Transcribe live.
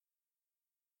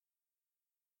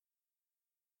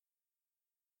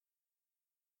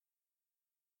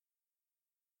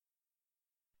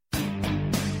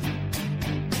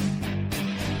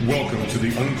Welcome to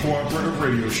the Uncooperative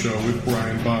Radio Show with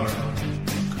Brian Bonner,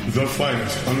 the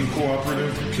finest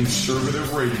uncooperative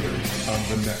conservative radio on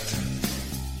the net.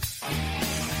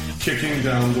 Kicking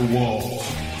down the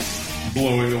walls,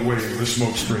 blowing away the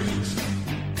smoke screens.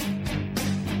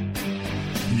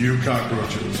 You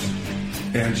cockroaches,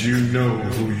 and you know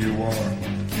who you are.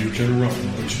 You can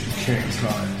run, but you can't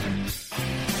hide.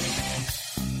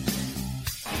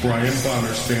 Brian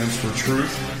Bonner stands for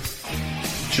truth,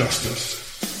 justice,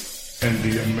 and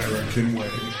the American way.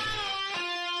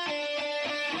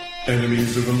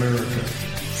 Enemies of America,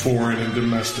 foreign and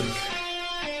domestic,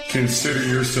 consider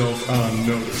yourself on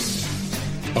notice.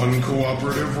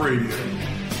 Uncooperative Radio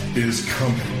is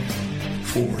coming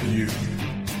for you.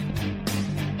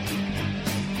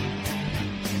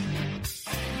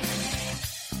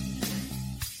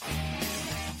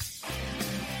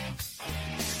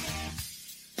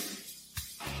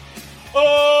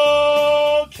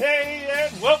 Okay,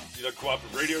 and welcome to the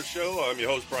Uncooperative Radio Show. I'm your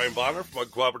host, Brian Bonner from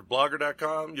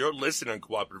UncooperativeBlogger.com. You're listening to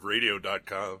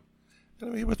UncooperativeRadio.com. And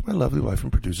I'm here with my lovely wife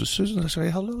and producer, Susan. I say,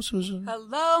 hello, Susan.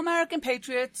 Hello, American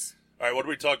Patriots. All right, what are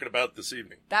we talking about this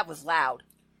evening? That was loud.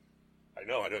 I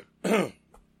know, I don't.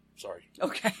 Sorry.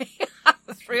 Okay. That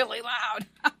was really loud.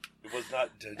 It was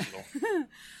not intentional.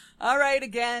 All right,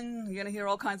 again, you're going to hear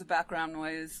all kinds of background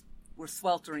noise. We're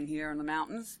sweltering here in the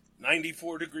mountains.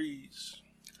 94 degrees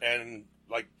and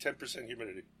like 10%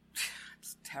 humidity.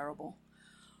 It's terrible.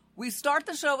 We start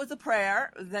the show with a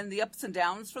prayer, then the ups and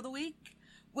downs for the week.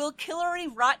 Will Hitlery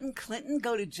Rotten Clinton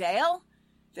go to jail?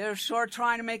 They're sure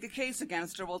trying to make a case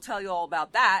against her. We'll tell you all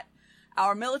about that.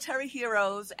 Our military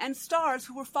heroes and stars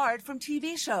who were fired from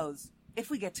TV shows, if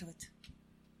we get to it.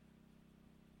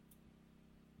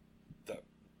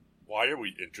 Why are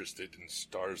we interested in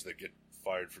stars that get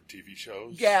fired from TV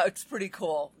shows? Yeah, it's pretty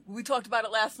cool. We talked about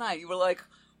it last night. You were like,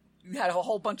 you had a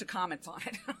whole bunch of comments on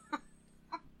it.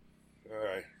 All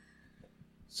right.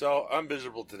 So I'm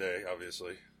miserable today,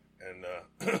 obviously, and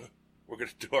we're going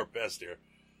to do our best here.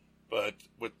 But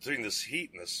between this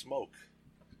heat and the smoke,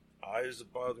 eyes are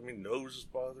bothering me, nose is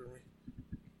bothering me.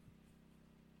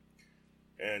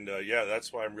 And yeah,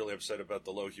 that's why I'm really upset about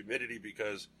the low humidity,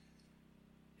 because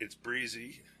it's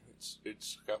breezy,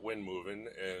 it's got wind moving,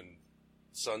 and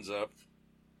sun's up,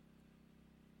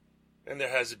 and there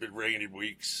hasn't been rain in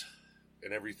weeks,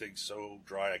 and everything's so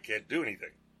dry I can't do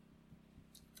anything.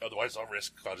 Otherwise, I'll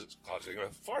risk causing a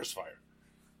forest fire.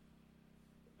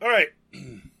 All right.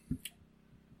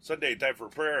 Sunday, time for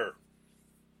prayer.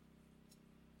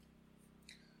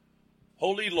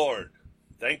 Holy Lord,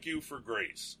 thank you for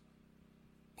grace.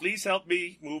 Please help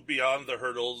me move beyond the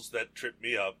hurdles that trip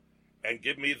me up, and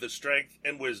give me the strength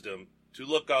and wisdom to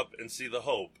look up and see the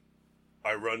hope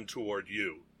I run toward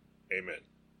you. Amen.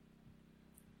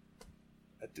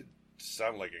 That did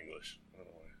sound like English. I don't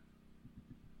know why.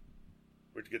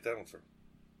 Where'd you get that one from?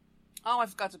 Oh, I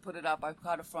forgot to put it up. I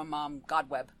got it from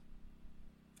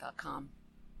godweb.com.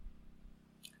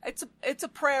 It's a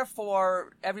prayer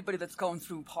for everybody that's going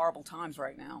through horrible times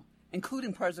right now,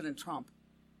 including President Trump.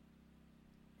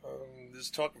 There's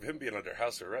talk of him being under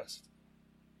house arrest.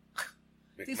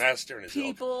 McMaster and his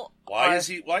people. Why is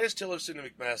Tillerson and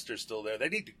McMaster still there? They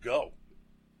need to go.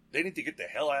 They need to get the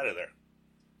hell out of there.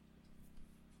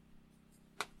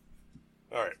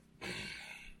 All right.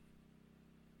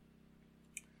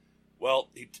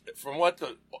 Well, from what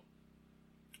the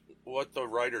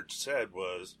writer said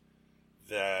was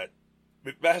that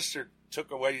McMaster took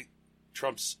away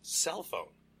Trump's cell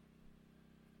phone,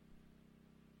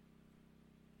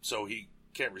 so he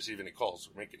can't receive any calls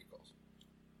or make any calls.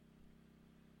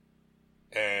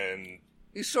 And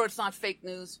you sure it's not fake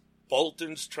news?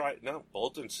 Bolton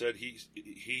said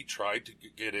he tried to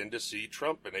get in to see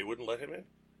Trump, and they wouldn't let him in.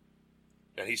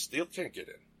 And he still can't get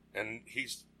in. And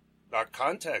he's not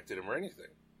contacted him or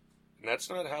anything. And that's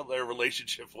not how their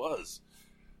relationship was.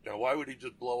 Now, why would he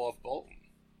just blow off Bolton?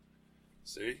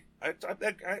 See? That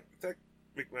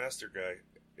McMaster guy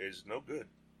is no good.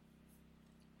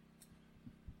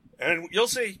 And you'll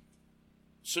see.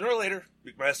 Sooner or later,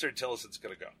 McMaster will tell us it's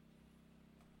going to go.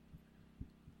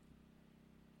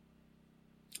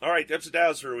 All right, ups and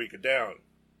downs for a week. Down.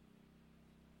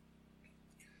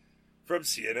 From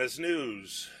CNS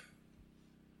News.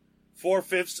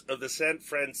 4/5 of the San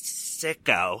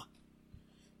Francisco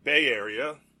Bay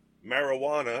Area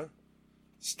marijuana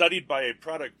studied by a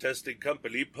product testing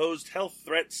company posed health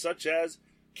threats such as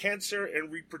cancer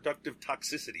and reproductive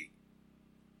toxicity.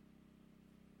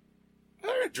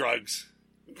 Drugs.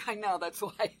 I know, that's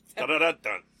why.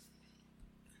 Dun-dun-dun-dun.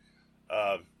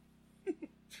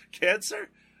 Cancer?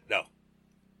 No.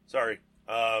 Sorry.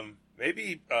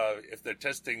 Maybe if they're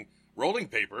testing rolling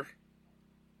paper,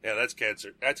 Yeah, that's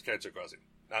cancer. That's cancer causing,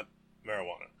 not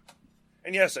marijuana.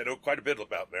 And yes, I know quite a bit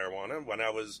about marijuana. When I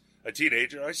was a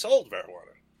teenager, I sold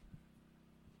marijuana.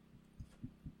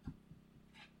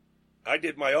 I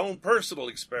did my own personal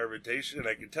experimentation, and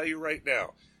I can tell you right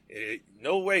now,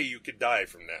 no way you could die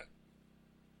from that.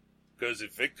 Because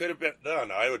if it could have been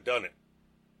done, I would have done it.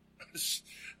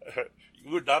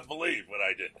 You would not believe what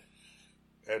I did.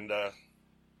 And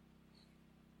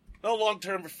no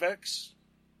long-term effects.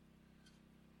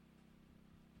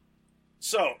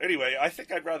 So, anyway, I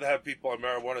think I'd rather have people on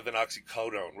marijuana than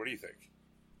oxycodone. What do you think?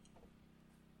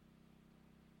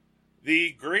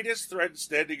 The greatest threat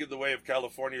standing in the way of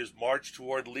California's march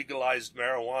toward legalized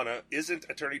marijuana isn't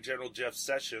Attorney General Jeff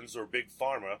Sessions or Big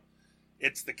Pharma.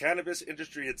 It's the cannabis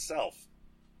industry itself.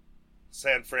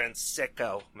 San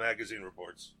Francisco magazine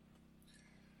reports.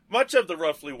 Much of the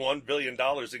roughly $1 billion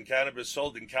in cannabis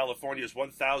sold in California's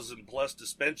 1,000-plus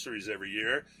dispensaries every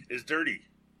year is dirty.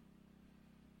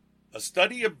 A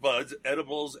study of buds,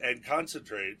 edibles, and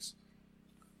concentrates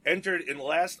entered in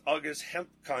last August's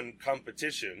HempCon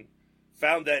competition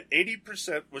found that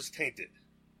 80% was tainted.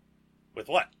 With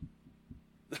what?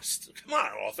 Come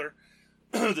on, author.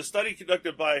 The study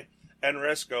conducted by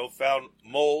Anresco found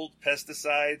mold,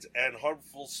 pesticides, and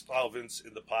harmful solvents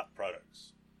in the pot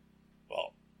products.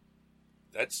 Well,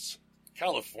 that's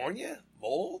California?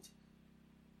 Mold?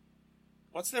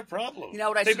 What's their problem? You know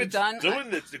what I should have done?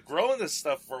 They've been growing this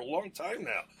stuff for a long time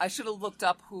now. I should have looked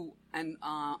up who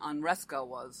Anresco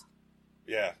was.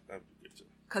 Yeah, that'd be good too.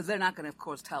 Because they're not going to, of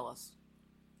course, tell us.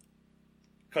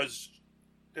 Because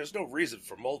there's no reason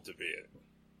for mold to be in it.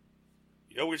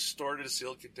 You always store it in a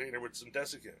sealed container with some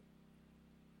desiccant.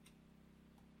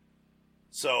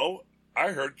 So,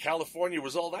 I heard California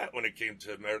was all that when it came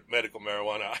to medical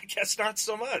marijuana. I guess not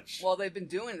so much. Well, they've been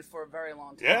doing it for a very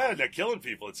long time. Yeah, they're killing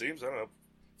people, it seems. I don't know.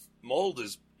 Mold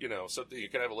is, something you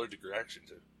can have allergic reaction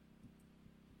to.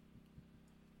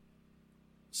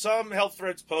 Some health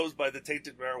threats posed by the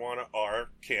tainted marijuana are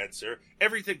cancer.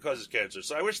 Everything causes cancer,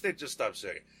 so I wish they'd just stop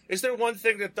saying it. Is there one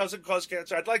thing that doesn't cause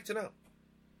cancer? I'd like to know.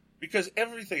 Because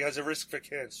everything has a risk for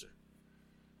cancer.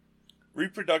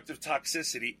 Reproductive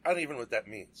toxicity, I don't even know what that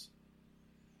means.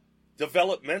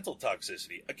 Developmental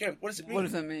toxicity. Again, what does it mean? What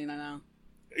does it mean? I know.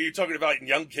 Are you talking about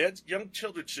young kids? Young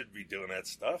children shouldn't be doing that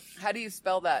stuff. How do you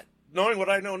spell that? Knowing what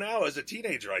I know now, as a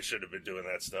teenager, I should have been doing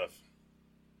that stuff.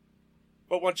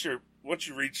 But once you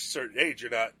reach a certain age,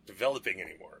 you're not developing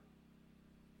anymore.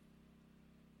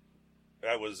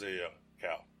 That was a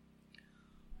cow.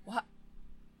 What?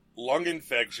 Lung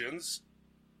infections.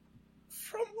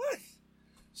 From what?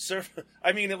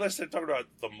 I mean, unless they're talking about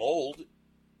the mold,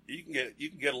 you can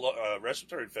get a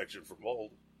respiratory infection from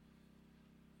mold.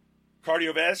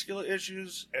 Cardiovascular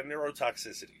issues and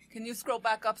neurotoxicity. Can you scroll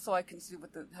back up so I can see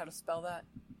how to spell that?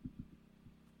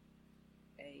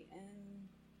 A-N-R-E...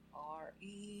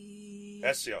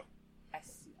 SEO.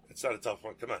 SEO. It's not a tough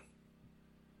one. Come on.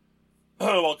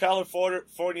 While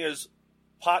California's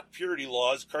pot purity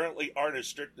laws currently aren't as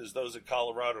strict as those in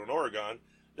Colorado and Oregon,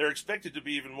 they're expected to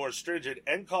be even more stringent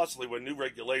and costly when new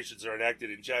regulations are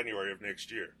enacted in January of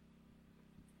next year.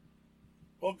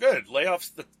 Well, good. Lay off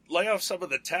some of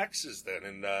the taxes then,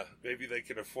 and maybe they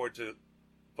can afford to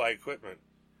buy equipment.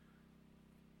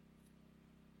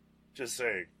 Just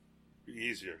saying. Be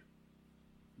easier.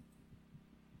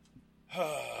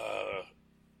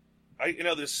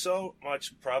 There's so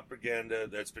much propaganda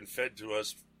that's been fed to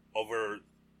us over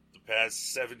the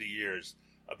past 70 years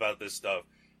about this stuff.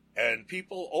 And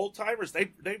people, old-timers,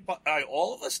 they buy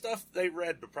all of the stuff they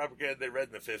read, the propaganda they read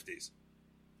in the 50s.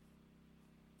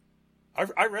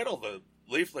 I read all the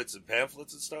leaflets and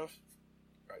pamphlets and stuff.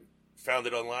 I found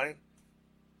it online.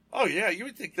 Oh, yeah, you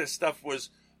would think this stuff was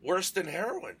worse than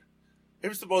heroin. It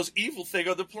was the most evil thing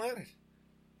on the planet.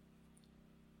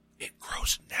 It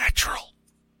grows natural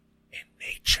in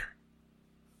nature.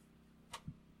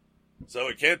 So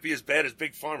it can't be as bad as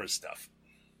Big Pharma stuff.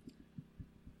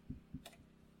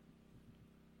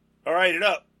 All right, it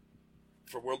up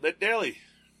for World Net Daily.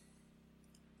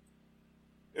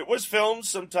 It was filmed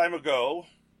some time ago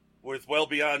with well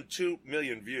beyond 2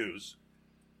 million views,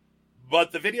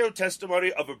 but the video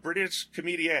testimony of a British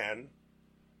comedian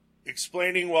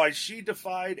explaining why she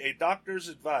defied a doctor's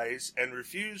advice and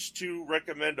refused to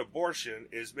recommend abortion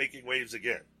is making waves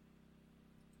again.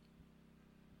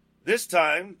 This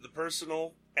time, the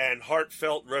personal and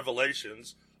heartfelt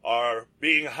revelations are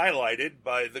being highlighted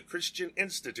by the Christian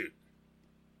Institute.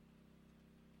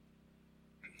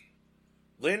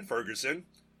 Lynn Ferguson,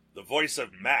 the voice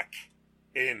of Mac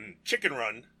in Chicken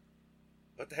Run,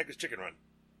 what the heck is Chicken Run?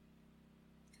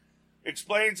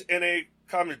 Explains in a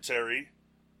commentary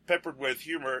peppered with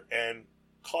humor and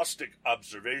caustic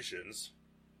observations.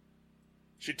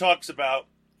 She talks about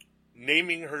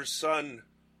naming her son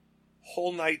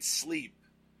whole night's sleep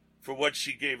for what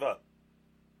she gave up.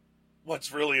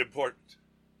 What's really important?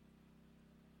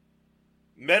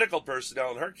 Medical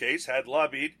personnel in her case had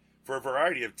lobbied for a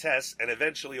variety of tests and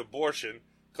eventually abortion,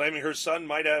 claiming her son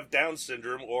might have Down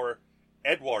syndrome or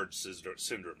Edwards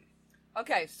syndrome.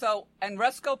 Okay, so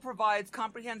Resco provides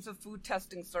comprehensive food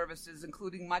testing services,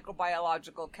 including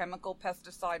microbiological, chemical,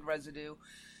 pesticide residue,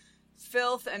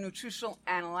 filth, and nutritional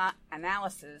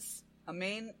analysis. A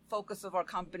main focus of our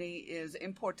company is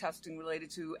import testing related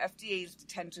to FDA's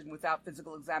detention without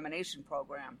physical examination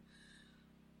program.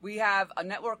 We have a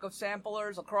network of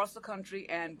samplers across the country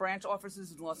and branch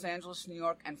offices in Los Angeles, New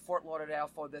York, and Fort Lauderdale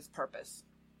for this purpose.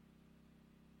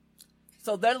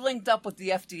 So they're linked up with the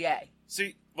FDA.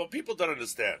 See, what people don't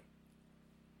understand,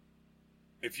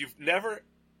 if you've never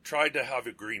tried to have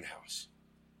a greenhouse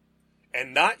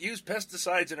and not use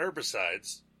pesticides and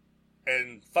herbicides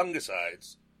and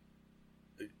fungicides,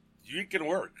 you ain't going to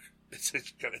work. It's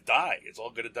going to die. It's all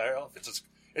going to die off.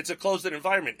 It's a closed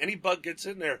environment. Any bug gets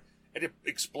in there and it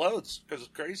explodes because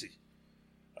it's crazy.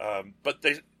 But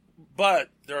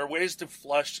there are ways to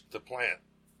flush the plant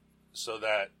so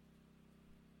that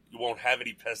you won't have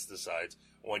any pesticides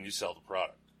when you sell the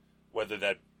product, whether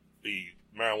that be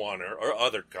marijuana or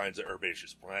other kinds of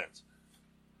herbaceous plants.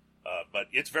 But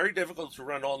it's very difficult to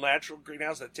run all natural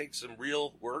greenhouse. That takes some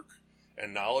real work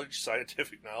and knowledge,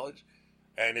 scientific knowledge,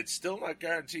 and it's still not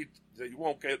guaranteed that you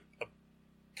won't get a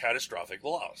catastrophic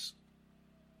loss.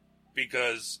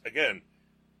 Because again,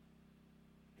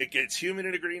 it gets humid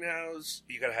in a greenhouse.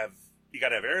 You gotta have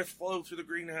airflow through the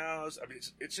greenhouse. I mean,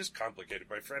 it's just complicated.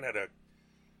 My friend had a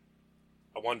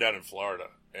one down in Florida,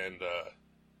 and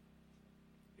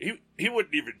he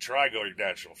wouldn't even try going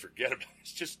natural. Forget about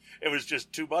it. It was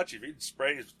just too much. If he'd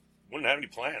spray, he wouldn't have any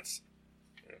plants.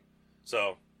 Yeah.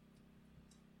 So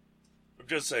I'm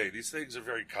just saying, these things are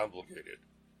very complicated.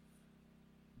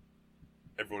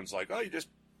 Everyone's like, "Oh, you just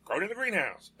grow it in the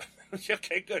greenhouse."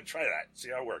 Okay, good. Try that. See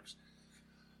how it works.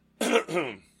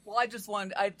 Well, I just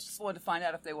wanted to find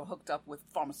out if they were hooked up with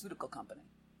a pharmaceutical company.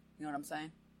 You know what I'm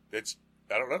saying?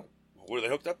 I don't know. What are they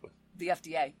hooked up with? The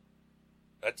FDA.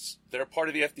 They're part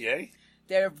of the FDA?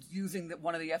 They're using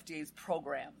one of the FDA's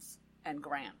programs and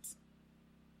grants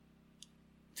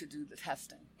to do the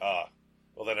testing.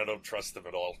 Well, then I don't trust them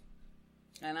at all.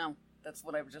 I know. That's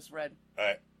what I just read.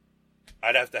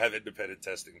 I'd have to have independent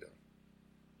testing done.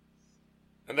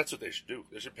 And that's what they should do.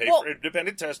 They should pay for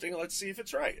independent testing, and let's see if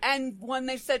it's right. And when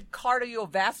they said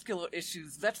cardiovascular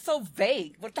issues, that's so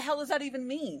vague. What the hell does that even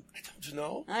mean? I don't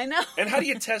know. I know. And how do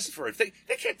you test for it? They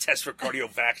can't test for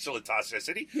cardiovascular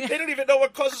toxicity. Yeah. They don't even know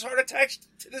what causes heart attacks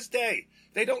to this day.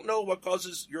 They don't know what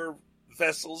causes your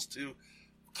vessels to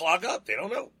clog up. They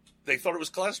don't know. They thought it was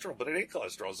cholesterol, but it ain't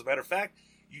cholesterol. As a matter of fact,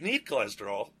 you need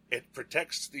cholesterol. It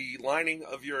protects the lining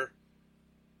of your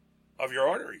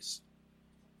arteries,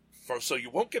 so you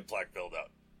won't get plaque buildup.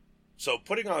 So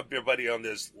putting your buddy on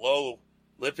this low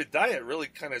lipid diet really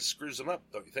kind of screws them up,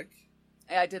 don't you think?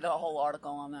 Yeah, I did a whole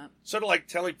article on that. Sort of like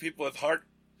telling people with heart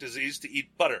disease to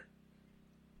eat butter.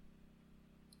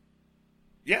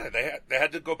 Yeah, they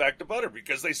had to go back to butter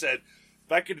because they said,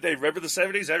 back in the day, remember the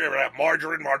 70s? Everyone had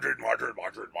margarine.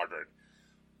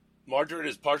 Margarine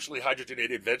is partially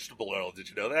hydrogenated vegetable oil. Did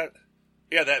you know that?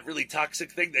 Yeah, that really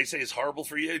toxic thing they say is horrible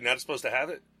for you. You're not supposed to have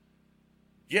it.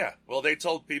 Yeah, well, they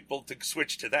told people to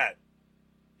switch to that.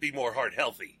 Be more heart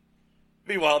healthy.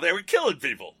 Meanwhile, they were killing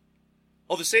people.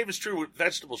 Oh, the same is true with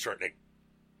vegetable shortening.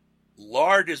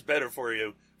 Lard is better for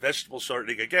you. Vegetable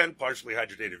shortening, again, partially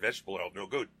hydrogenated vegetable oil, no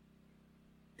good.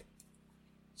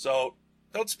 So,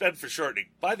 don't spend for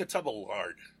shortening. Buy the tub of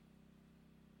lard.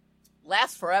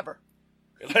 Lasts forever.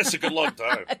 It lasts a good long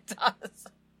time. It does.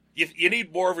 You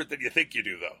need more of it than you think you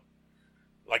do, though.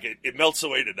 Like, it melts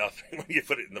away to nothing when you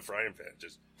put it in the frying pan.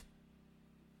 Just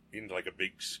into like a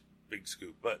big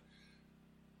scoop. But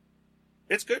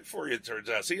it's good for you, it turns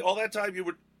out. See, all that time you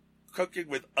were cooking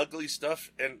with ugly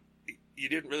stuff, and you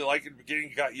didn't really like it in the beginning.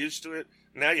 You got used to it.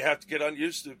 Now you have to get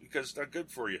unused to it because it's not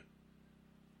good for you.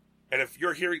 And if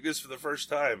you're hearing this for the first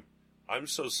time, I'm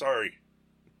so sorry.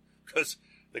 Because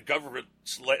the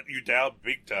government's letting you down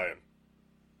big time.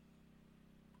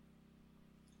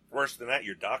 Worse than that,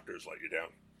 your doctors let you down.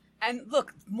 And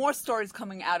look, more stories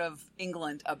coming out of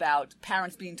England about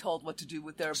parents being told what to do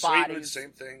with their Sweden, bodies.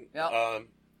 Same thing. Yep.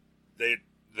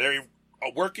 They're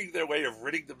working their way of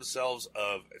ridding themselves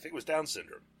of, I think it was Down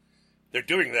syndrome. They're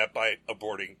doing that by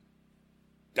aborting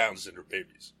Down syndrome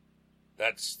babies.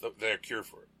 That's their cure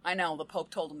for it. I know. The Pope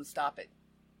told them to stop it.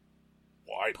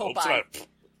 Why? Pope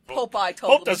Popeye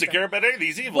told Pope them doesn't care about anything.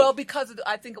 He's evil. Well, because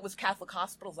I think it was Catholic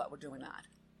hospitals that were doing that.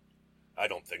 I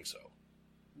don't think so.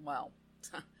 Well,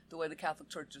 the way the Catholic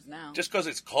Church is now. Just because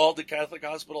it's called a Catholic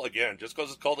hospital, again, just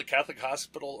because it's called a Catholic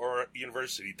hospital or a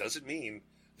university doesn't mean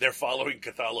they're following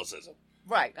Catholicism.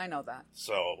 Right, I know that.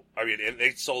 So, I mean, and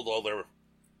they sold all their,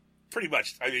 pretty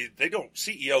much, I mean, they don't,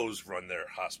 CEOs run their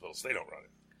hospitals. They don't run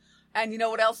it. And you know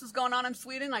what else is going on in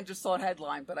Sweden? I just saw a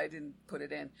headline, but I didn't put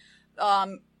it in.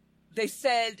 They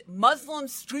said Muslim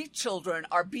street children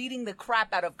are beating the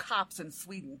crap out of cops in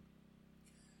Sweden.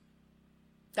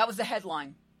 That was the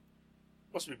headline.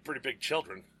 Must be pretty big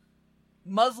children.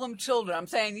 Muslim children. I'm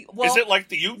saying, well, is it like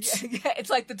the Utes? Yeah, it's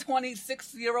like the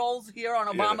 26-year-olds here on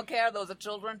Obamacare. Those are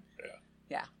children.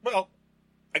 Yeah. Well,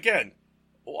 again,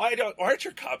 aren't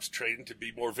your cops trained to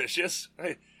be more vicious?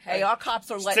 Hey, our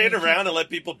cops are letting stand around and let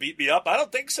people beat me up. I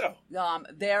don't think so.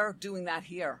 They're doing that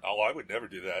here. Oh, I would never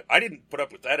do that. I didn't put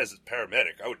up with that as a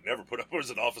paramedic. I would never put up as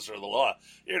an officer of the law.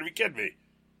 You're gonna be kidding me.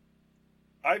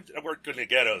 I worked in the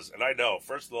ghettos, and I know.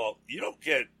 First of all, you don't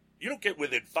get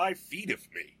within 5 feet of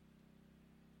me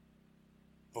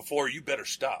before you better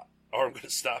stop, or I'm going to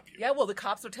stop you. Yeah, well, the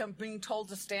cops are being told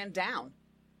to stand down.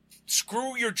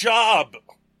 Screw your job.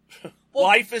 Well,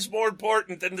 life is more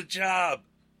important than the job.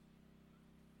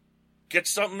 Get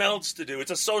something else to do.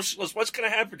 It's a socialist. What's going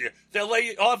to happen to you? They'll lay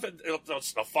you off, and they'll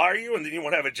fire you, and then you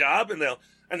won't have a job, and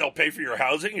they'll pay for your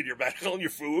housing and your medical and your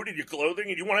food and your clothing,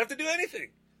 and you won't have to do anything.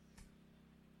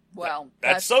 Well,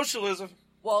 that's socialism.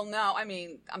 Well, no, I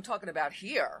mean, I'm talking about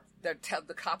here. The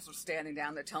cops are standing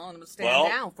down. They're telling them to stand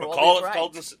down for all these rights.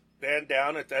 Told them to stand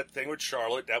down at that thing with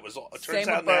Charlotte. That was all. It turns Same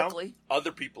out with now Berkeley.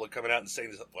 Other people are coming out and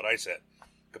saying what I said.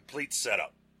 Complete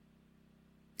setup.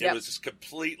 Yep. It was just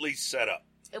completely set up.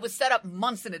 It was set up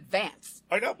months in advance.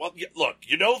 I know. Well, look,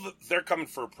 you know that they're coming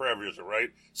for a prayer visit, right?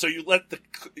 So you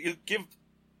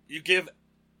give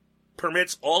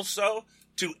permits also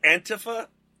to Antifa.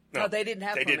 No, they didn't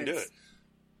have permits. They didn't do it.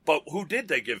 But who did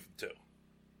they give them to?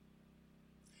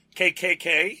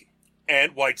 KKK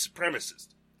and white supremacists.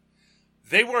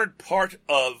 They weren't part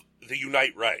of the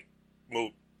Unite Right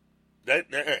movement.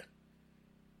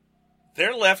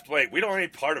 They're left wing. We don't want any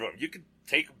part of them. You can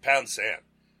take and pound sand.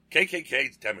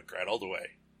 KKK is Democrat all the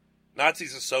way.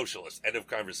 Nazis are socialists. End of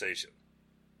conversation.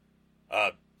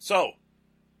 So,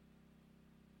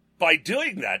 by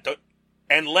doing that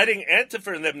and letting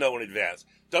Antifa and them know in advance,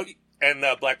 and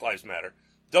Black Lives Matter,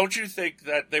 don't you think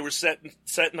that they were setting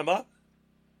them up?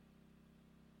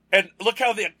 And look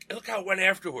how it went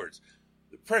afterwards.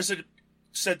 The president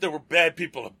said there were bad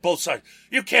people on both sides.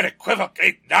 You can't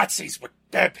equivocate Nazis with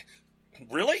bad people.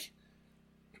 Really?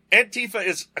 Antifa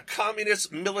is a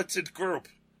communist militant group.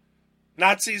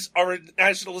 Nazis are a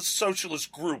nationalist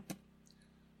socialist group.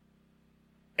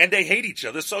 And they hate each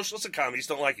other. Socialists and communists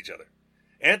don't like each other.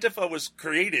 Antifa was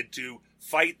created to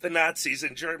fight the Nazis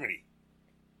in Germany.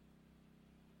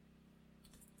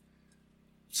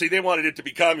 See, they wanted it to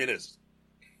be communist.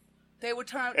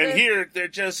 Here, they're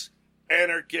just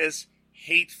anarchist,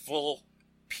 hateful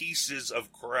pieces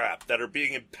of crap that are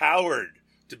being empowered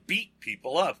to beat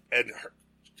people up and hurt.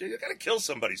 You're going to kill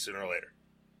somebody sooner or later.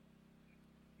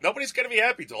 Nobody's going to be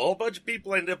happy till a whole bunch of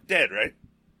people end up dead, right?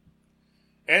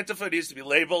 Antifa needs to be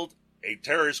labeled a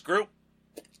terrorist group.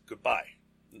 Goodbye.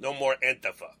 No more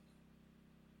Antifa.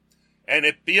 And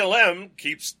if BLM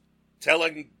keeps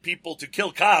telling people to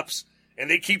kill cops, and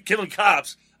they keep killing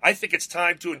cops, I think it's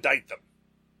time to indict them.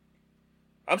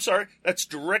 I'm sorry, that's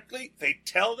directly, they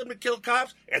tell them to kill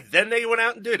cops, and then they went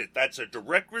out and did it. That's a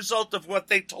direct result of what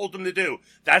they told them to do.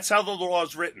 That's how the law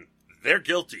is written. They're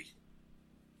guilty.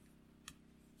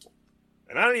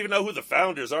 And I don't even know who the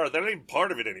founders are. They're not even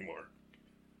part of it anymore.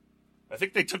 I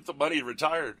think they took the money and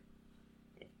retired.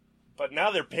 But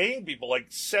now they're paying people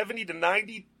like $70 to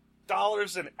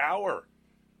 $90 an hour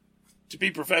to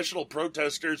be professional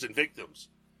protesters and victims.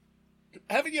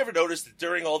 Haven't you ever noticed that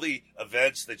during all the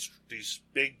events, these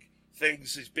big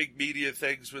things, these big media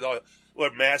things with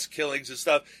mass killings and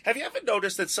stuff, have you ever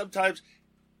noticed that sometimes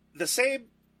the same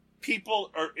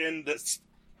people are in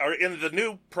the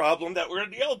new problem that were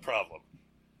in the old problem?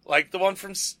 Like the one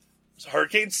from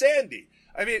Hurricane Sandy.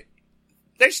 I mean,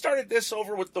 they started this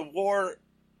over with the war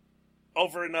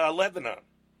over in Lebanon.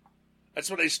 That's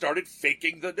when they started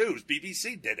faking the news.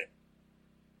 BBC did it.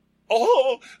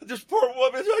 Oh, this poor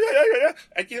woman.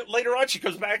 And later on, she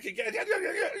comes back again.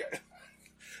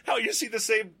 How you see the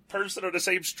same person or the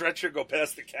same stretcher go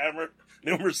past the camera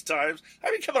numerous times?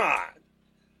 I mean, come on.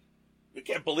 We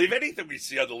can't believe anything we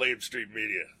see on the mainstream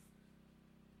media.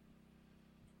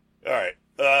 All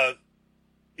right.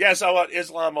 Yes, I want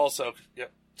Islam also. Yeah,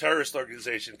 terrorist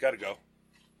organization. Got to go.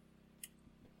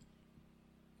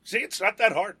 See, it's not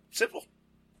that hard. Simple.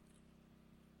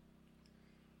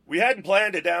 We hadn't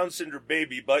planned a Down syndrome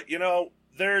baby, but,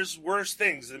 there's worse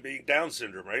things than being Down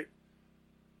syndrome, right?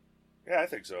 Yeah, I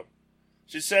think so.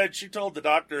 She said she told the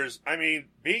doctors,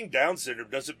 being Down syndrome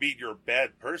doesn't mean you're a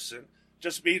bad person.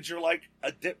 Just means you're,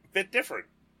 a bit different.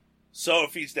 So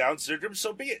if he's Down syndrome,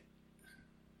 so be it.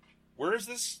 Where is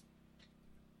this?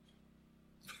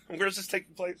 Where is this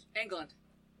taking place? England.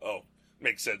 Oh,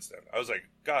 makes sense then. I was like,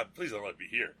 God, please don't let me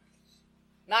here.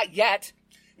 Not yet.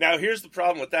 Now, here's the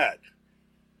problem with that.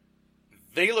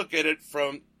 They look at it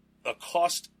from a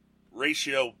cost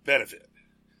ratio benefit.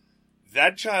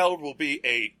 That child will be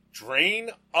a drain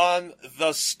on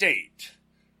the state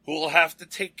who will have to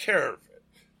take care of it.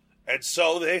 And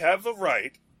so they have the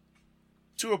right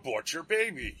to abort your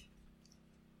baby.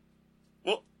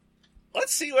 Well,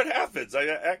 let's see what happens.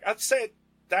 I'm saying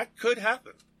that could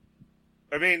happen.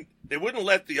 They wouldn't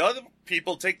let the other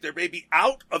people take their baby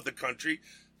out of the country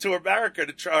to America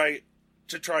to try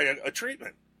a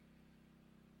treatment.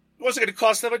 It wasn't going to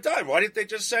cost them a dime. Why didn't they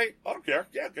just say, I don't care.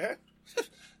 Yeah, go ahead.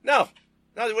 No,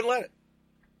 they wouldn't let it.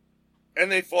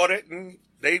 And they fought it, and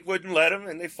they wouldn't let him,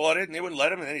 and they fought it, and they wouldn't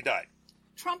let him, and then he died.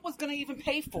 Trump was going to even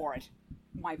pay for it,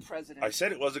 my president. I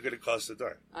said it wasn't going to cost a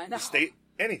dime. I know. The state,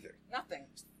 anything. Nothing.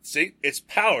 See, it's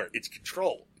power. It's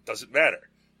control. It doesn't matter.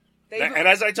 And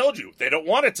as I told you, they don't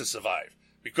want it to survive.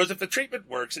 Because if the treatment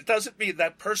works, it doesn't mean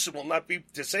that person will not be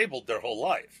disabled their whole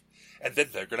life. And then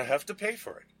they're going to have to pay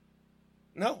for it.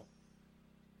 No.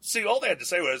 See, all they had to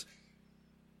say was,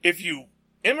 if you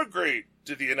immigrate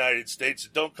to the United States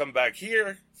and don't come back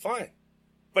here, fine.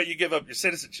 But you give up your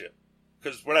citizenship.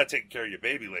 Because we're not taking care of your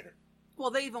baby later.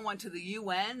 Well, they even went to the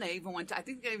UN. I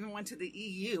think they even went to the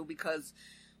EU because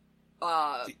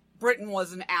Britain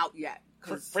wasn't out yet.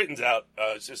 Britain's out.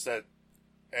 It's just that,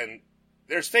 and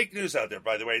there's fake news out there,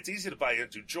 by the way. It's easy to buy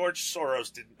into. George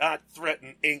Soros did not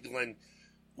threaten England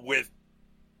with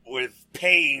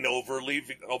pain over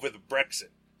the Brexit.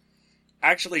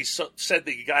 Actually, said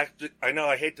the guy. I know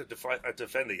I hate to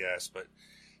defend the ass, but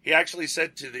he actually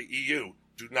said to the EU,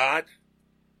 "Do not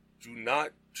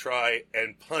try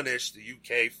and punish the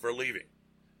UK for leaving.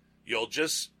 You'll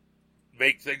just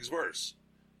make things worse.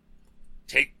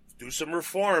 Do some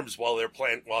reforms while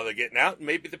they're getting out, and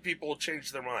maybe the people will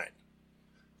change their mind."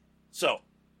 So,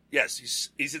 yes,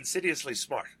 he's insidiously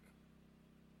smart.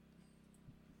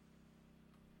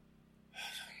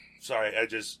 Sorry,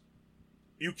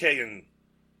 UK and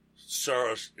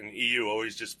Soros and EU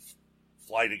always just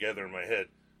fly together in my head.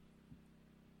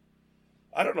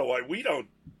 I don't know why we don't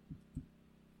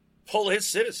pull his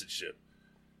citizenship.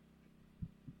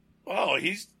 Oh,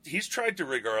 he's tried to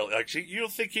rig our election. You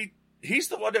don't think he's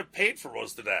the one that paid for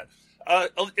most of that?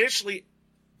 Initially,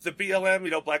 the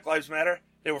BLM, Black Lives Matter,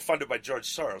 they were funded by George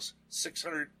Soros,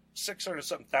 $600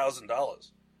 something thousand.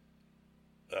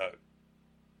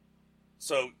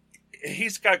 So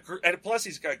he's got, and plus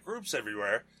he's got groups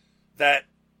everywhere that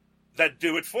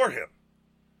do it for him.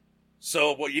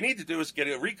 So what you need to do is get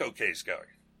a RICO case going,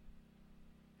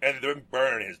 and then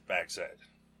burn his backside.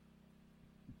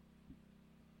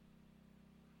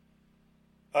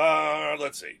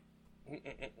 Let's see.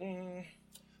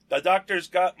 The doctors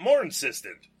got more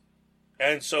insistent,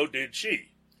 and so did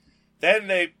she. Then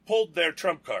they pulled their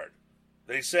trump card.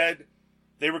 They said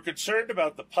they were concerned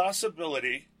about the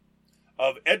possibility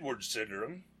of Edwards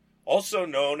syndrome, also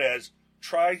known as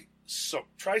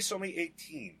trisomy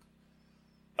 18.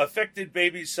 Affected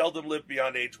babies seldom live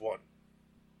beyond age 1.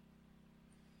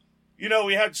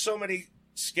 We had so many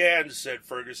scans, said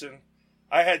Ferguson.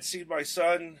 I had seen my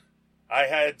son. I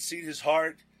had seen his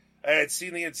heart. I had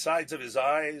seen the insides of his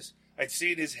eyes. I'd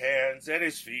seen his hands and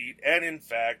his feet. And in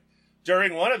fact,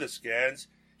 during one of the scans,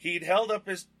 he'd held up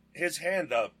his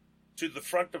hand up to the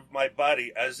front of my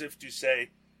body as if to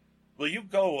say, "Will you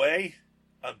go away?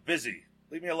 I'm busy.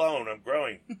 Leave me alone. I'm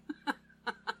growing."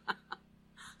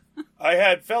 I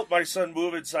had felt my son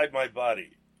move inside my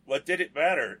body. What did it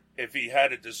matter if he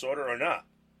had a disorder or not?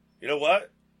 You know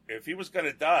what? If he was going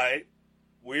to die,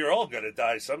 we are all going to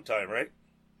die sometime, right?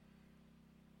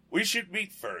 We should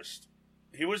meet first.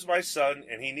 He was my son,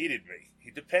 and he needed me.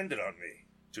 He depended on me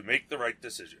to make the right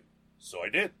decision. So I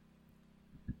did.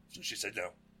 She said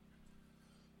no.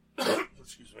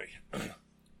 Excuse me.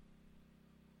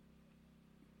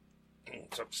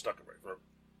 Something stuck in my throat.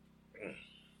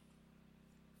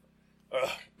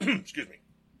 Excuse me.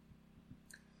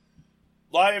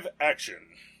 Live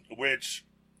Action, which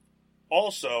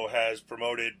also has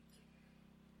promoted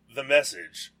the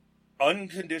message,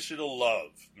 unconditional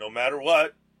love. No matter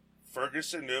what,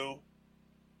 Ferguson knew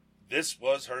this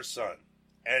was her son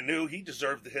and knew he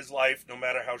deserved his life no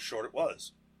matter how short it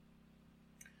was.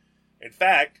 In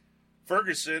fact,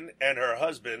 Ferguson and her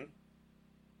husband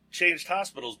changed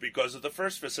hospitals because of the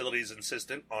first facility's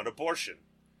insistence on abortion.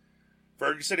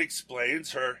 Ferguson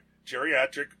explains her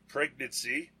geriatric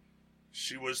pregnancy,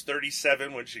 she was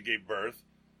 37 when she gave birth,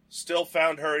 still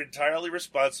found her entirely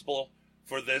responsible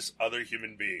for this other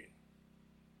human being.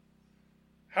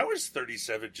 How is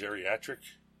 37 geriatric?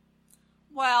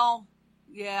 Well,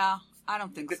 yeah, I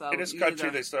don't think so. In this country,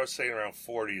 they start saying around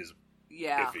 40 is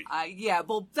iffy.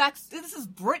 Well, this is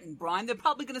Britain, Brian. They're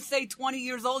probably going to say 20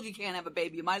 years old, you can't have a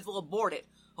baby. You might as well abort it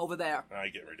over there. I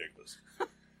get ridiculous.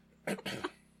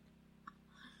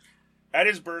 At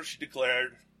his birth, she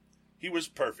declared he was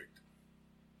perfect.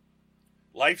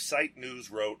 LifeSite News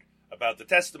wrote about the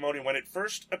testimony when it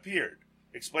first appeared,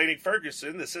 explaining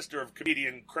Ferguson, the sister of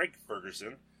comedian Craig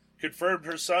Ferguson, confirmed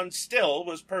her son still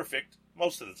was perfect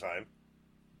most of the time.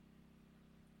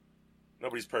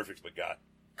 Nobody's perfect but God.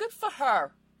 Good for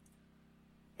her.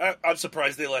 I'm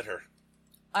surprised they let her.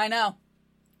 I know.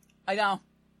 I'm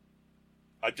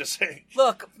just saying.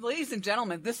 Look, ladies and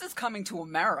gentlemen, this is coming to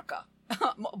America.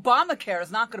 Obamacare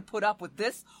is not going to put up with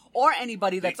this or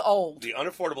anybody that's old. The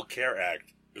Unaffordable Care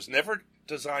Act was never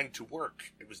designed to work.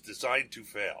 It was designed to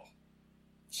fail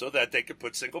so that they could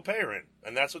put single payer in.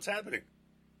 And that's what's happening.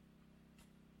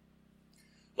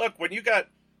 Look, when you got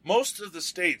most of the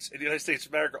states in the United States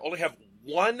of America only have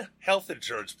one health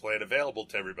insurance plan available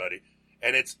to everybody,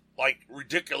 and it's like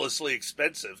ridiculously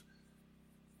expensive,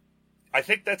 I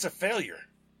think that's a failure.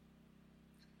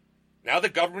 Now the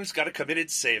government's got to come in and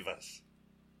save us.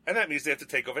 And that means they have to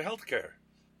take over health care.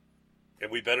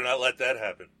 And we better not let that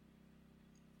happen.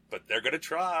 But they're going to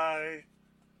try.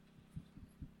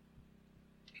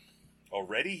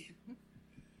 Already?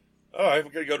 All right,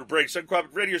 we're going to go to break.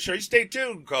 Uncooperative Radio Show. You stay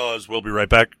tuned, because we'll be right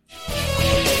back.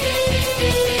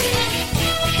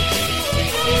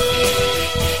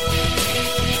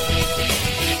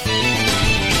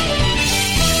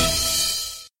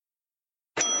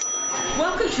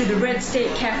 Welcome to the Red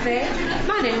State Cafe.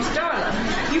 My name's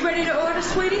Darla. You ready to order,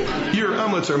 sweetie? Your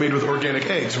omelets are made with organic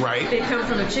eggs, right? They come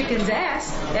from a chicken's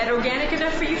ass. That organic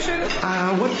enough for you, sugar?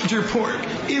 What's your pork?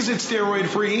 Is it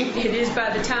steroid-free? It is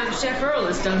by the time Chef Earl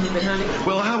is done with it, honey.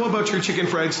 Well, how about your chicken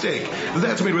fried steak?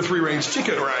 That's made with free-range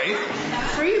chicken, right?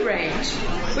 Free range?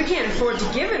 We can't afford to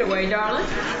give it away, darling.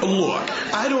 Look,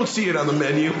 I don't see it on the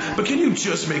menu, but can you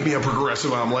just make me a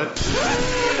progressive omelet?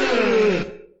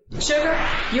 Sugar,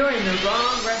 you're in the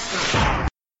wrong restaurant.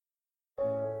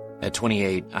 At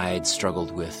 28, I had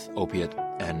struggled with opiate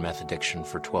and meth addiction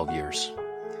for 12 years.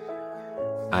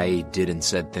 I did and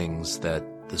said things that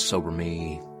the sober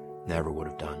me never would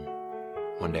have done.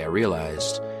 One day I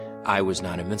realized I was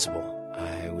not invincible.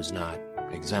 I was not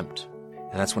exempt.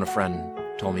 And that's when a friend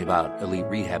told me about elite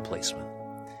rehab placement.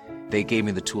 They gave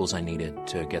me the tools I needed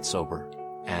to get sober,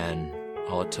 and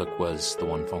all it took was the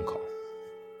one phone call.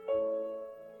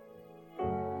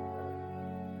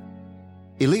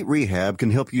 Elite Rehab can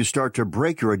help you start to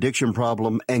break your addiction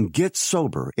problem and get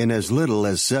sober in as little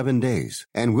as 7 days.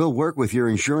 And we'll work with your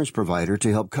insurance provider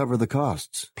to help cover the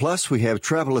costs. Plus, we have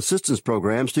travel assistance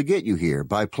programs to get you here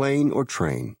by plane or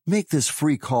train. Make this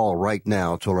free call right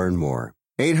now to learn more.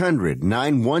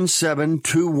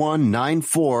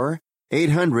 800-917-2194.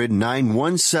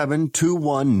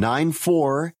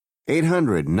 800-917-2194.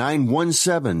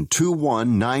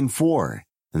 800-917-2194.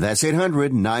 That's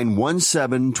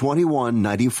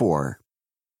 800-917-2194.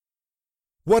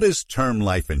 What is term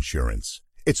life insurance?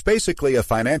 It's basically a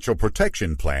financial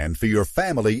protection plan for your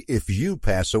family if you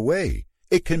pass away.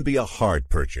 It can be a hard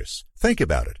purchase. Think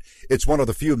about it. It's one of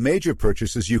the few major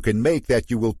purchases you can make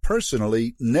that you will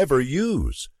personally never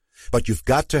use. But you've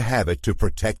got to have it to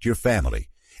protect your family.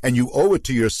 And you owe it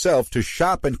to yourself to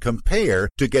shop and compare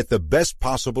to get the best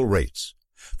possible rates.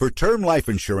 For term life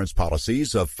insurance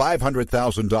policies of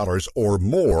 $500,000 or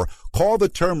more, call the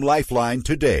Term Lifeline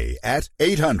today at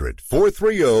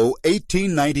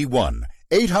 800-430-1891.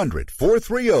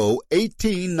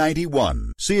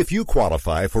 800-430-1891. See if you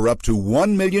qualify for up to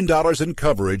 $1 million in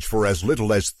coverage for as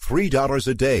little as $3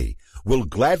 a day. We'll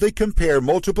gladly compare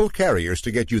multiple carriers to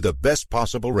get you the best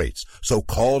possible rates. So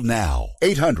call now.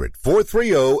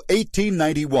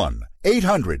 800-430-1891.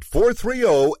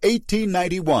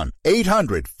 800-430-1891.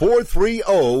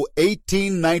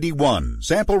 800-430-1891.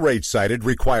 Sample rate cited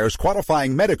requires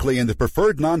qualifying medically in the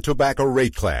preferred non-tobacco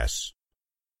rate class.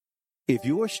 If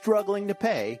you're struggling to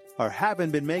pay or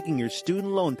haven't been making your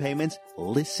student loan payments,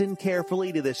 listen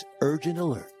carefully to this urgent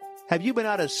alert. Have you been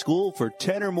out of school for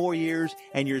 10 or more years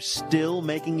and you're still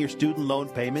making your student loan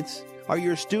payments? Are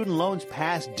your student loans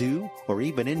past due or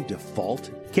even in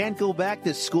default? Can't go back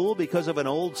to school because of an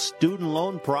old student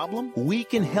loan problem? We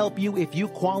can help you if you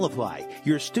qualify.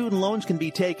 Your student loans can be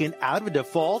taken out of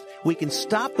default. We can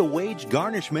stop the wage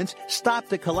garnishments, stop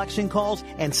the collection calls,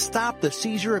 and stop the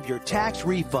seizure of your tax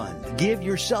refund. Give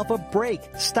yourself a break.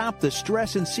 Stop the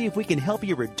stress and see if we can help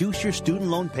you reduce your student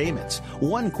loan payments.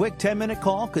 One quick 10-minute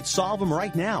call could solve them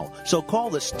right now. So call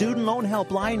the Student Loan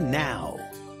Helpline now.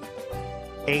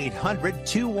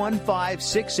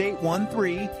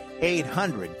 800-215-6813.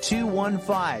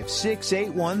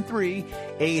 800-215-6813.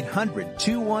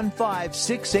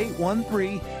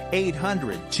 800-215-6813.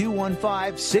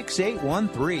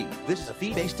 800-215-6813. This is a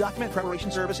fee-based document preparation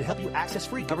service to help you access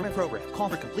free government programs. Call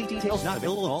for complete details. Not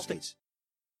available in all states.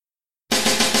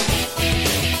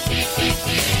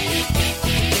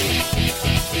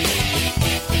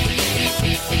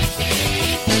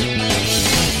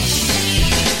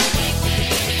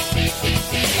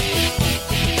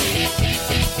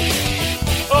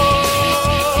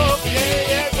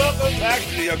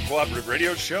 The Uncooperative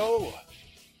Radio Show.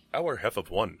 Hour half of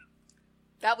one.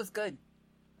 That was good.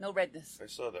 No redness. I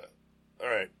saw that. All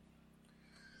right.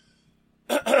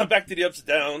 Back to the ups and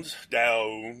downs.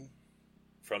 Down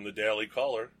from the Daily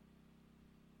Caller.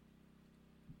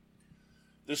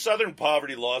 The Southern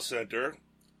Poverty Law Center,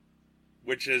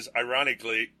 which is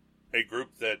ironically a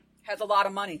group that has a lot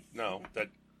of money. No, that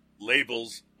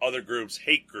labels other groups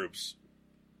hate groups.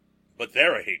 But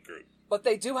they're a hate group. But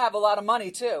they do have a lot of money,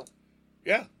 too.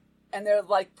 Yeah. And they're,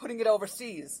 like, putting it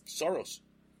overseas. Soros.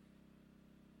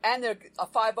 And they're a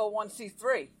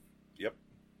 501c3. Yep.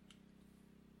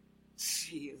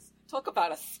 Jeez. Talk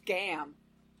about a scam.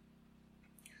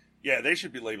 Yeah, they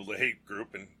should be labeled a hate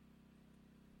group and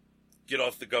get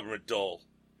off the government dole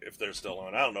if they're still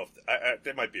on. I don't know. If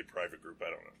they might be a private group. I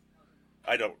don't know.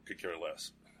 I could care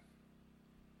less.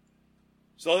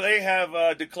 So they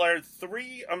have declared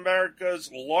 3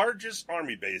 America's largest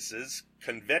army bases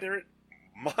Confederate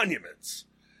monuments,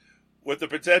 with the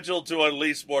potential to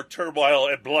unleash more turmoil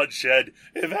and bloodshed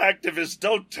if activists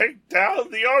don't take down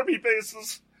the army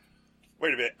bases.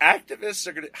 Wait a minute, activists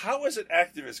are going to... How is an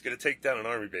activist going to take down an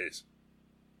army base?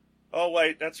 Oh,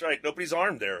 wait, that's right. Nobody's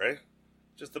armed there, right?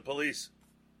 Just the police.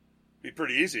 Be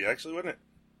pretty easy, actually, wouldn't it?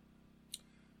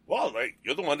 Well, right,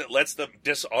 you're the one that lets them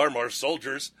disarm our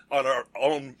soldiers on our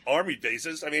own army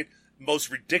bases. I mean,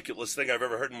 most ridiculous thing I've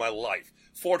ever heard in my life.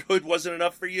 Fort Hood wasn't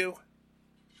enough for you?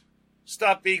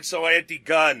 Stop being so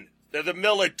anti-gun. They're the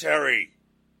military.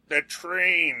 They're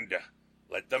trained.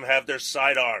 Let them have their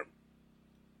sidearm.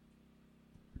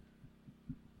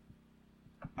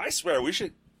 I swear, we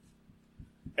should...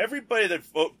 Everybody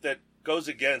that goes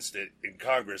against it in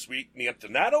Congress, we need to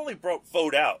not only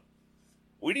vote out,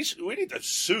 we need to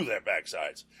sue their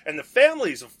backsides. And the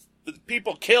families of the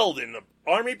people killed in the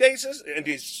army bases and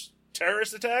these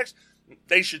terrorist attacks,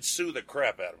 they should sue the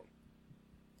crap out of them.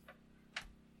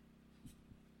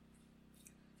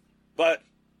 But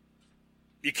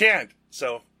you can't,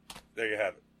 so there you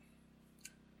have it.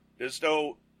 There's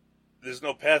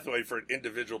no pathway for an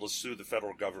individual to sue the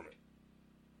federal government.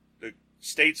 The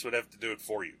states would have to do it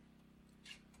for you.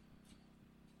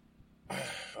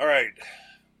 All right.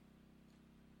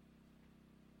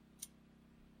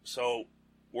 So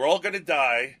we're all going to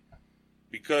die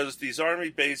because these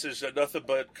army bases are nothing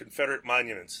but Confederate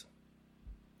monuments.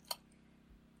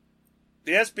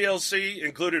 The SPLC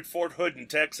included Fort Hood in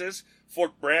Texas,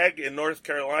 Fort Bragg in North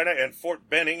Carolina, and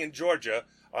Fort Benning in Georgia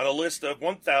on a list of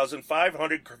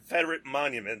 1,500 Confederate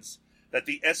monuments that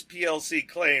the SPLC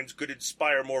claims could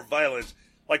inspire more violence,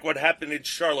 like what happened in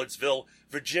Charlottesville,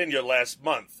 Virginia last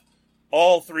month.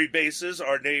 All 3 bases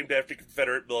are named after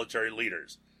Confederate military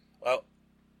leaders. Well,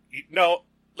 no,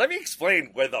 let me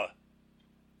explain where the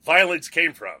violence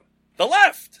came from. The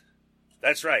left!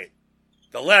 That's right.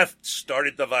 The left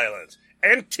started the violence.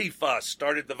 Antifa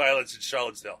started the violence in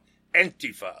Charlottesville.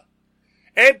 Antifa.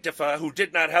 Antifa, who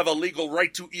did not have a legal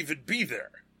right to even be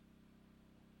there.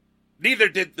 Neither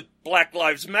did the Black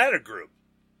Lives Matter group.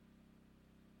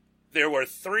 There were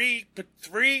three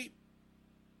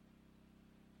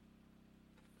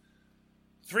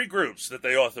groups that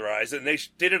they authorized, and they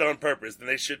did it on purpose, and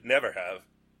they should never have.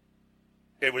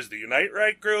 It was the Unite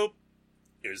Right group,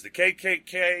 it was the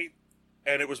KKK,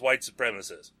 and it was white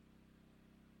supremacists.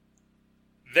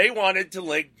 They wanted to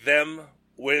link them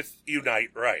with Unite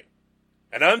Right.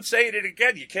 And I'm saying it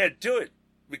again, you can't do it,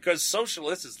 because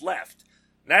socialists is left.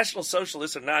 National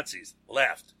Socialists are Nazis,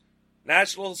 left.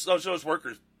 National Socialist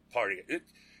Workers Party,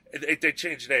 they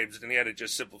changed names, and in the end it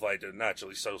just simplified to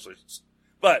National Socialists.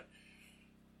 But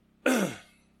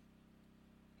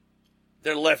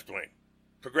they're left-wing.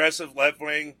 Progressive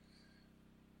left-wing.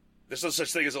 There's no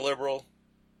such thing as a liberal.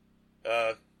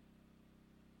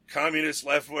 Communist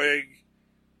left wing.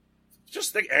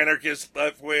 Just think anarchist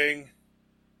left wing.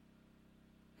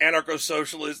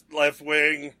 Anarcho-socialist left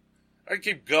wing. I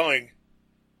keep going.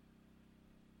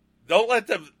 Don't let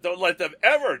them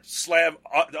ever slam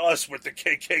us with the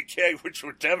KKK, which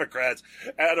were Democrats.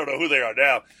 I don't know who they are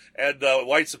now. And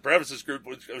white supremacist group,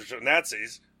 which are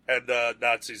Nazis. And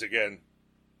Nazis again.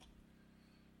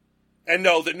 And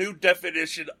no, the new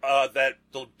definition that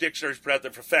the dictionary's put out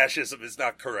there for fascism is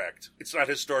not correct. It's not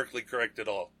historically correct at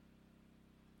all.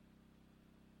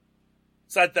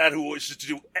 It's not that who wishes to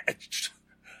do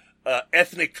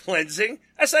ethnic cleansing.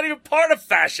 That's not even part of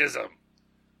fascism.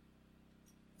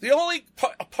 The only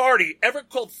party ever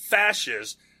called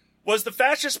fascist was the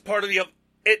fascist party of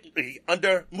Italy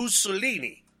under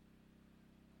Mussolini,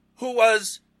 who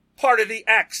was part of the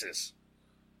Axis.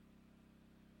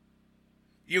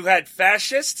 You had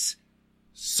fascists,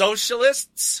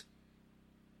 socialists,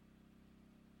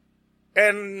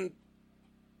 and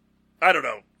I don't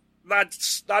know, not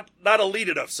elite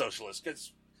enough socialists.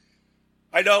 Because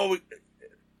I know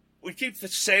we keep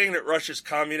saying that Russia's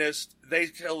communist. They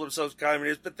call themselves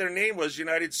communist, but their name was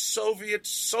United Soviet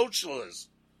Socialist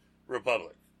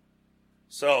Republic.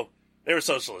 So they were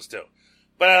socialists too.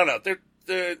 But I don't know.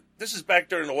 This is back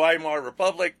during the Weimar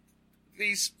Republic.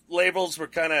 These labels were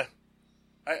kind of.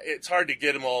 It's hard to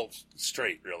get them all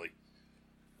straight, really.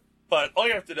 But all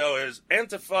you have to know is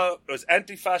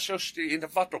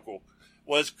Antifascisti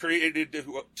was created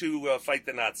to fight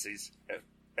the Nazis,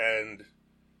 and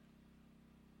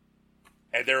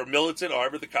they're a militant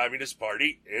arm of the Communist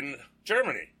Party in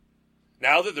Germany.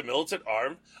 Now they're the militant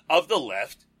arm of the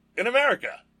left in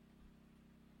America.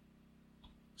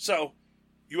 So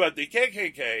you have the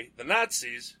KKK, the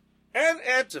Nazis, and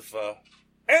Antifa,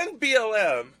 and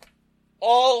BLM.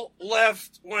 All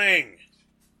left-wing.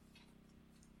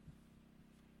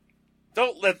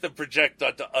 Don't let them project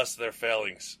onto us their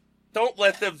failings. Don't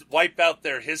let them wipe out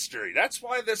their history. That's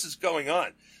why this is going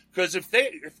on. Because if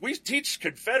we teach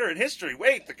Confederate history,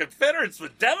 wait, the Confederates were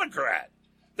Democrat.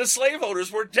 The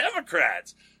slaveholders were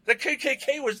Democrats. The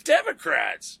KKK was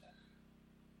Democrats.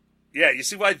 Yeah, you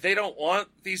see why they don't want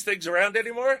these things around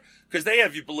anymore? Because they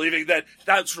have you believing that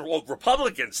that's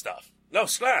Republican stuff. No,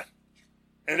 it's not.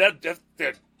 And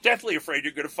they're deathly afraid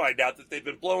you're going to find out that they've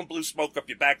been blowing blue smoke up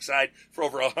your backside for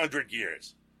over 100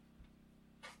 years.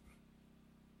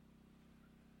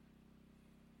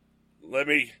 Let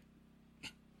me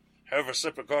have a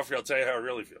sip of coffee. I'll tell you how I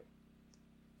really feel.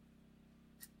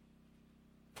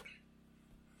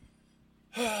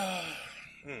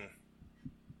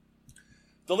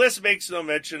 The list makes no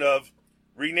mention of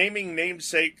renaming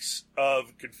namesakes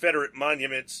of Confederate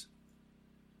monuments.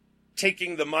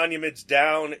 Taking the monuments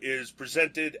down is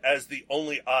presented as the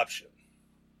only option.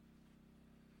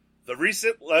 The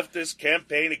recent leftist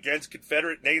campaign against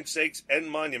Confederate namesakes and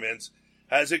monuments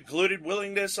has included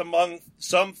willingness among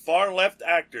some far-left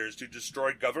actors to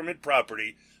destroy government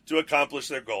property to accomplish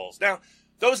their goals. Now,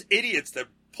 those idiots that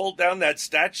pulled down that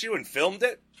statue and filmed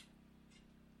it,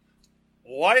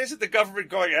 why isn't the government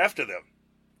going after them?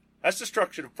 That's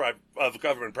destruction of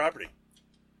government property.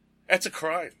 That's a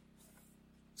crime.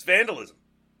 It's vandalism.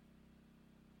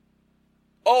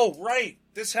 Oh, right.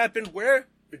 This happened where?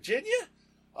 Virginia?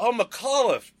 Oh,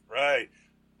 McAuliffe. Right.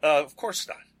 Of course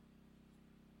not.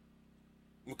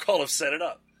 McAuliffe set it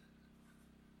up.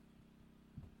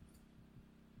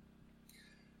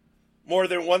 More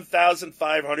than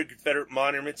 1,500 Confederate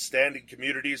monuments stand in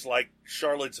communities like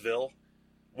Charlottesville,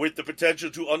 with the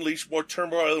potential to unleash more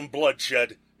turmoil and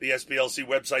bloodshed. The SPLC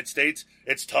website states,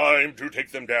 it's time to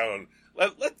take them down.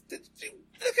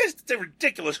 They're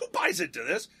ridiculous. Who buys into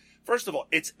this? First of all,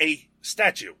 it's a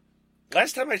statue.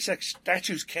 Last time I checked,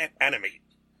 statues can't animate.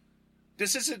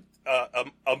 This isn't a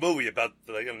movie about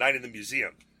the night in the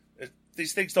museum.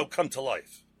 These things don't come to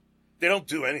life. They don't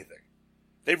do anything.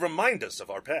 They remind us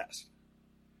of our past.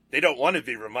 They don't want to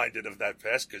be reminded of that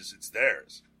past because it's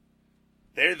theirs.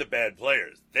 They're the bad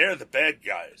players. They're the bad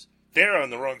guys. They're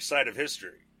on the wrong side of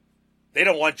history. They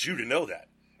don't want you to know that.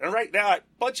 And right now, a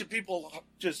bunch of people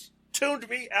just tuned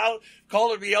me out,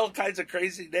 calling me all kinds of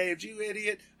crazy names. You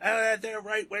idiot. They're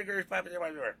right-wingers.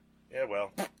 Yeah,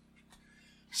 well.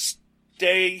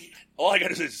 All I got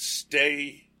to do is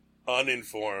stay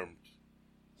uninformed.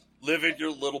 Live in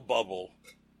your little bubble.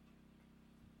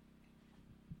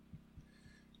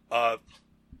 At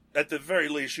the very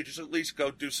least, you just at least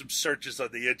go do some searches on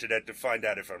the internet to find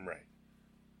out if I'm right.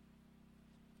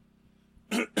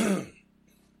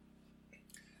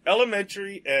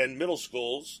 Elementary and middle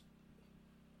schools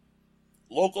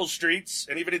Local streets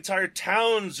and even entire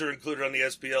towns are included on the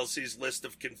SPLC's list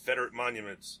of Confederate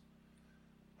monuments.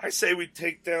 I say we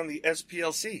take down the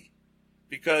SPLC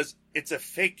because it's a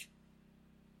fake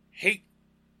hate.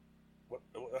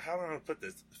 How do I put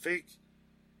this? Fake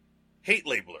hate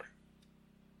labeler.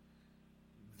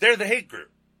 They're the hate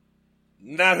group,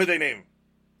 not who they name.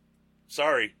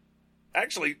 Sorry.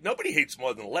 Actually, nobody hates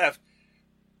more than the left.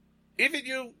 Even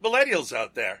you millennials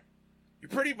out there. You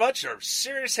pretty much are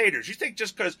serious haters. You think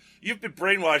just because you've been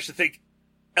brainwashed to think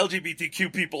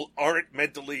LGBTQ people aren't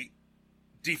mentally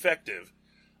defective,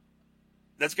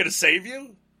 that's going to save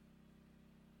you?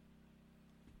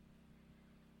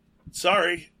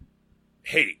 Sorry.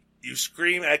 Hate. You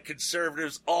scream at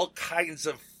conservatives all kinds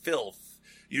of filth.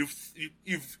 You've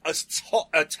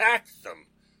attacked them.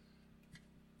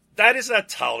 That is not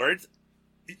tolerant.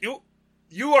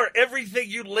 You are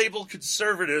everything you label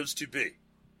conservatives to be.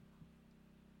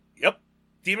 Yep.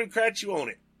 Democrats, you own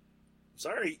it.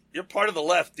 Sorry, you're part of the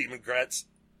left, Democrats.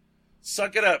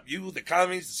 Suck it up. You, the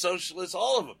communists, the socialists,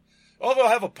 all of them. All of them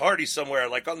have a party somewhere,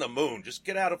 like on the moon. Just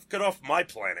get off my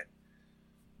planet.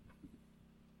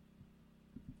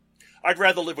 I'd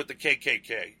rather live with the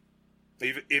KKK,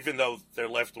 even though they're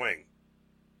left-wing.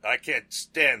 I can't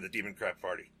stand the Democrat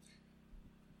Party.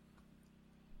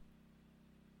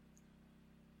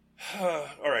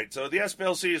 All right, so the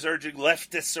SPLC is urging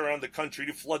leftists around the country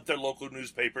to flood their local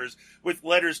newspapers with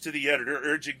letters to the editor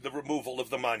urging the removal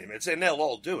of the monuments, and they'll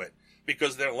all do it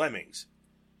because they're lemmings.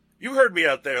 You heard me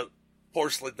out there,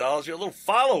 porcelain dolls. You're little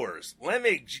followers,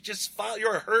 lemmings. You just follow.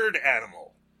 You're a herd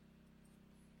animal.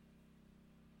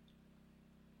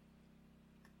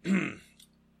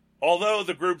 Although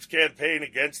the group's campaign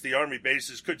against the army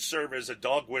bases could serve as a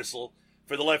dog whistle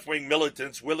for the left-wing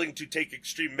militants willing to take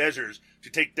extreme measures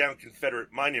to take down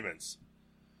Confederate monuments.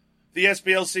 The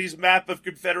SPLC's map of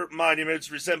Confederate monuments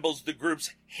resembles the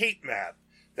group's hate map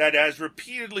that has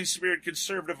repeatedly smeared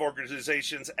conservative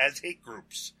organizations as hate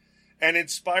groups and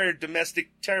inspired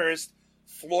domestic terrorist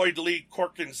Floyd Lee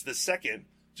Corkins II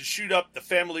to shoot up the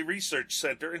Family Research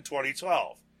Center in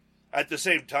 2012, at the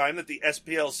same time that the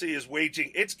SPLC is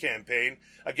waging its campaign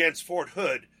against Fort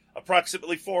Hood.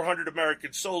 Approximately 400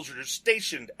 American soldiers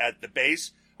stationed at the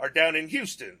base are down in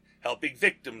Houston, helping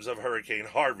victims of Hurricane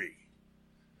Harvey.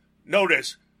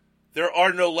 Notice, there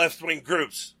are no left-wing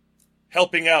groups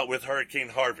helping out with Hurricane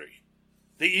Harvey.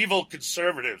 The evil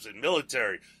conservatives and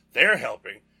military, they're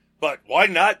helping. But why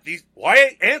not these? Why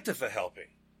ain't Antifa helping?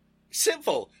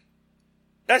 Simple.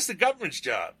 That's the government's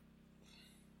job.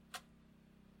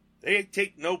 They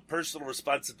take no personal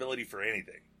responsibility for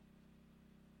anything.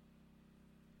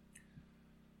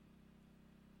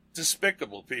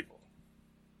 Despicable people.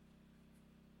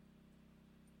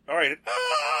 All right.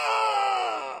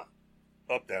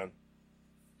 Up, down.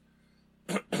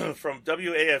 From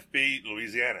WAFB,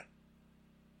 Louisiana.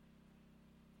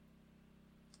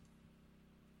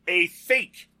 A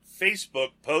fake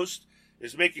Facebook post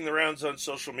is making the rounds on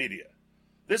social media.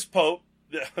 This Pope,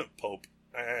 we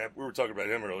were talking about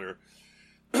him earlier.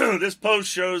 This post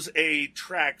shows a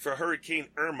track for Hurricane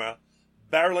Irma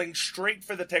barreling straight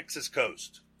for the Texas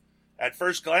coast. At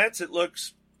first glance, it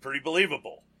looks pretty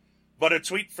believable. But a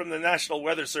tweet from the National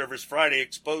Weather Service Friday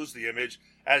exposed the image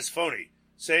as phony,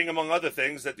 saying, among other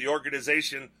things, that the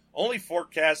organization only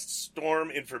forecasts storm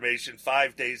information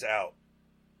 5 days out.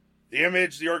 The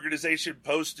image the organization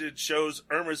posted shows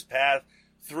Irma's path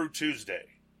through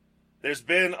Tuesday. There's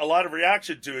been a lot of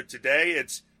reaction to it today.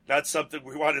 It's not something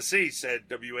we want to see, said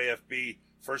WAFB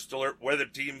First Alert Weather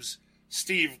Team's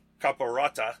Steve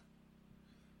Caparata.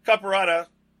 Caparata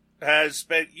has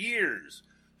spent years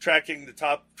tracking the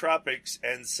top tropics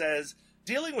and says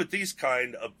dealing with these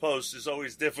kind of posts is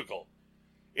always difficult.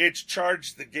 It's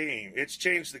changed the game,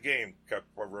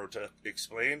 Caparota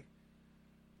explained.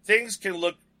 Things can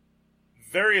look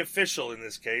very official in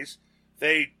this case.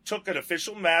 They took an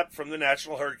official map from the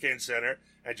National Hurricane Center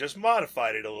and just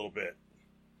modified it a little bit.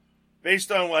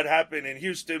 Based on what happened in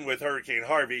Houston with Hurricane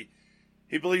Harvey,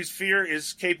 he believes fear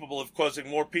is capable of causing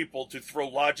more people to throw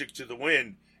logic to the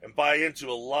wind and buy into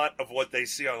a lot of what they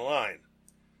see online.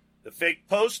 The fake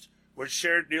post was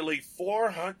shared nearly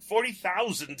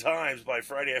 40,000 times by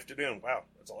Friday afternoon. Wow,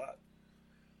 that's a lot.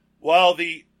 While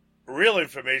the real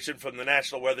information from the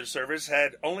National Weather Service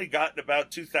had only gotten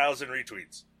about 2,000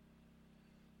 retweets.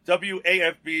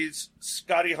 WAFB's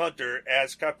Scotty Hunter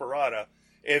asked Caparata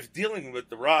if dealing with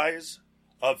the rise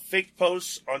of fake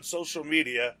posts on social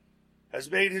media has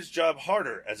made his job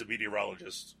harder as a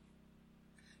meteorologist.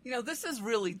 You know, this is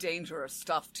really dangerous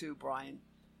stuff, too, Brian.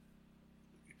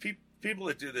 People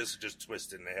that do this are just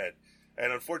twisted in the head.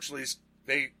 And unfortunately,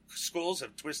 Schools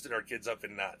have twisted our kids up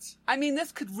in knots. I mean,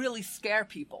 this could really scare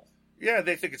people. Yeah,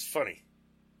 they think it's funny.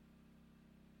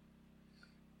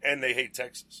 And they hate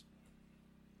Texas.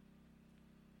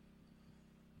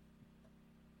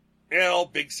 Yeah, all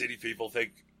big city people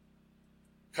think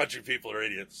country people are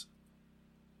idiots.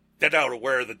 They're not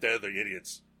aware that they're the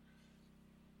idiots.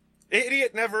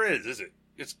 Idiot never is it?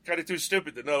 It's kind of too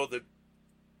stupid to know that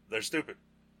they're stupid.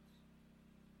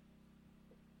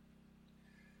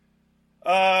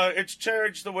 It's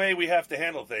changed the way we have to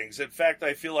handle things. In fact,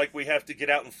 I feel like we have to get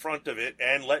out in front of it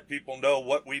and let people know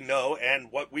what we know and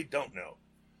what we don't know.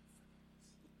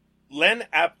 Len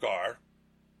Apgar,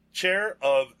 chair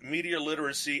of media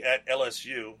literacy at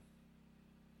LSU,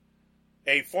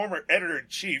 a former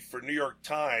editor-in-chief for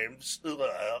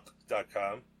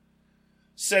NewYorkTimes.com,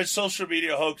 says social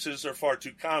media hoaxes are far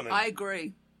too common. I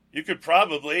agree. You could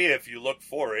probably, if you look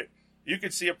for it, you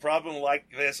could see a problem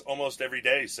like this almost every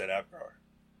day, said Apgar.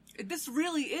 This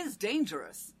really is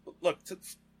dangerous. Look, to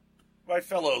my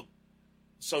fellow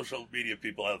social media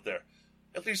people out there,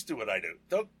 at least do what I do.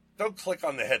 Don't click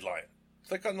on the headline.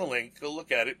 Click on the link, go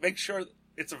look at it, make sure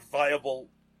it's a viable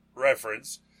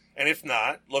reference, and if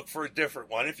not, look for a different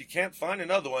one. If you can't find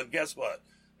another one, guess what?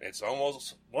 It's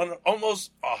almost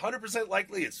 100%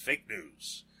 likely it's fake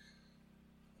news.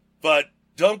 But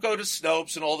don't go to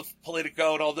Snopes and all the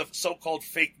Politico and all the so-called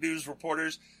fake news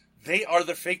reporters. They are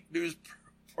the fake news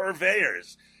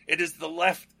purveyors. It is the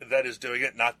left that is doing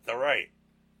it, not the right.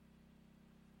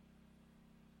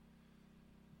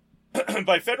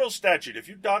 By federal statute, if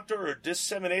you doctor or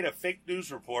disseminate a fake news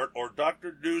report or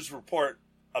doctored news report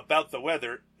about the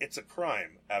weather, it's a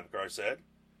crime, Apgar said.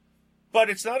 But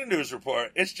it's not a news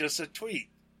report, it's just a tweet.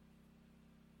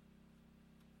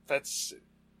 That's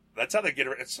how they get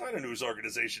it. It's not a news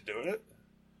organization doing it.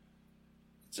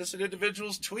 It's just an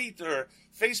individual's tweet or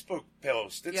Facebook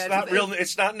post. It's not real.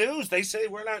 It's not news. They say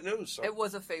we're not news. So. It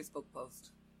was a Facebook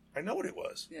post. I know what it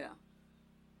was. Yeah.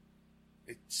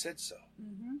 It said so.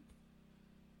 Mm-hmm.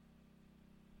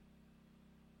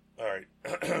 All right.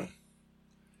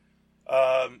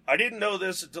 I didn't know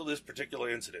this until this particular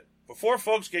incident. Before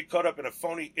folks get caught up in a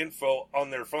phony info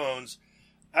on their phones,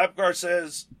 Apgar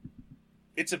says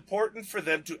it's important for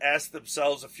them to ask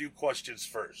themselves a few questions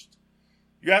first.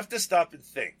 You have to stop and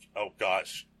think. Oh,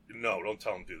 gosh. No, don't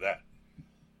tell them to do that.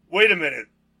 Wait a minute.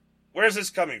 Where's this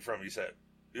coming from, he said.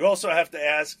 You also have to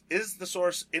ask, is the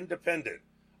source independent?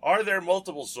 Are there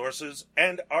multiple sources,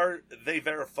 and are they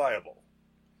verifiable?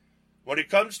 When it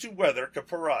comes to weather,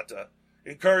 Caparata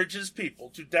encourages people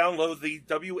to download the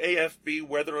WAFB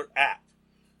weather app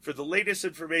for the latest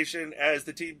information as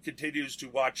the team continues to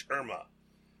watch Irma.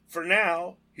 For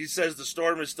now, he says the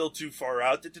storm is still too far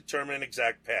out to determine an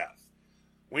exact path.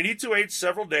 We need to wait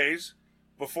several days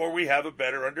before we have a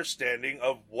better understanding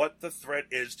of what the threat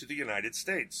is to the United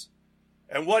States,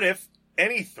 and what, if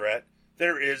any, threat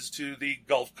there is to the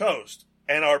Gulf Coast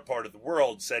and our part of the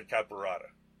world, said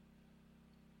Caparata.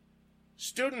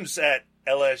 Students at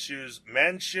LSU's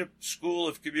Manship School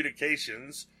of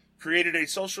Communications created a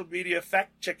social media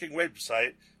fact-checking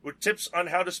website with tips on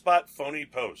how to spot phony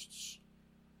posts.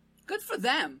 Good for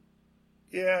them.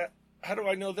 Yeah, how do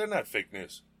I know they're not fake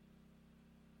news?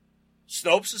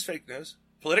 Snopes is fake news.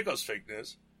 Politico's fake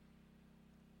news.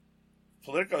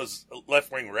 Politico's a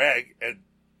left-wing rag, and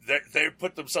they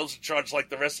put themselves in charge like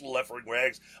the rest of the left-wing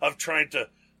rags of trying to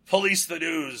police the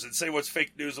news and say what's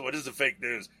fake news and what isn't fake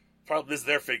news. Problem is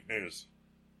they're fake news.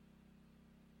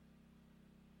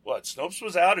 What? Snopes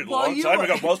was out a long time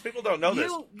ago. Most people don't know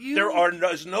this.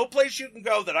 There's no place you can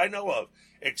go that I know of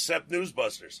except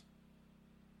Newsbusters.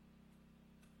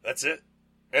 That's it.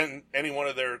 And any one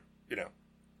of their, the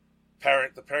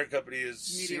parent company is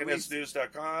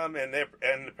CNSnews.com, and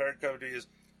the parent company is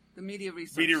the Media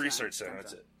Research Center.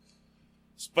 That's it.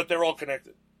 But they're all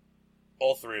connected.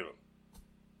 All three of them.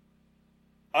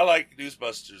 I like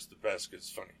Newsbusters the best because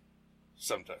it's funny.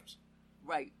 Sometimes.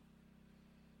 Right.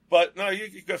 But no,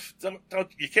 you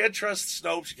can't trust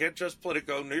Snopes, you can't trust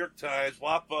Politico, New York Times,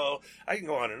 WAPO. I can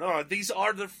go on and on. These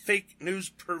are the fake news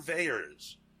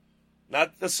purveyors,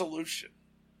 not the solution.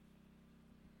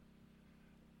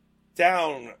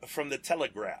 Down from the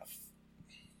Telegraph.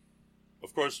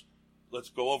 Of course, let's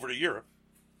go over to Europe.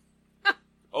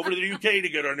 Over to the UK to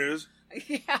get our news.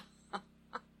 Yeah.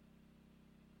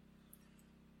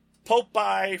 Pope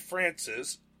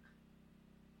Francis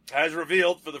has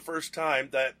revealed for the first time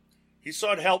that he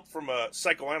sought help from a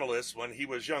psychoanalyst when he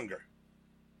was younger.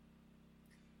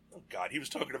 Oh, God, he was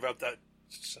talking about that.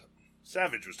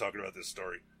 Savage was talking about this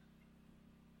story.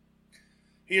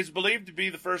 He is believed to be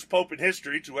the first pope in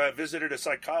history to have visited a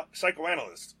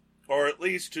psychoanalyst, or at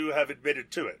least to have admitted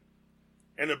to it.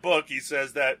 In the book, he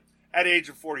says that at the age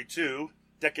of 42,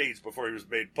 decades before he was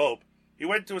made Pope, he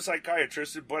went to a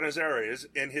psychiatrist in Buenos Aires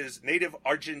in his native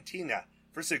Argentina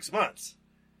for 6 months.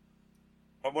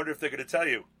 I wonder if they're going to tell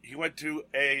you. He went to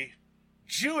a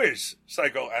Jewish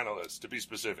psychoanalyst, to be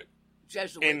specific.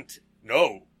 Jesuit.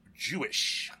 No,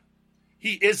 Jewish.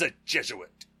 He is a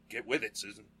Jesuit. Get with it,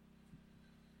 Susan.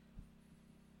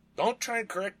 Don't try and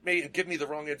correct me and give me the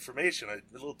wrong information. I'm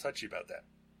a little touchy about that.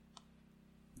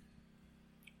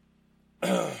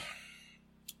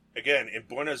 Again, in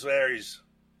Buenos Aires,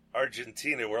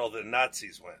 Argentina, where all the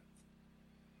Nazis went.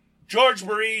 George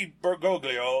Marie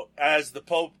Bergoglio, as the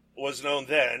Pope was known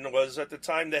then, was at the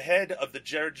time the head of the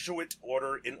Jesuit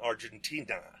order in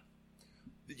Argentina.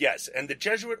 Yes, and the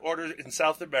Jesuit orders in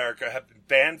South America have been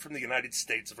banned from the United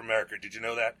States of America. Did you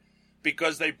know that?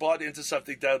 Because they bought into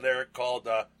something down there called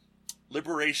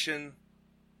liberation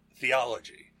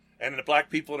theology. And the black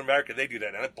people in America, they do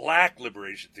that. And black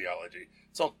liberation theology.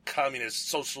 It's all communist,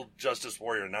 social justice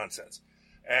warrior nonsense.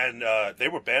 And they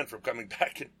were banned from coming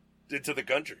back into the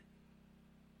country.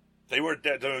 They were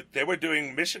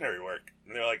doing missionary work.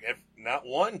 And they're like, not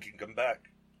one can come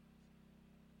back.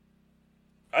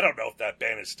 I don't know if that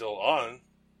ban is still on.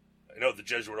 I know the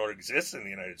Jesuit order exists in the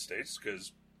United States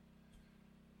because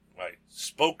I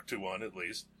spoke to one at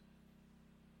least.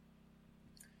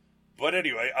 But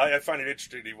anyway, I find it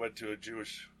interesting he went to a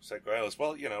Jewish psychoanalyst.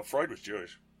 Well, Freud was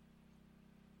Jewish.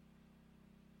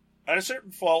 At a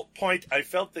certain point, I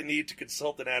felt the need to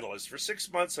consult an analyst. For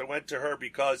 6 months, I went to her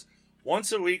because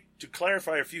once a week, to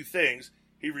clarify a few things,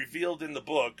 he revealed in the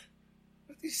book,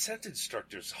 these sentence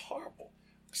structures are horrible.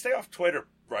 Stay off Twitter,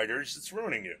 writers. It's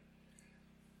ruining you.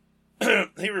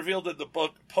 He revealed in the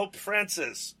book, Pope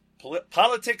Francis,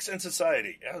 Politics and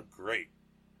Society. Oh, great.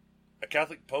 A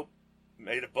Catholic Pope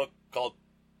made a book called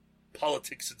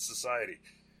Politics and Society.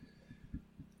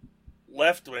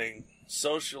 Left-wing,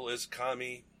 socialist,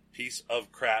 commie, piece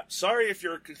of crap. Sorry if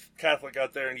you're a Catholic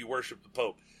out there and you worship the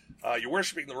Pope. You're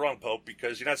worshiping the wrong Pope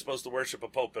because you're not supposed to worship a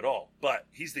Pope at all. But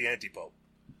he's the anti-Pope.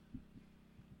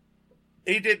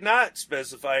 He did not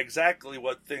specify exactly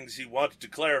what things he wanted to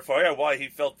clarify or why he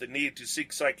felt the need to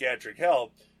seek psychiatric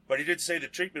help, but he did say the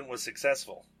treatment was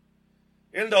successful.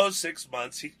 In those 6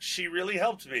 months, she really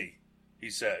helped me, he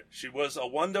said. She was a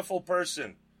wonderful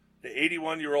person, the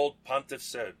 81-year-old pontiff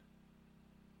said.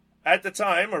 At the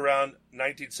time, around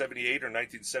 1978 or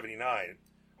 1979,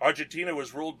 Argentina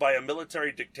was ruled by a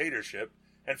military dictatorship,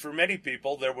 and for many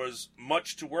people there was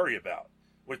much to worry about,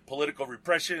 with political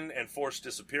repression and forced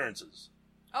disappearances.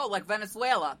 Oh, like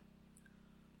Venezuela.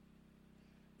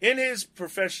 In his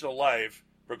professional life,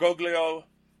 Bergoglio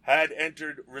had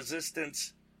entered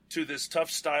resistance to this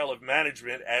tough style of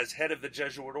management as head of the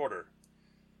Jesuit order.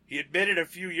 He admitted a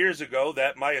few years ago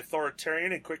that my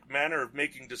authoritarian and quick manner of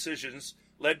making decisions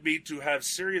led me to have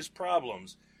serious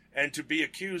problems and to be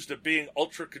accused of being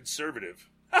ultra-conservative.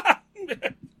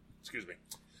 Excuse me.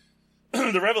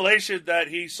 The revelation that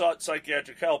he sought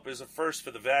psychiatric help is a first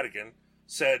for the Vatican,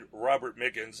 said Robert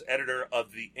Mickens, editor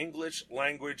of the English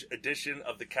language edition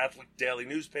of the Catholic daily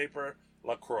newspaper,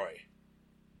 La Croix.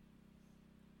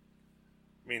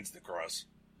 Means the cross.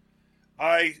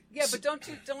 Yeah, but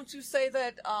don't you say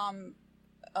that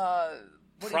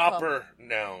proper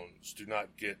nouns do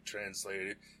not get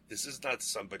translated. This is not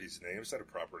somebody's name. It's not a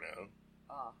proper noun.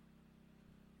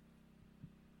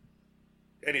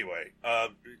 Anyway,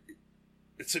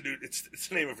 it's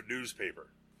the name of a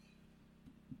newspaper,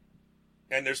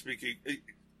 and they're speaking.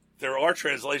 There are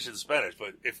translations in Spanish,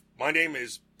 but if my name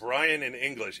is Brian in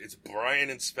English, it's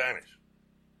Brian in Spanish.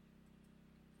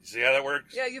 You see how that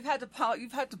works? Yeah, you've had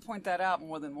to point that out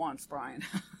more than once, Brian.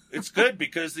 It's good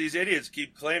because these idiots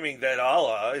keep claiming that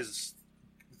Allah is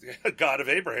the God of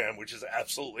Abraham, which is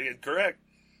absolutely incorrect.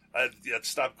 Let's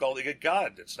stop calling it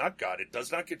God. It's not God. It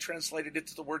does not get translated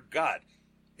into the word God.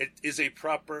 It is a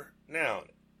proper noun.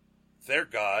 Their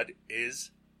God is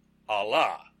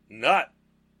Allah, not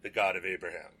the God of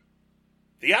Abraham.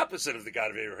 The opposite of the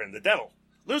God of Abraham, the devil,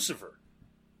 Lucifer.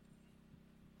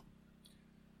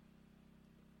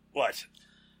 What?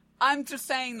 I'm just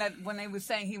saying that when they were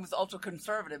saying he was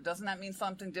ultra-conservative, doesn't that mean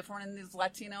something different in these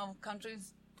Latino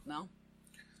countries? No?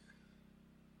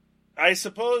 I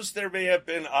suppose there may have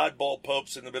been oddball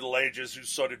popes in the Middle Ages who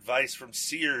sought advice from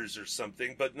seers or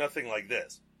something, but nothing like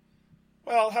this.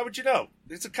 Well, how would you know?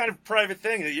 It's a kind of private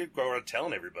thing that you go around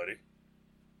telling everybody.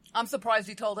 I'm surprised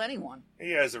he told anyone.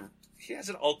 He has an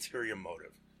ulterior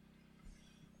motive.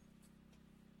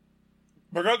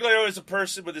 Bergoglio is a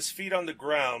person with his feet on the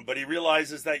ground, but he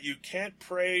realizes that you can't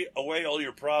pray away all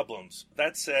your problems.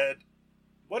 That said,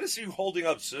 what is he holding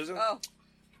up, Susan?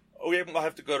 We will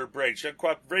have to go to break.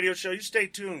 Uncooperative Radio Show, you stay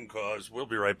tuned, cause we'll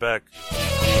be right back.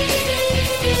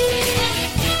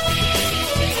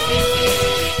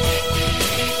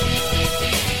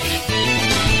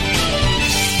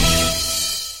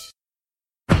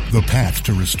 The path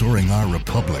to restoring our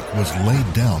republic was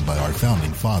laid down by our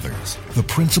founding fathers. The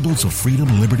principles of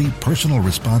freedom, liberty, personal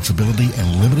responsibility,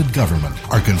 and limited government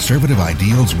are conservative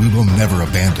ideals we will never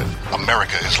abandon.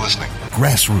 America is listening.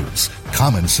 Grassroots,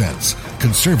 common sense,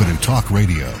 conservative talk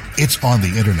radio. It's on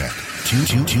the internet.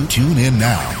 Tune in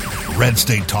now. Red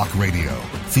State Talk Radio,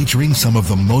 featuring some of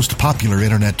the most popular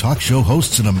internet talk show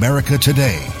hosts in America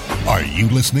today. Are you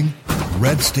listening?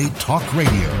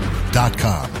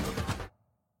 RedStateTalkRadio.com.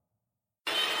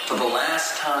 For the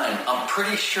last time, I'm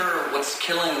pretty sure what's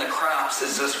killing the crops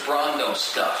is this Brondo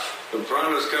stuff. But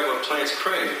Brondo's got what plants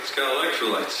crave. It's got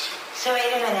electrolytes. So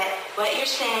wait a minute. What you're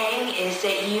saying is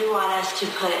that you want us to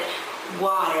put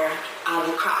water on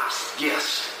the crops?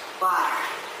 Yes. Water?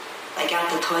 Like out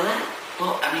the toilet?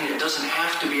 Well, I mean, it doesn't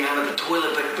have to be out of the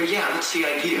toilet, but yeah, that's the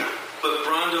idea. But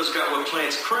Brondo's got what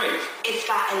plants crave. It's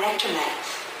got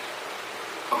electrolytes.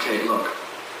 Okay, look.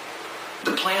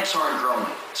 The plants aren't growing,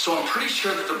 so I'm pretty sure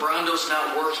that the Brondo's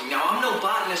not working. Now, I'm no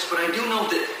botanist, but I do know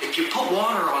that if you put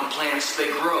water on plants, they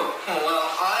grow. Oh, well,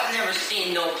 I've never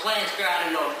seen no plants grow out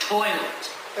of no toilet.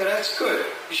 Hey, that's good.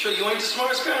 You sure you ain't the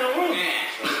smartest guy in the world?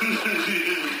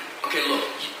 Yeah. Okay, look,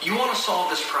 you want to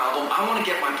solve this problem, I want to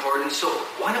get my part in, so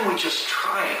why don't we just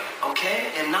try it,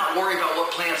 okay? And not worry about what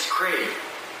plants crave.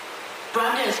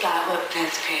 Brondo's got what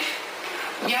plants crave.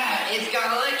 Yeah, it's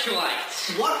got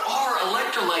electrolytes. What are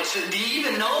electrolytes? Do you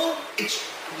even know? It's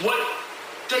what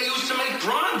they use to make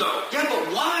Brondo. Yeah,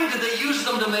 but why do they use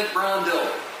them to make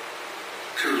Brondo?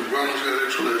 Because Brondo's got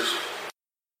electrolytes.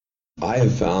 I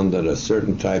have found that a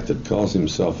certain type that calls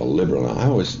himself a liberal, I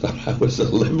always thought I was a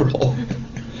liberal.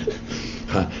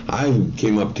 I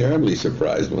came up terribly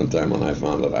surprised one time when I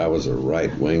found that I was a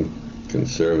right-wing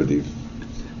conservative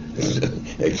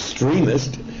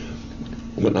extremist,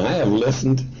 when I have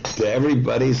listened to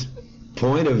everybody's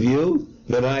point of view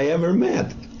that I ever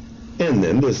met, and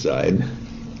then decide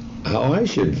how I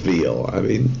should feel. I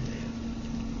mean,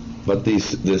 but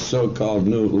this so-called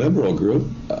new liberal group,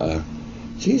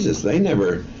 Jesus, they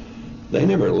never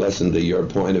listen to your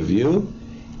point of view,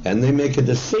 and they make a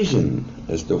decision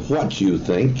as to what you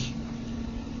think,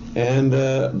 and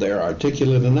they're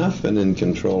articulate enough and in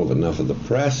control of enough of the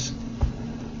press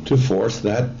to force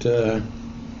that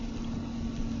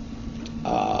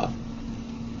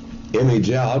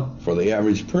image out for the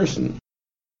average person.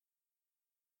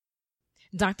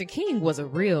 Dr. King was a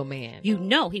real man. You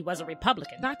know he was a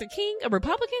Republican. Dr. King, a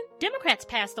Republican? Democrats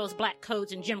passed those black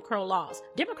codes and Jim Crow laws.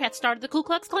 Democrats started the Ku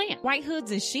Klux Klan. White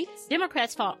hoods and sheets?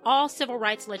 Democrats fought all civil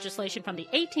rights legislation from the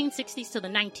 1860s to the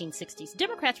 1960s.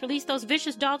 Democrats released those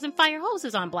vicious dogs and fire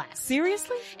hoses on blacks.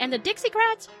 Seriously? And the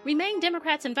Dixiecrats remained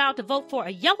Democrats and vowed to vote for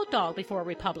a yellow dog before a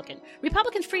Republican.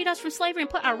 Republicans freed us from slavery and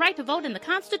put our right to vote in the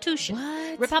Constitution.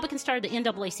 What? Republicans started the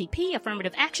NAACP,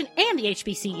 affirmative action, and the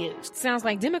HBCUs. Sounds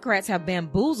like Democrats have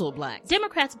bamboozled blacks.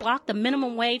 Democrats blocked the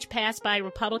minimum wage passed by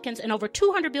Republicans, and over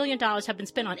 $200 billion have been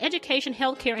spent on education,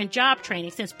 health care, and job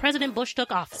training since President Bush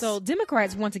took office. So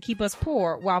Democrats want to keep us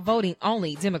poor while voting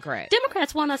only Democrat.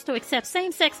 Democrats want us to accept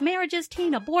same-sex marriages,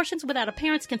 teen abortions without a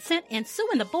parent's consent, and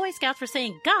suing the Boy Scouts for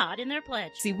saying God in their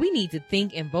pledge. See, we need to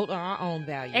think and vote on our own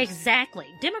values. Exactly.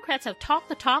 Democrats have talked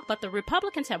the talk, but the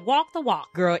Republicans have walked the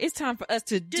walk. Girl, it's time for us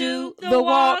to do the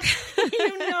walk.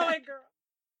 You know it, girl.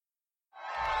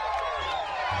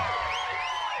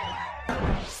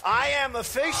 I am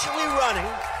officially running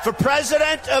for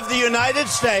President of the United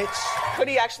States. Could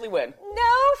he actually win?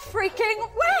 No freaking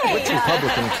way! Which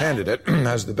Republican candidate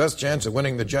has the best chance of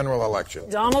winning the general election?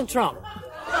 Donald Trump.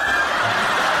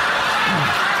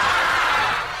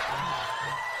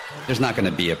 There's not going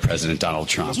to be a President Donald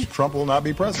Trump. Trump will not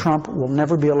be president. Trump will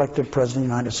never be elected president of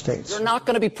the United States. You're not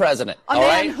going to be president. A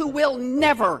man who will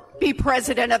never be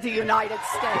president of the United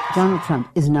States. Donald Trump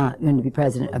is not going to be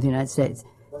president of the United States.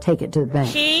 Take it to the bank.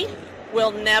 He will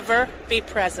never be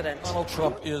president. Donald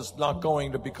Trump is not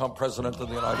going to become president of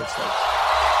the United States.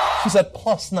 She's at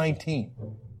plus 19.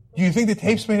 Do you think the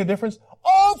tapes made a difference?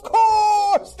 Of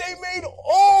course! They made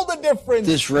all the difference!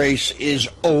 This race is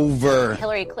over.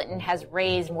 Hillary Clinton has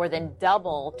raised more than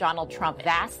double Donald Trump,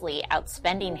 vastly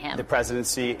outspending him. The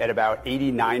presidency at about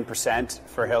 89%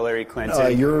 for Hillary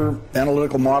Clinton. Your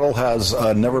analytical model has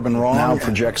never been wrong. Now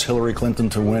projects Hillary Clinton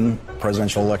to win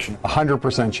presidential election.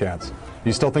 100% chance.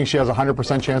 You still think she has a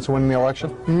 100% chance of winning the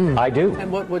election? I do.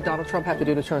 And what would Donald Trump have to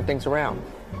do to turn things around?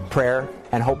 prayer,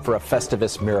 and hope for a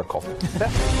Festivus miracle.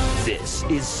 This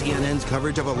is CNN's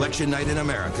coverage of election night in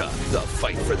America, the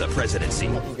fight for the presidency.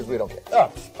 Because we don't care.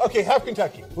 Oh, okay, have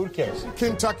Kentucky. Who cares?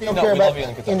 Kentucky. Don't care about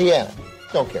Indiana.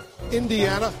 Don't care.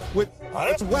 Indiana with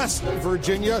West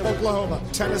Virginia, Oklahoma,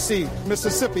 Tennessee,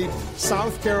 Mississippi,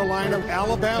 South Carolina,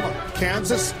 Alabama,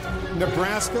 Kansas,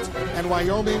 Nebraska, and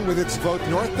Wyoming with its vote,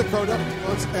 North Dakota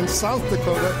and South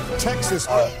Dakota, Texas.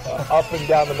 Up and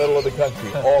down the middle of the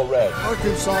country, all red.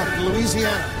 Arkansas,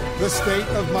 Louisiana, the state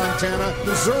of Montana,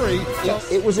 Missouri.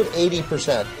 It was at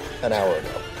 80% an hour ago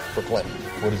for Clinton.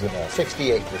 What is it now?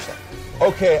 68%.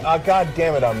 Okay, God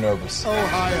damn it, I'm nervous.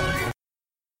 Ohio.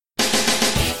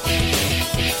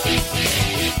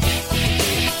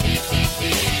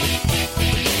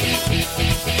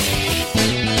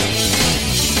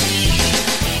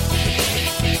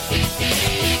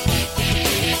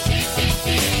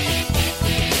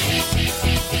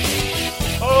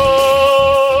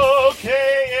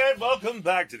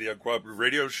 Back to the Uncooperative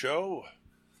Radio Show,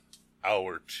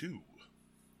 Hour 2.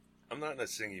 I'm not in a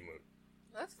singing mood.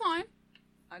 That's fine.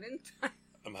 I didn't.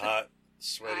 I'm hot,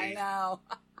 sweaty. I know.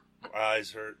 My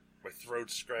eyes hurt. My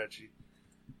throat's scratchy.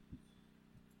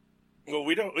 Well,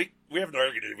 we haven't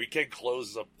argued it. We can't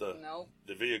close up the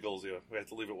vehicles. You know, we have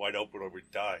to leave it wide open or we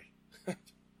die.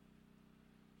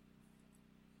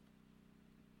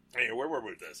 Anyway, where were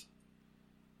we with this?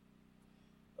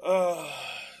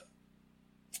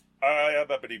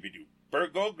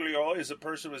 Bergoglio is a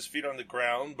person with his feet on the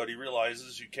ground, but he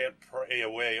realizes you can't pray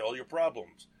away all your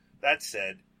problems. That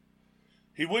said,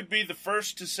 he would be the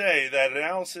first to say that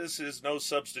analysis is no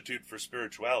substitute for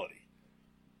spirituality.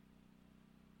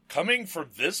 Coming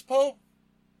from this Pope?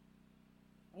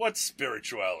 What's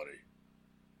spirituality?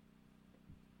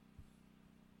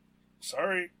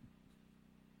 Sorry.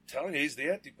 Telling you, he's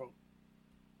the anti-Pope.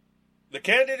 The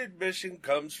candid admission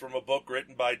comes from a book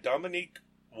written by Dominique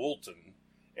Woolton,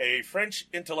 a French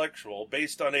intellectual,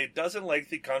 based on a dozen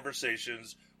lengthy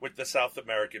conversations with the South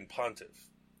American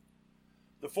pontiff.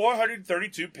 The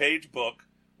 432-page book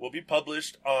will be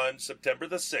published on September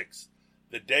the 6th,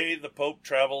 the day the Pope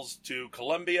travels to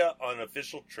Colombia on an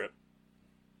official trip.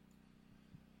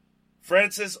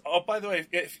 Francis, oh, by the way,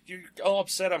 if you're all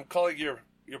upset I'm calling your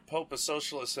Pope a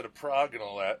socialist and a prog and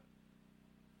all that,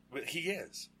 but he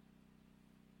is.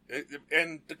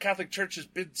 And the Catholic Church has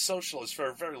been socialist for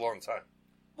a very long time.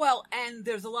 Well, and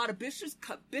there's a lot of bishops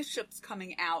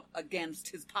coming out against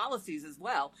his policies as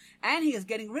well, and he is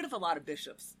getting rid of a lot of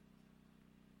bishops.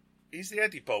 He's the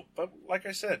anti-pope, but like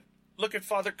I said, look at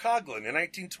Father Coughlin in the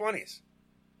 1920s.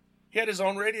 He had his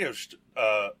own radio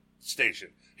station.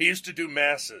 He used to do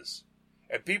masses,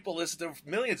 and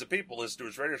millions of people listened to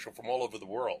his radio show from all over the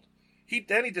world.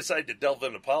 Then he decided to delve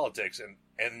into politics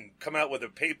and come out with a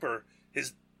paper,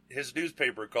 his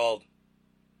newspaper called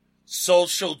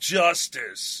Social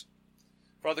Justice.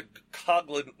 Father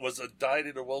Coughlin was a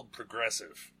dyed-in-the-wool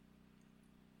progressive.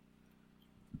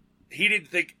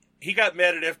 He got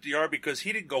mad at FDR because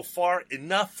he didn't go far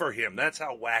enough for him. That's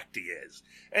how whacked he is.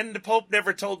 And the Pope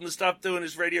never told him to stop doing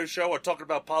his radio show or talking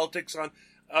about politics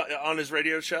on his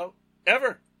radio show.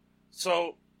 Ever.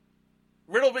 So,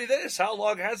 riddle me this. How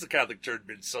long has the Catholic Church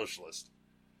been socialist?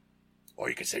 Or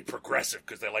you could say progressive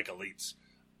because they like elites.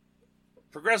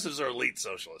 Progressives are elite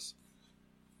socialists.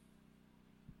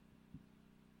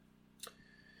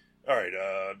 All right.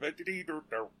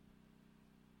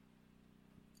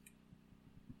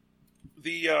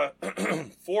 The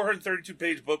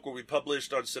 432-page book will be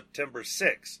published on September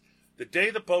 6th, the day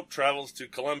the Pope travels to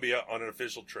Colombia on an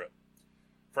official trip.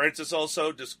 Francis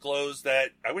also disclosed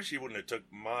that, I wish he wouldn't have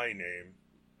took my name.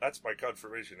 That's my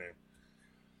confirmation name.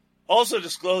 Also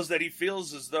disclosed that he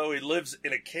feels as though he lives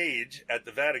in a cage at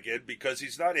the Vatican because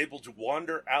he's not able to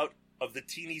wander out of the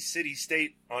teeny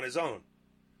city-state on his own.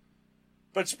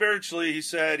 But spiritually, he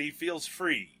said he feels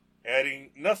free,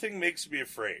 adding, "Nothing makes me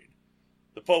afraid."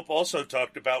 The Pope also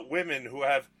talked about women who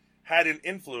have had an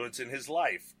influence in his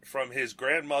life, from his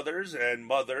grandmothers and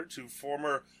mother to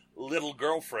former little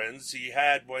girlfriends he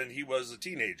had when he was a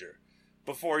teenager,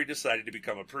 before he decided to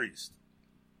become a priest.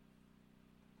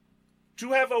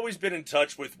 "To have always been in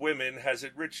touch with women has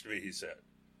enriched me," he said.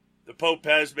 The Pope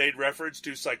has made reference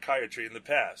to psychiatry in the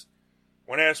past.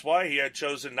 When asked why he had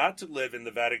chosen not to live in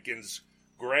the Vatican's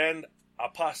Grand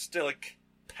Apostolic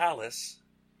Palace.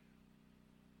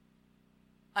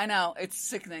 I know, it's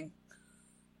sickening.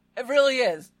 It really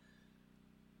is.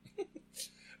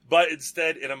 But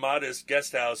instead, in a modest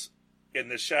guest house in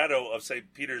the shadow of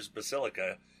St. Peter's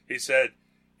Basilica, he said,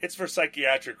 "It's for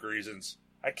psychiatric reasons.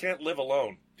 I can't live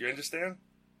alone. Do you understand?"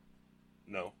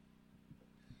 No.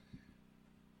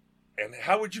 And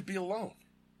how would you be alone?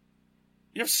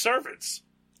 You have servants.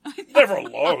 Never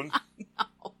alone.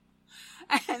 No.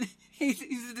 And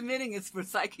he's admitting it's for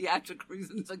psychiatric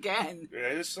reasons again.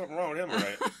 Yeah, there's something wrong with him,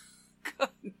 right?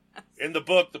 Goodness. In the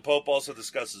book, the Pope also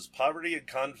discusses poverty and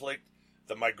conflict,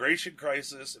 the migration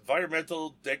crisis,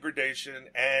 environmental degradation,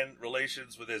 and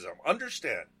relations with Islam.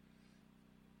 Understand,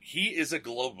 he is a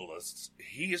globalist.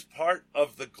 He is part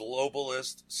of the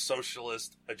globalist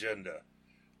socialist agenda.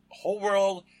 Whole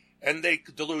world, and they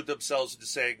delude themselves into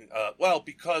saying, well,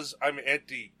 because I'm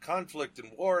anti-conflict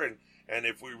and war, and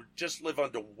if we would just live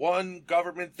under one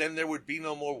government, then there would be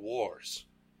no more wars.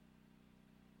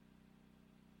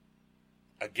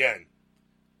 Again,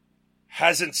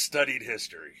 hasn't studied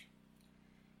history.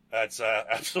 That's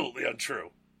absolutely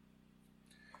untrue.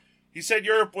 He said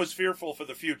Europe was fearful for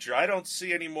the future. I don't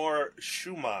see any more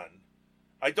Schumann.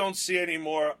 I don't see any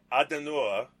more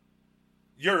Adenauer.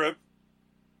 Europe,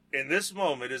 in this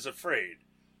moment, is afraid.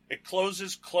 It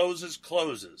closes.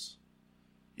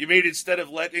 You mean instead of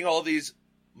letting all these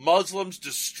Muslims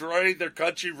destroy their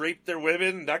country, rape their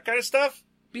women, that kind of stuff?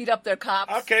 Beat up their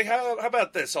cops. Okay, how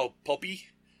about this, old Popey?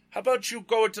 How about you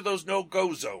go into those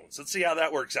no-go zones? Let's see how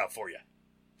that works out for you.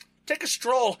 Take a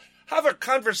stroll. Have a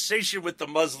conversation with the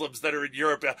Muslims that are in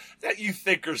Europe that you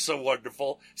think are so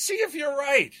wonderful. See if you're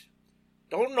right.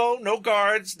 Don't know, no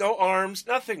guards, no arms,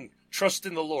 nothing. Trust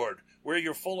in the Lord. Wear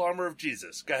your full armor of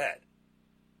Jesus. Go ahead.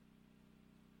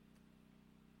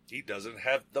 He doesn't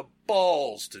have the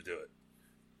balls to do it.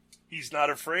 He's not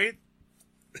afraid.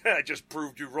 I just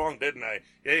proved you wrong, didn't I?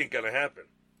 It ain't gonna happen.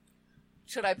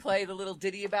 Should I play the little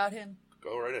ditty about him?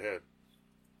 Go right ahead.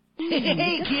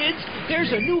 Hey, kids,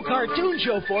 there's a new cartoon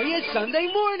show for you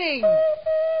Sunday morning.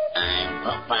 I'm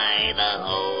Popeye the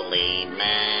Holy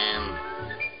Man.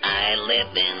 I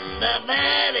live in the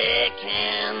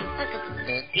Vatican.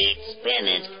 Eat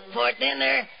spinach for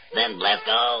dinner, then bless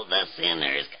all the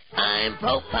sinners. I'm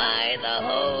Popeye the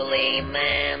Holy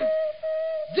Man.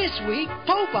 This week,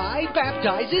 Popeye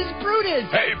baptizes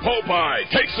Brutus. Hey, Popeye,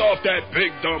 takes off that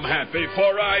big dumb hat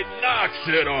before I knocks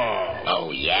it off.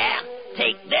 Oh, yeah?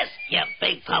 Take this, you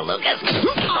big palookas.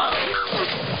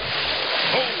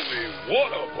 Holy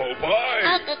water, Popeye.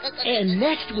 And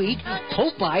next week,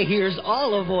 Popeye hears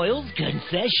Olive Oil's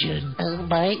confession. Oh,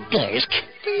 my gosh.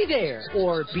 Be there,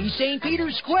 or be St.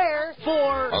 Peter's Square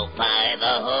for Popeye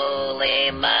the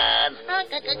Holy Man.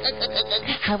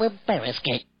 How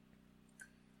embarrassing.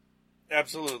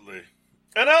 Absolutely.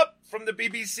 And up from the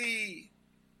BBC.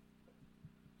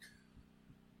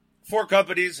 4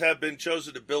 companies have been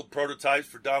chosen to build prototypes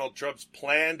for Donald Trump's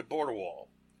planned border wall.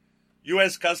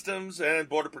 U.S. Customs and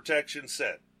Border Protection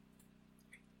said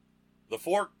the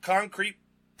 4 concrete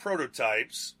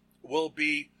prototypes will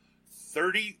be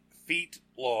 30 feet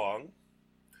long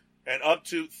and up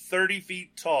to 30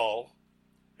 feet tall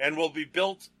and will be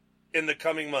built in the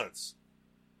coming months.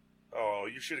 Oh,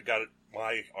 you should have got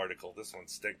my article. This one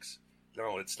stinks.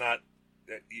 No, it's not.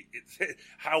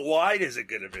 How wide is it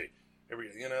going to be?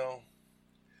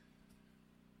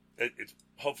 It's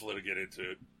hopefully to get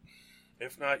into it.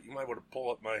 If not, you might want to pull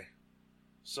up my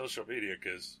social media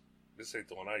because this ain't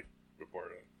the one I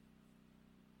report on.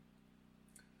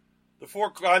 The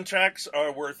 4 contracts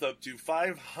are worth up to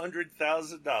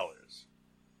 $500,000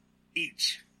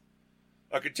 each.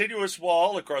 A continuous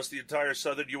wall across the entire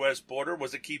southern U.S. border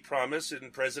was a key promise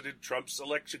in President Trump's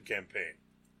election campaign.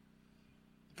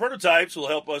 The prototypes will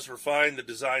help us refine the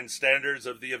design standards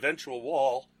of the eventual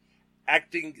wall,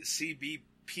 acting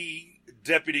CBP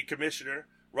Deputy Commissioner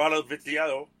Ronald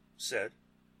Vitiello said.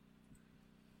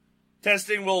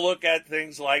 Testing will look at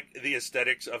things like the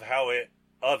aesthetics of how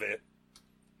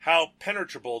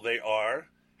penetrable they are,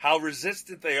 how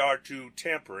resistant they are to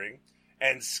tampering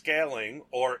and scaling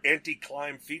or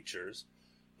anti-climb features,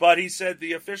 but he said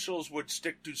the officials would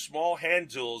stick to small hand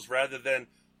tools rather than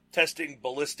testing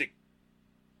ballistic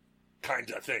kind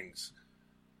of things.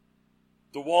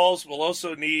 The walls will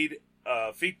also need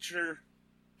feature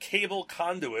cable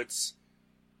conduits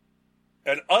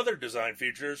and other design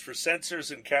features for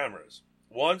sensors and cameras.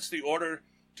 Once the order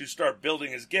to start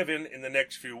building is given in the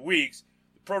next few weeks,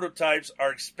 the prototypes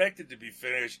are expected to be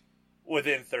finished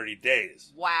within 30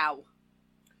 days. Wow.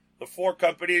 The 4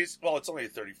 companies, well, it's only a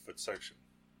 30-foot section.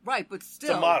 Right, but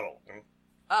still. It's a model.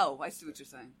 Oh, I see what you're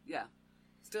saying. Yeah,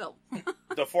 still.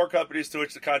 The 4 companies to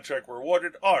which the contract were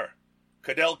awarded are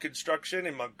Cadell Construction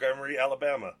in Montgomery,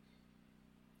 Alabama,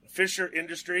 Fisher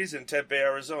Industries in Tempe,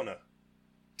 Arizona,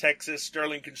 Texas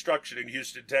Sterling Construction in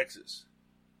Houston, Texas,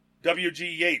 W.G.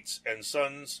 Yates and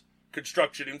Sons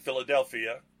Construction in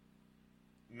Philadelphia,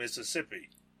 Mississippi.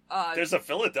 There's a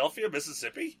Philadelphia,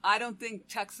 Mississippi? I don't think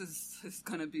Texas is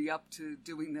going to be up to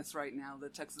doing this right now, the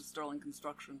Texas Sterling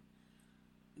Construction.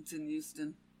 It's in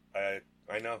Houston. I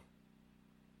know.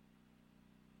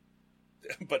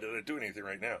 But they're not doing anything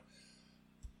right now.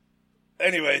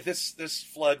 Anyway, this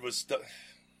flood was...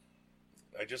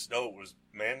 I just know it was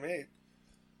man-made.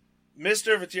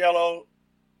 Mr. Vitiello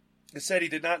said he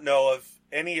did not know if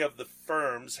any of the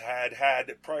firms had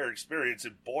prior experience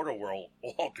in border wall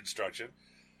construction.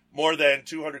 More than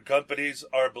 200 companies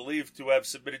are believed to have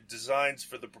submitted designs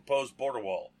for the proposed border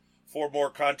wall. 4 more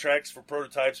contracts for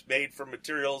prototypes made from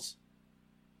materials.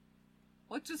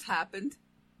 What just happened?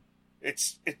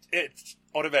 It's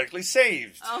automatically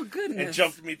saved. Oh, goodness. And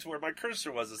jumped me to where my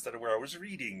cursor was instead of where I was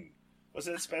reading.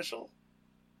 Wasn't it special?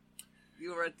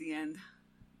 You were at the end.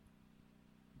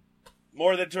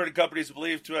 More than 200 companies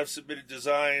believed to have submitted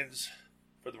designs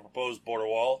for the proposed border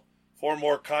wall. 4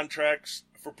 more contracts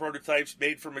for prototypes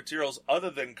made from materials other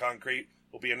than concrete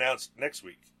will be announced next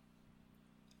week.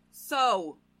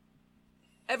 So,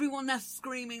 everyone that's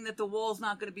screaming that the wall's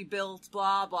not going to be built,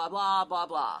 blah, blah, blah, blah,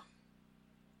 blah.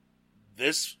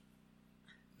 This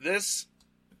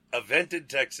event in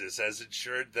Texas has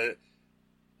ensured that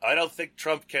I don't think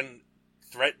Trump can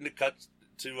threaten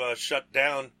to shut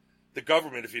down the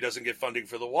government if he doesn't get funding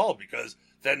for the wall, because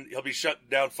then he'll be shutting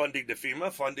down funding to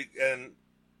FEMA, funding and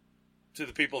to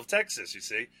the people of Texas, you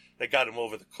see. They got him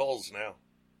over the coals now.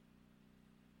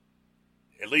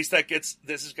 At least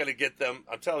this is going to get them,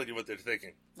 I'm telling you what they're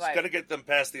thinking. It's going to get them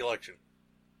past the election.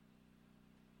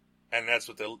 And that's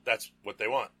what they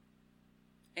want.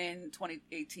 In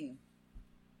 2018.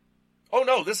 Oh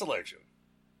no, this election.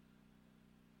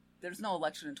 There's no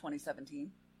election in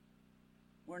 2017.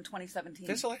 We're in 2017.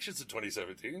 This election's in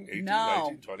 2017, 18, no,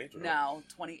 19, 20. 20. No,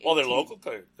 2018. Well, they're local.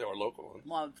 They are local ones.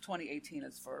 Well, 2018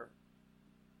 is for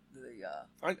the...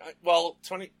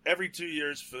 every 2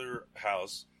 years for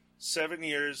House, 7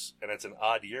 years, and that's an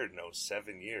odd year. No,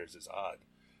 7 years is odd.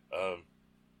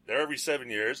 They're every 7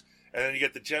 years, and then you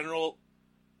get the general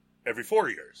every 4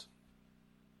 years.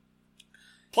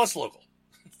 Plus local.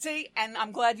 See, and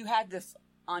I'm glad you had this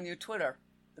on your Twitter,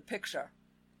 the picture.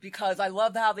 Because I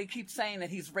love how they keep saying that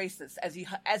he's racist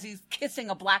as he's kissing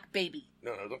a black baby.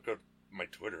 No, don't go to my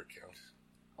Twitter account.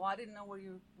 Well, I didn't know where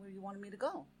you wanted me to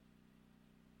go.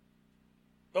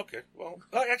 Okay, well,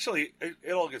 actually,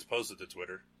 it all gets posted to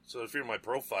Twitter. So if you're in my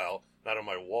profile, not on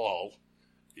my wall...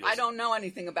 I don't know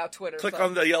anything about Twitter. Click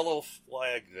on the yellow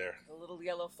flag there. The little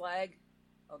yellow flag?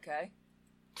 Okay.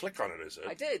 Click on it, is it?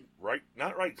 I did.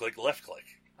 Not right click, left click.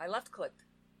 I left clicked.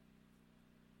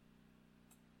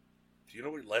 Do you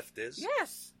know what left is?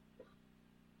 Yes.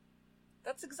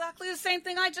 That's exactly the same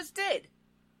thing I just did.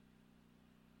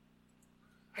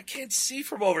 I can't see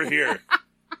from over here.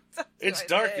 It's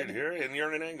dark in here, and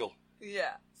you're at an angle.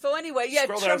 Yeah. So anyway, yeah.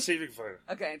 Scroll down and see if you can find it.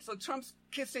 Okay, so Trump's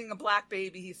kissing a black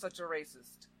baby. He's such a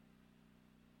racist.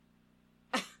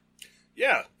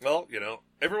 Yeah. Well,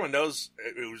 everyone knows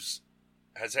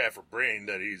has half a brain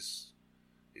that he's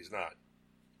not.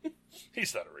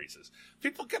 He's not a racist.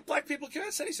 Black people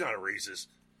can't say he's not a racist.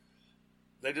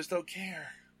 They just don't care.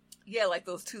 Yeah, like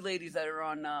those 2 ladies that are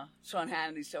on Sean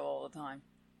Hannity's show all the time.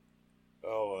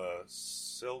 Oh,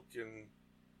 Silk and...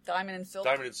 Diamond and Silk?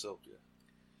 Diamond and Silk, yeah.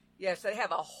 Yes, they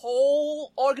have a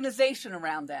whole organization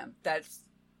around them that's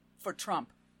for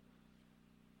Trump.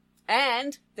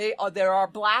 And there are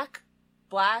black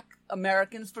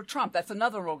Americans for Trump. That's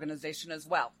another organization as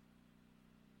well.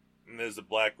 And there's the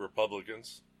black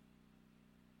Republicans.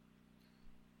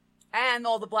 And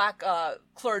all the black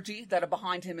clergy that are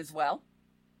behind him as well.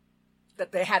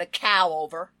 That they had a cow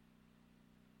over.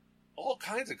 All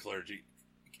kinds of clergy.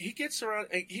 He gets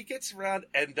around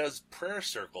and does prayer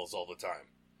circles all the time.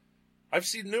 I've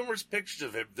seen numerous pictures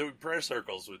of him doing prayer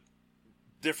circles with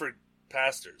different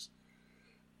pastors.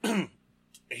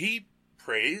 He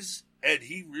prays, and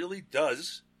he really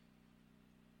does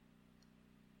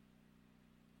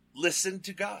listen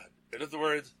to God. In other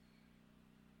words,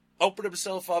 open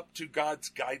himself up to God's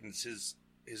guidance,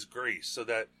 his grace, so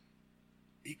that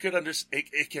he could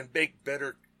it can make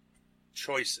better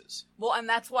choices. Well, and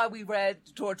that's why we read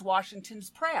George Washington's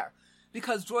prayer.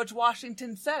 Because George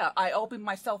Washington said, I open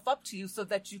myself up to you so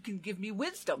that you can give me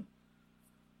wisdom.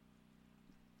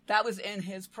 That was in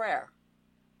his prayer.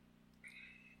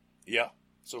 Yeah.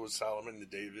 So was Solomon and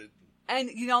David. And,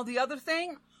 the other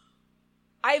thing,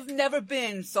 I've never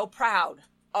been so proud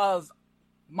of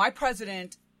my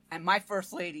president and my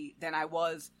first lady than I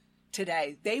was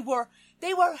today. They were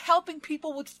helping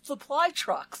people with supply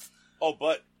trucks. Oh,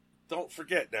 but don't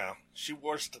forget now, she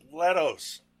wore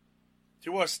stilettos. She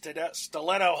wore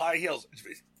stiletto high heels.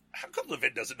 How come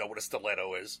Levin doesn't know what a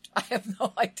stiletto is? I have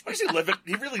no idea.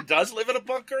 He really does live in a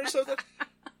bunker or something?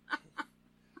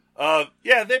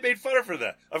 Yeah, they made fun of her for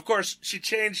that. Of course, she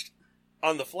changed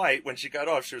on the flight. When she got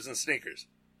off, she was in sneakers.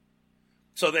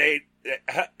 So they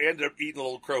ended up eating a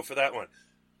little crow for that one.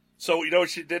 So you know what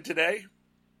she did today?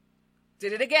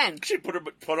 Did it again. She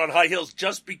put on high heels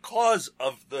just because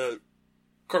of the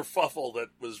kerfuffle that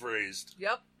was raised.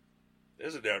 Yep.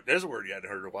 There's a word you hadn't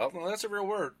heard in a while. No, that's a real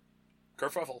word.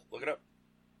 Kerfuffle. Look it up.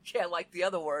 Yeah, like the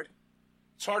other word.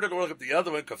 It's harder to look up the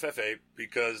other one, kafefe,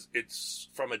 because it's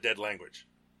from a dead language.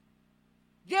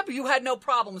 Yeah, but you had no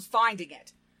problems finding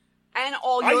it. And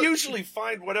I usually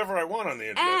find whatever I want on the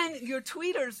internet. And your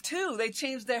tweeters, too. They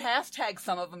changed their hashtags,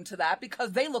 some of them, to that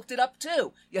because they looked it up,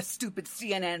 too. You stupid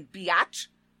CNN biatch.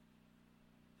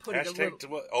 Hashtag to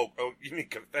what? Oh, you mean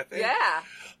kafefe? Yeah.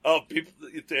 Oh, people,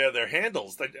 their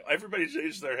handles. Everybody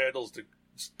changed their handles to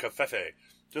kafefe.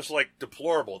 Just like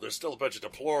deplorable. There's still a bunch of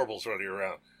deplorables running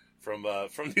around from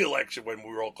the election when we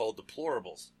were all called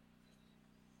deplorables.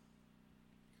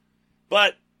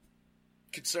 But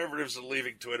conservatives are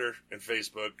leaving Twitter and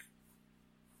Facebook.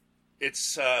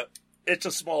 It's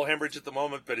a small hemorrhage at the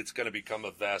moment, but it's going to become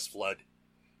a vast flood.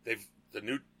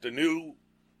 The new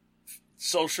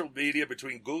social media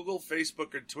between Google,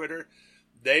 Facebook, and Twitter,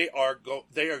 they are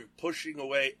pushing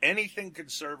away anything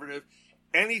conservative,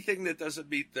 anything that doesn't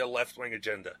meet their left-wing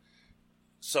agenda.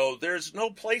 So there's no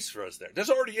place for us there. There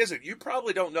already isn't. You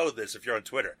probably don't know this if you're on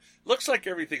Twitter. Looks like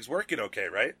everything's working okay,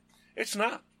 right? It's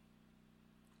not.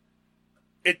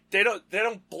 They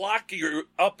don't block you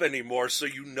up anymore, so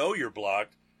you know you're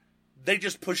blocked. They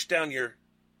just push down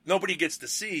nobody gets to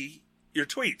see your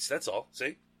tweets. That's all.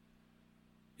 See,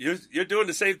 you're doing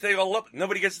the same thing all up.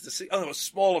 Nobody gets to see. Oh, a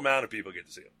small amount of people get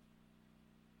to see them.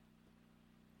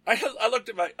 I looked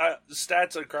at my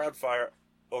stats on Crowdfire,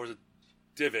 or was it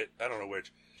Divot? I don't know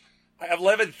which. I have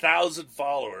 11,000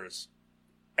 followers,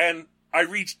 and I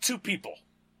reached 2 people.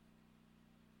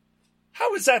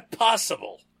 How is that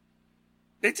possible?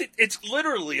 It's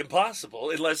literally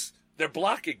impossible unless they're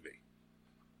blocking me.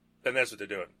 And that's what they're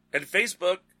doing. And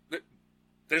Facebook,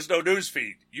 there's no news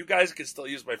feed. You guys can still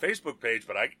use my Facebook page,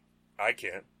 but I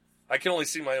can't. I can only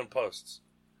see my own posts.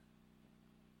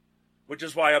 Which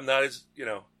is why I'm not as,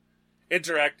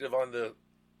 interactive on the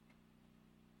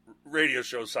radio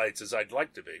show sites as I'd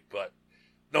like to be. But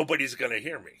nobody's going to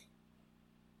hear me.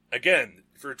 Again,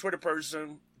 if you're a Twitter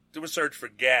person, do a search for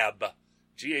Gab,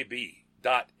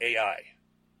 Gab.ai.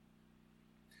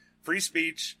 Free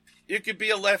speech. You could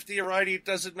be a lefty or righty. It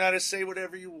doesn't matter. Say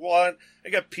whatever you want. I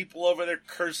got people over there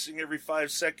cursing every 5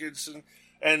 seconds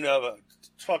and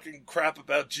talking crap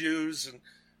about Jews. And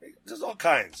there's all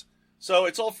kinds. So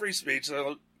it's all free speech.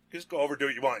 So just go over and do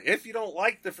what you want. If you don't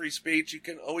like the free speech, you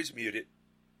can always mute it.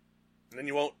 And then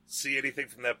you won't see anything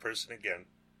from that person again.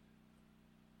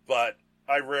 But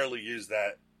I rarely use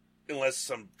that unless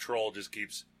some troll just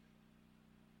keeps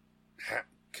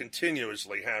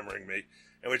continuously hammering me.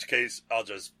 In which case, I'll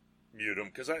just mute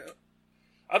him, because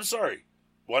I'm sorry.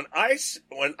 When I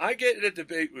get in a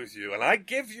debate with you and I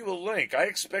give you a link, I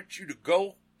expect you to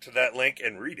go to that link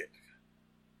and read it.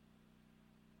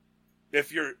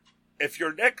 If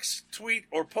your next tweet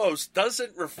or post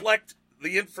doesn't reflect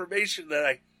the information that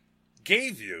I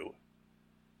gave you,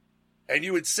 and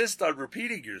you insist on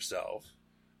repeating yourself,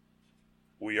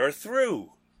 we are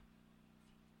through.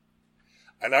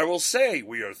 And I will say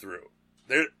we are through.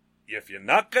 If you're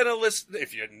not going to listen,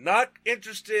 if you're not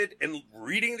interested in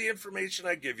reading the information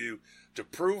I give you to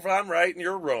prove I'm right and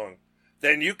you're wrong,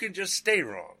 then you can just stay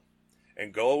wrong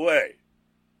and go away.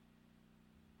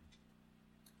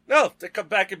 No, they come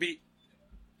back and be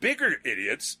bigger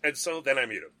idiots, and so then I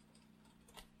mute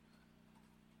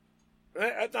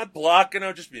them. I'm not blocking,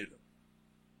 I'll just mute them.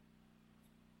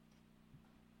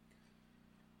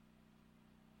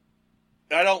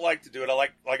 I don't like to do it.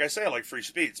 Like I say, I like free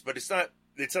speech, but it's not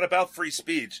about free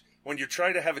speech when you're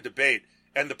trying to have a debate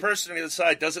and the person on the other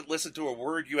side doesn't listen to a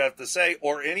word you have to say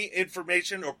or any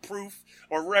information or proof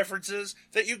or references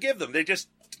that you give them. They just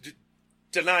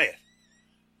deny it.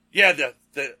 Yeah,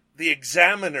 the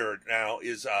Examiner now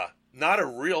is not a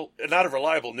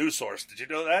reliable news source. Did you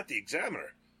know that? The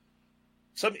Examiner.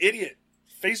 Some idiot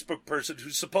Facebook person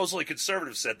who's supposedly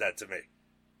conservative said that to me.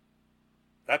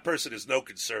 That person is no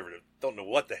conservative. Don't know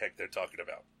what the heck they're talking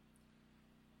about.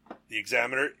 The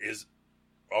Examiner is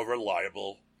a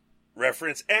reliable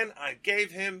reference, and I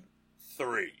gave him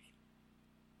 3.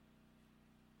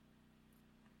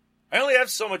 I only have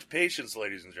so much patience,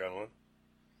 ladies and gentlemen.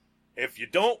 If you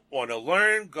don't want to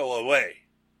learn, go away.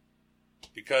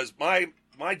 Because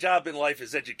my job in life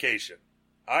is education.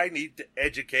 I need to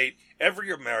educate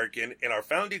every American in our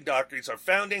founding doctrines, our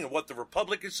founding, and what the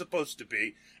Republic is supposed to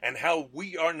be, and how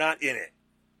we are not in it.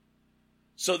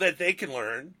 So that they can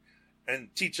learn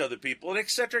and teach other people, and et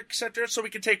cetera, so we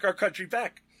can take our country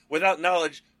back. Without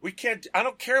knowledge, we can't. I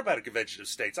don't care about a convention of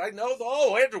states. I know,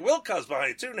 Andrew Wilcott's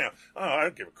behind it too now. Oh, I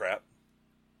don't give a crap.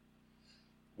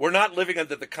 We're not living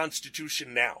under the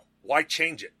Constitution now. Why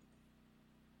change it?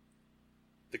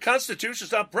 The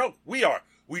Constitution's not broke. We are.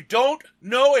 We don't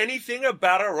know anything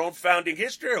about our own founding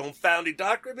history, our own founding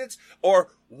documents, or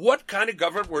what kind of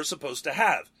government we're supposed to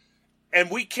have. And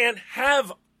we can't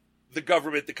have the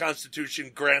government the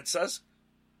Constitution grants us.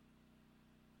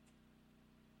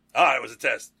 It was a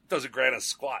test. It doesn't grant us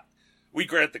squat. We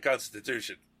grant the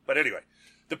Constitution. But anyway,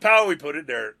 the power we put in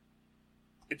there,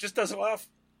 it just doesn't laugh.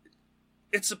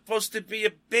 It's supposed to be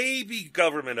a baby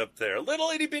government up there. A little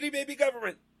itty-bitty baby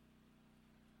government.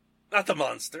 Not the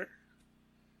monster.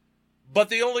 But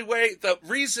the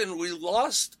reason we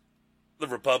lost the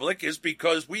Republic is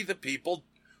because we, the people,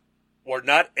 were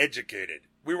not educated.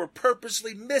 We were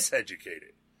purposely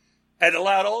miseducated and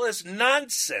allowed all this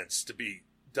nonsense to be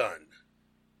done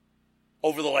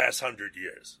over the last 100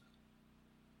 years.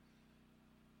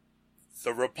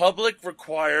 The Republic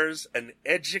requires an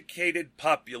educated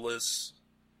populace,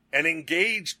 an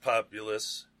engaged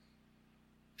populace,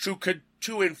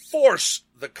 to enforce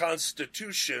the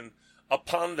Constitution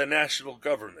upon the national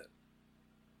government.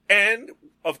 And,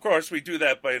 of course, we do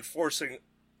that by enforcing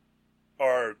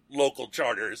our local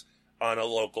charters on a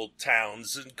local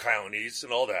towns and counties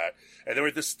and all that. And then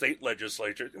with the state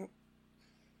legislature.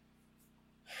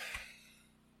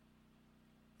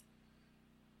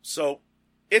 So,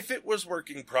 if it was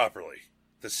working properly,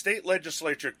 the state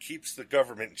legislature keeps the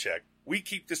government in check. We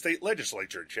keep the state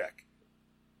legislature in check.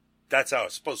 That's how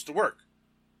it's supposed to work.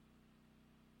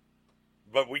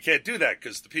 But we can't do that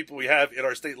because the people we have in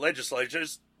our state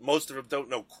legislatures, most of them don't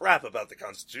know crap about the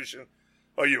Constitution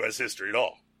or U.S. history at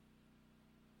all.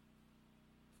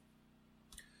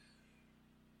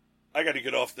 I got to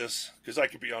get off this because I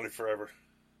could be on it forever.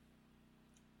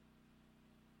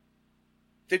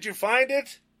 Did you find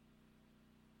it?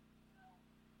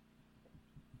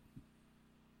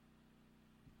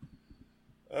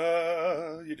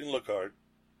 You didn't look hard.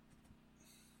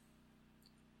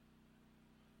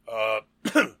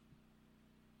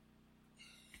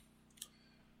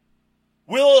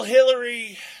 Will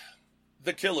Hillary,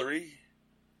 the Killery,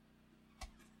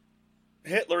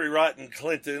 Hitlery Rotten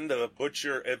Clinton, the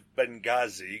butcher of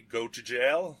Benghazi, go to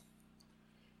jail?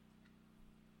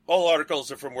 All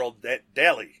articles are from World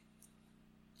Daily.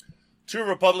 2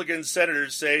 Republican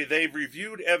senators say they've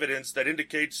reviewed evidence that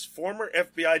indicates former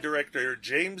FBI Director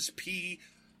James P.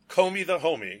 Comey the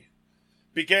Homie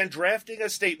began drafting a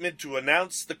statement to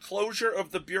announce the closure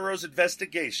of the Bureau's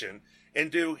investigation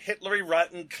into Hitlery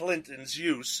Rotten Clinton's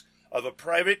use of a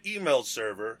private email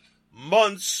server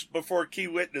months before key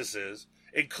witnesses,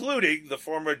 including the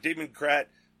former Democrat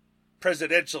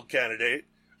presidential candidate,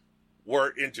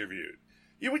 were interviewed.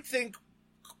 You would think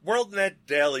WorldNet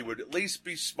Daily would at least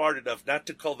be smart enough not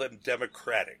to call them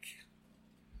Democratic.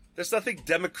 There's nothing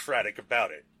democratic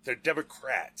about it. They're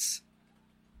Democrats.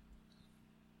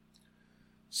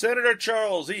 Senator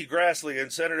Charles E. Grassley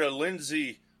and Senator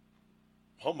Lindsey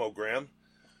Homogram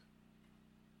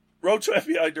wrote to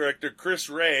FBI Director Chris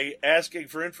Wray asking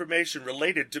for information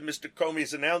related to Mr.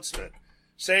 Comey's announcement,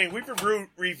 saying we've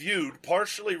reviewed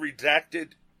partially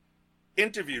redacted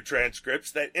interview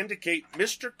transcripts that indicate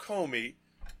Mr. Comey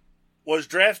was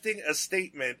drafting a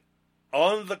statement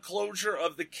on the closure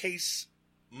of the case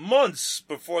months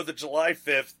before the July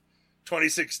 5th,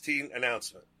 2016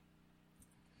 announcement.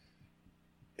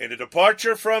 In a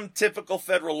departure from typical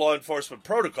federal law enforcement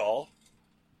protocol,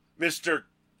 Mr.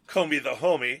 Comey the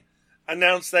Homie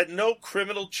announced that no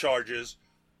criminal charges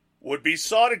would be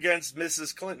sought against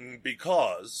Mrs. Clinton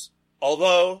because,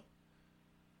 although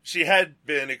she had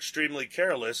been extremely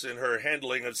careless in her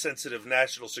handling of sensitive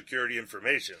national security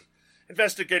information,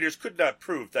 investigators could not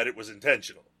prove that it was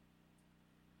intentional.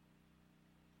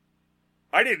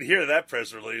 I didn't hear that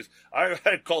press release. I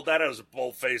had called that as a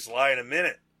bold-faced lie in a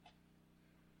minute.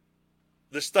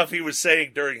 The stuff he was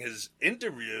saying during his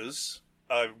interviews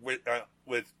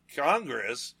with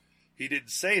Congress, he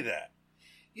didn't say that.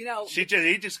 You know, he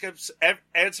just kept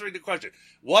answering the question.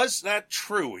 Was that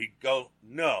true? He'd go,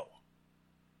 no.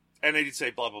 And then he'd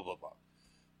say blah, blah, blah, blah.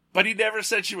 But he never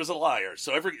said she was a liar.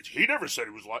 So he never said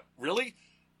he was lying. Really?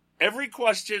 Every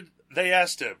question they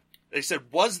asked him, they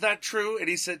said, was that true? And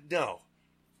he said, no.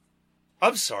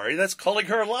 I'm sorry, that's calling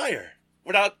her a liar.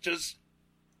 Without just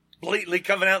blatantly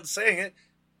coming out and saying it.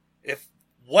 If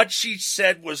what she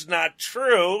said was not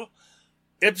true,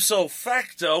 ipso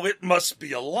facto, it must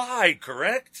be a lie,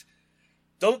 correct?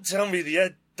 Don't tell me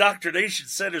the indoctrination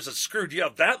centers have screwed you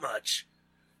up that much.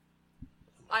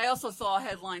 I also saw a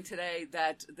headline today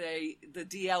that the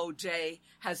DOJ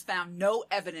has found no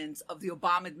evidence of the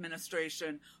Obama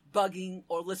administration bugging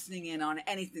or listening in on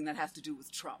anything that has to do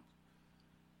with Trump.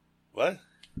 What?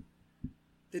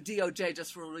 The DOJ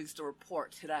just released a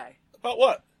report today. About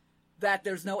what? That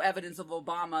there's no evidence of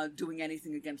Obama doing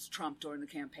anything against Trump during the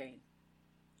campaign.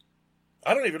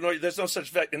 I don't even know. There's no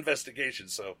such investigation,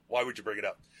 so why would you bring it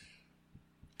up?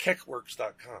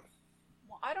 Keckworks.com.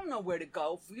 Well, I don't know where to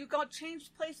go. You got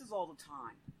changed places all the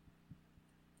time.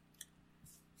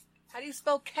 How do you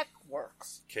spell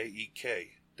Keckworks? Kekworks.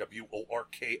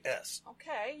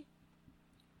 Okay.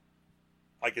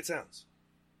 Like it sounds.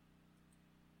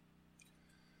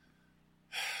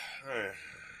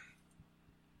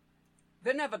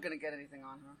 They're never going to get anything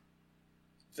on her.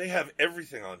 They have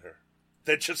everything on her.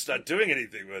 They're just not doing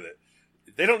anything with it.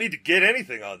 They don't need to get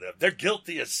anything on them. They're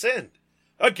guilty of sin.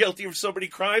 Are guilty of so many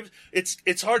crimes.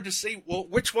 It's hard to say, well,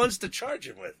 which ones to charge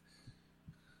him with.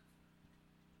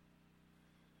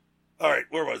 All right,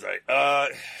 where was I?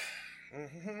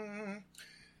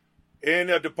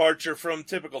 In a departure from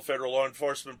typical federal law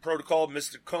enforcement protocol,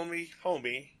 Mr.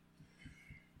 Comey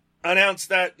announced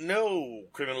that no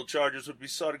criminal charges would be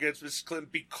sought against Mrs. Clinton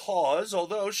because,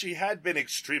 although she had been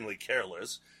extremely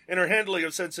careless in her handling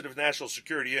of sensitive national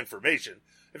security information,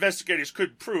 investigators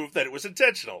could prove that it was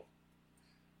intentional.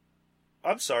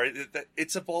 I'm sorry,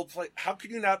 it's a bold play. How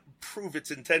can you not prove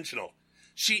it's intentional?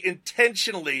 She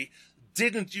intentionally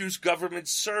didn't use government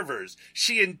servers.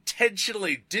 She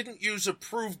intentionally didn't use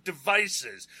approved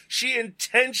devices. She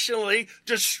intentionally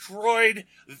destroyed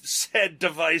said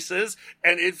devices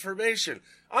and information.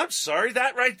 I'm sorry,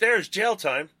 that right there is jail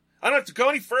time. I don't have to go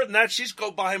any further than that. She's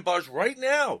go behind bars right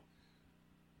now.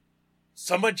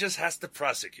 Someone just has to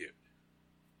prosecute.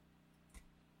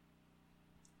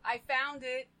 I found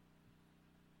it.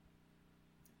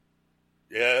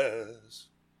 Yes.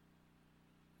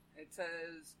 It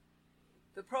says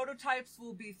the prototypes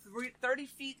will be 30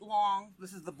 feet long.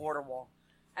 This is the border wall.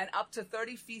 And up to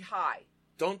 30 feet high.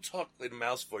 Don't talk in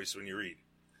mouse voice when you read.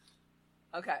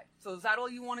 Okay. So is that all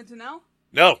you wanted to know?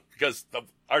 No, because I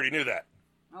already knew that.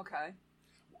 Okay.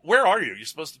 Where are you? You're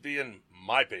supposed to be in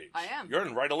my page. I am. You're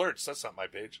in Right Alerts. That's not my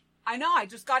page. I know. I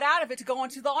just got out of it to go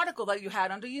onto the article that you had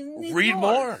under you. Read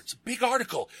more. It's a big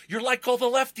article. You're like all the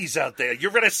lefties out there. You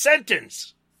read a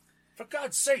sentence. For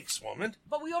God's sakes, woman.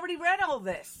 But we already read all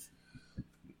this.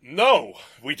 No,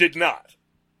 we did not.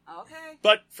 Okay.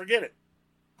 But forget it.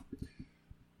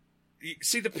 You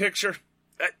see the picture?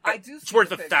 I do see It's worth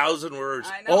the picture. 1,000 words.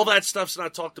 I know. All that stuff's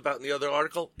not talked about in the other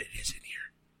article. It is in here.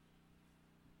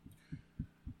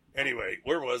 Anyway,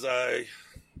 where was I?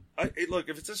 Hey, look,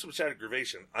 if it's this much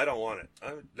aggravation, I don't want it.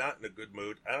 I'm not in a good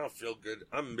mood. I don't feel good.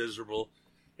 I'm miserable.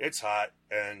 It's hot,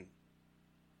 and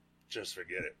just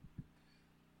forget it.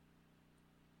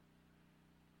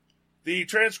 The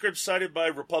transcripts cited by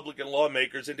Republican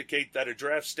lawmakers indicate that a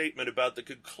draft statement about the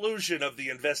conclusion of the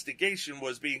investigation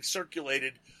was being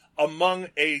circulated among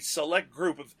a select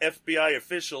group of FBI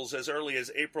officials as early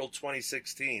as April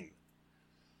 2016.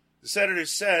 The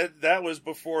senators said that was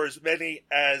before as many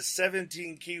as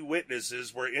 17 key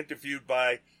witnesses were interviewed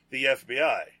by the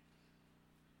FBI.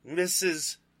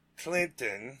 Mrs.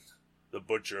 Clinton, the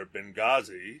butcher of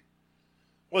Benghazi,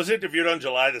 was interviewed on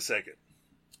July the 2nd.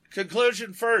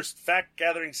 Conclusion first,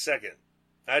 fact-gathering second.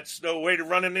 That's no way to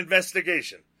run an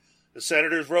investigation, the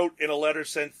senators wrote in a letter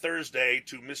sent Thursday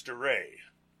to Mr. Wray.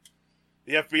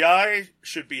 The FBI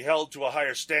should be held to a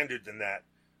higher standard than that,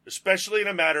 especially in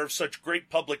a matter of such great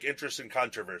public interest and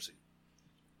controversy.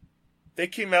 They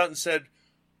came out and said,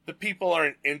 the people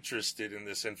aren't interested in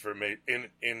this information,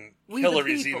 in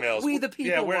Hillary's emails. We the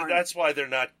people weren't. That's why they're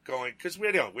not going, because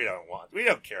we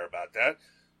don't care about that.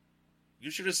 You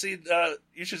should have seen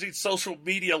social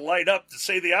media light up to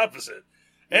say the opposite.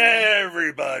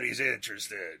 Everybody's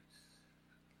interested.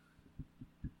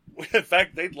 In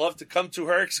fact, they'd love to come to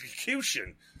her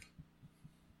execution.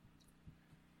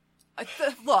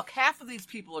 Look, half of these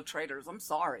people are traitors. I'm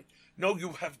sorry. No, you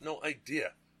have no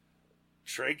idea.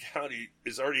 Trey County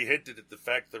has already hinted at the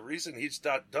fact the reason he's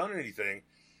not done anything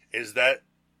is that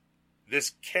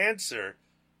this cancer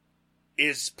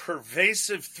is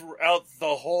pervasive throughout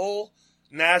the whole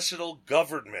national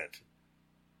government.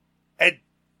 And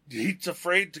he's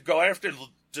afraid to go after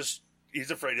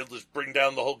he's afraid he'll just bring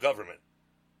down the whole government.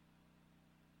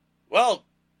 Well,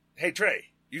 hey Trey,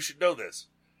 you should know this.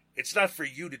 It's not for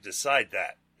you to decide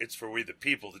that. It's for we the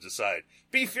people to decide.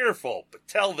 Be fearful, but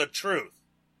tell the truth.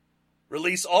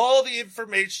 Release all the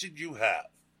information you have.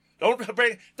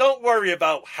 Don't worry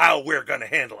about how we're going to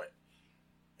handle it.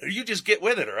 You just get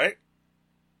with it, all right?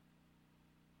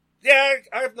 Yeah,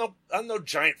 I'm no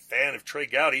giant fan of Trey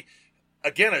Gowdy.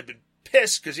 Again, I've been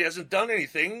pissed because he hasn't done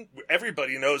anything.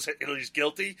 Everybody knows Hitlery's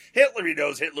guilty. Hitlery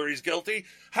knows Hitlery's guilty.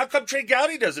 How come Trey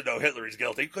Gowdy doesn't know Hitlery's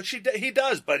guilty? Because he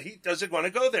does, but he doesn't want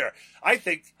to go there. I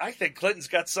think Clinton's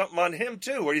got something on him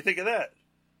too. What do you think of that?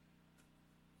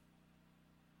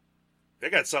 They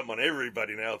got something on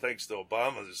everybody now, thanks to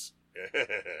Obama's.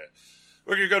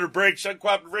 We're going to go to break.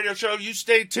 Uncooperative Radio Show. You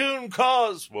stay tuned,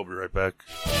 cause we'll be right back.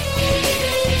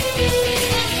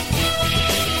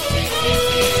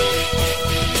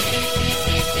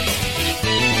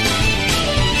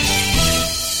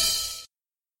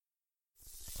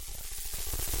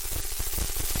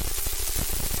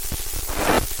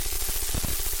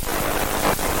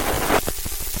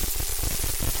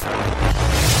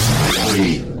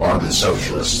 We are the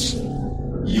socialists.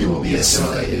 You will be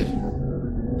assimilated.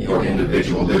 Your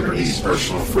individual liberties,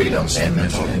 personal freedoms, and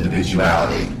mental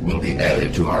individuality will be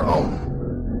added to our own.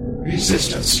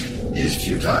 Resistance is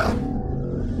futile.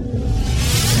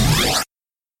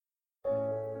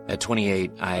 At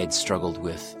 28, I had struggled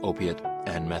with opiate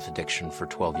and meth addiction for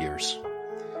 12 years.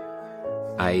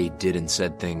 I did and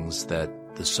said things that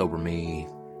the sober me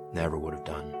never would have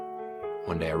done.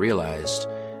 One day I realized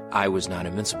I was not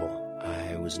invincible.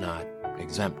 I was not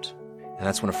exempt. And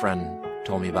that's when a friend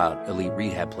told me about elite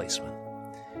rehab placement.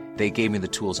 They gave me the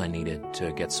tools I needed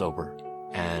to get sober,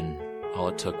 and all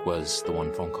it took was the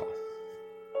one phone call.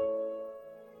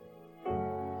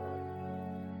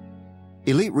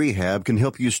 Elite Rehab can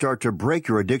help you start to break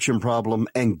your addiction problem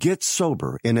and get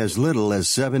sober in as little as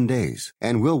 7 days.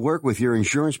 And we'll work with your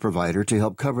insurance provider to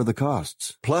help cover the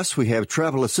costs. Plus, we have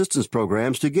travel assistance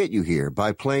programs to get you here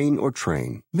by plane or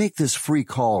train. Make this free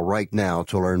call right now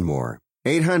to learn more.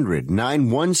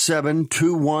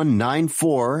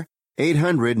 800-917-2194.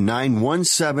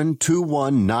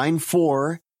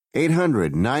 800-917-2194.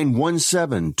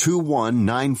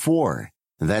 800-917-2194.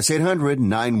 That's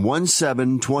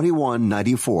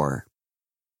 800-917-2194.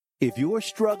 If you're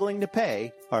struggling to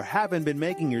pay or haven't been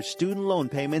making your student loan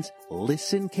payments,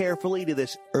 listen carefully to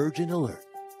this urgent alert.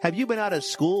 Have you been out of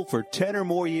school for 10 or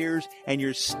more years and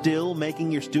you're still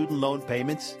making your student loan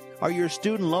payments? Are your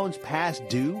student loans past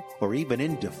due or even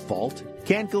in default?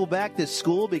 Can't go back to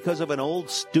school because of an old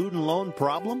student loan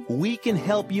problem? We can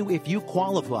help you if you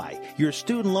qualify. Your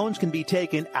student loans can be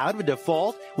taken out of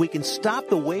default. We can stop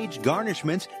the wage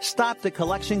garnishments, stop the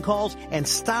collection calls, and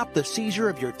stop the seizure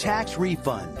of your tax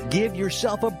refund. Give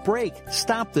yourself a break.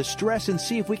 Stop the stress and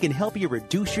see if we can help you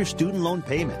reduce your student loan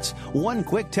payments. One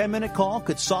quick 10-minute call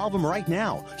could solve them right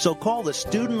now. So call the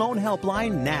Student Loan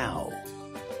Helpline now.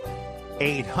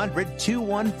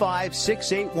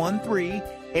 800-215-6813,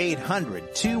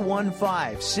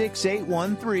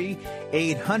 800-215-6813,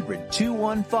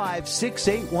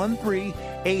 800-215-6813,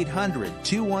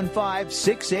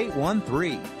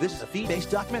 800-215-6813. This is a fee-based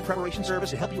document preparation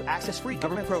service to help you access free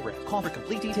government programs. Call for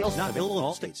complete details, not available in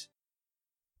all states.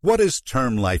 What is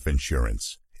term life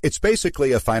insurance? It's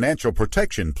basically a financial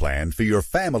protection plan for your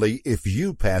family if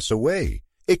you pass away.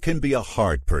 It can be a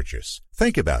hard purchase.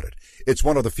 Think about it. It's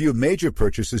one of the few major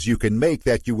purchases you can make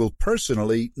that you will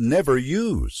personally never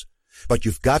use. But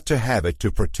you've got to have it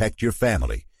to protect your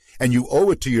family. And you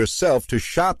owe it to yourself to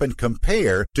shop and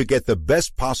compare to get the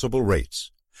best possible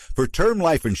rates. For term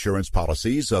life insurance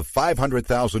policies of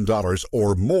 $500,000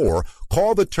 or more,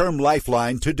 call the Term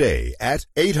Lifeline today at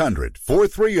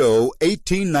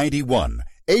 800-430-1891.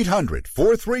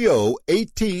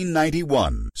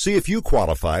 800-430-1891. See if you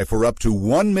qualify for up to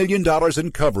 $1 million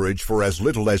in coverage for as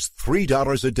little as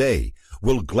 $3 a day.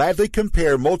 We'll gladly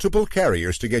compare multiple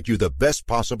carriers to get you the best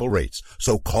possible rates.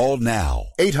 So call now.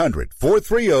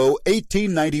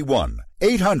 800-430-1891.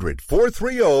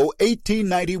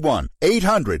 800-430-1891.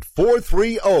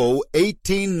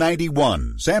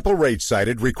 800-430-1891. Sample rate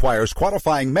cited requires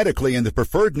qualifying medically in the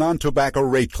preferred non-tobacco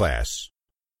rate class.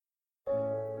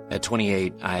 At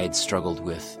 28, I had struggled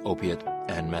with opiate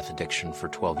and meth addiction for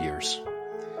 12 years.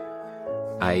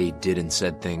 I did and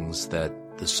said things that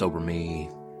the sober me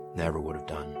never would have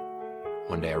done.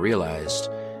 One day I realized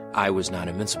I was not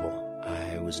invincible.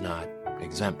 I was not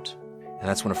exempt. And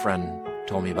that's when a friend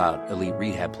told me about elite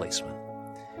rehab placement.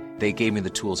 They gave me the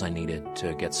tools I needed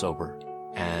to get sober,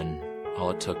 and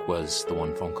all it took was the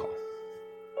one phone call.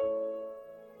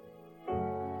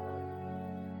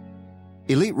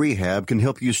 Elite Rehab can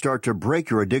help you start to break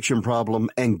your addiction problem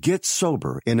and get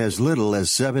sober in as little as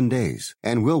 7 days.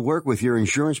 And we'll work with your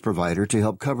insurance provider to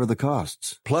help cover the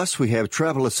costs. Plus, we have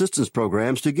travel assistance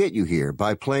programs to get you here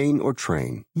by plane or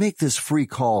train. Make this free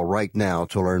call right now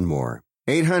to learn more.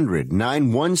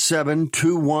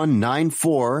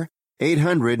 800-917-2194.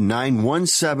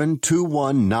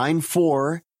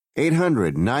 800-917-2194.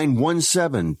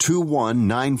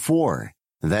 800-917-2194.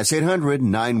 That's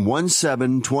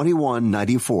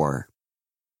 800-917-2194.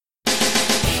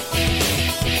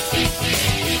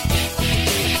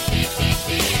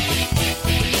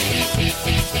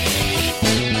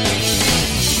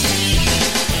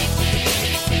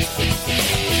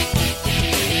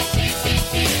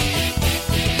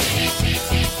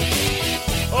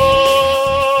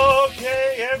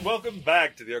 Okay, and welcome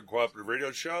back to the Uncooperative Radio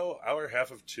Show, our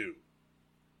half of 2.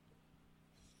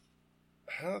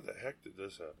 How the heck did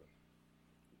this happen?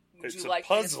 It's a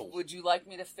puzzle. Would you like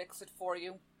me to fix it for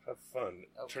you? Have fun.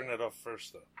 Okay. Turn that off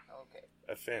first, though. Okay.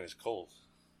 That fan is cold.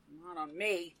 Not on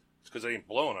me. It's because I ain't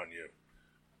blowing on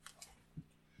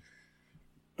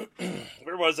you.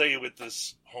 Where was I with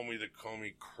this homie the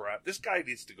Comey crap? This guy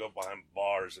needs to go behind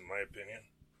bars, in my opinion.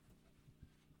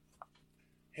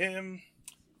 Him,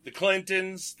 the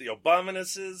Clintons, the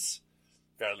Obamanses,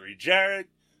 Valerie Jarrett.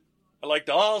 I'd like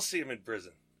to all see him in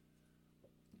prison.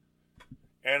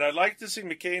 And I'd like to see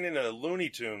McCain in a Looney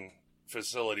Tune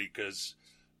facility, because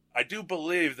I do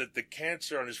believe that the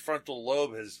cancer on his frontal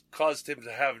lobe has caused him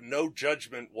to have no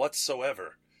judgment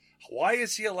whatsoever. Why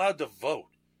is he allowed to vote?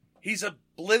 He's a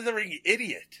blithering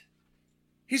idiot.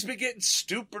 He's been getting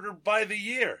stupider by the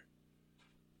year.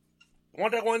 I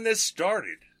wonder when this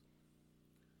started.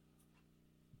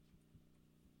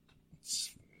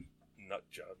 It's nut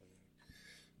job.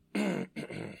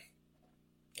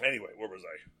 Anyway, where was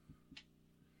I?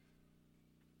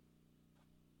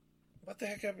 What the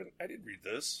heck happened? I didn't read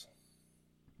this.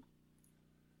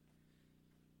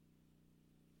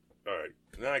 Alright,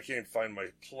 now I can't find my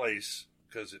place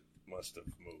because it must have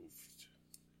moved.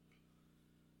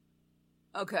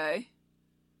 Okay.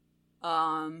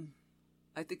 I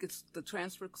think it's the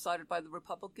transcript cited by the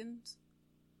Republicans.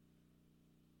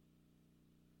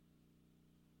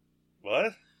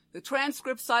 What? The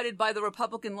transcripts cited by the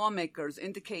Republican lawmakers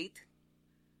indicate...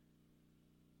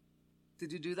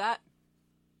 Did you do that?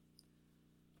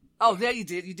 Oh, there you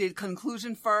did. You did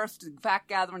conclusion first, fact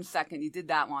gathering second. You did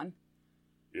that one.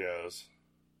 Yes.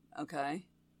 Okay.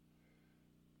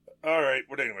 All right.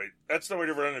 But anyway, that's the way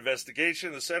to run an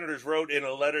investigation. The senators wrote in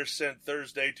a letter sent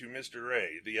Thursday to Mr.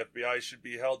 Wray. The FBI should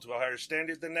be held to a higher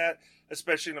standard than that,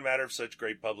 especially in a matter of such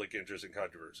great public interest and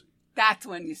controversy. That's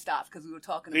when you stopped, because we were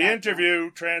talking about... The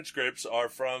interview transcripts are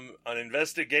from an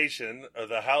investigation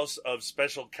the House of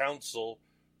Special Counsel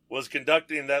was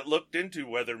conducting that looked into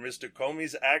whether Mr.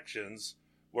 Comey's actions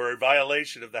were a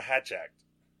violation of the Hatch Act,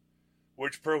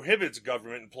 which prohibits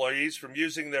government employees from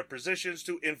using their positions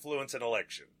to influence an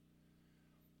election.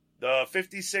 The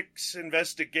 56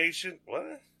 investigation...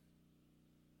 What?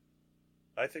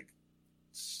 I think I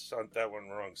sent that one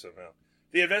wrong somehow.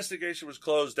 The investigation was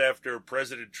closed after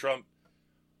President Trump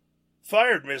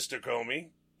fired Mr.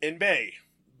 Comey in May,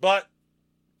 but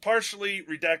partially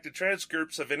redacted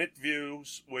transcripts of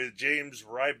interviews with James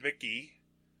Rybicki,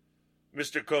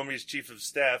 Mr. Comey's chief of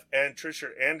staff, and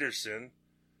Tricia Anderson,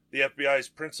 the FBI's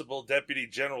principal deputy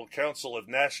general counsel of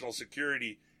national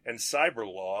security and cyber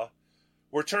law,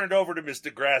 were turned over to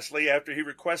Mr. Grassley after he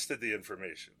requested the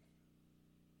information.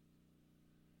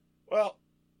 Well,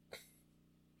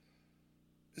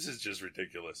 this is just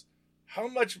ridiculous. How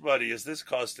much money is this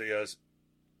costing us?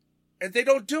 And they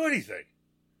don't do anything.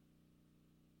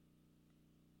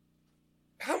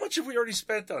 How much have we already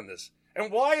spent on this?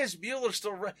 And why is Mueller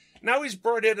still... Now he's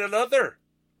brought in another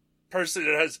person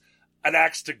that has an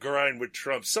axe to grind with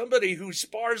Trump. Somebody who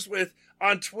spars with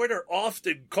on Twitter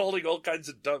often, calling all kinds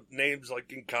of dumb names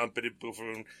like incompetent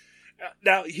buffoon.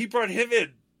 Now, he brought him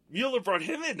in. Mueller brought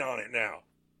him in on it now.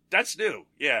 That's new.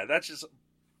 Yeah, that's just...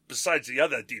 Besides the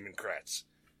other Democrats.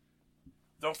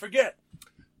 Don't forget,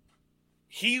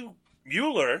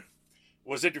 Mueller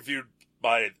was interviewed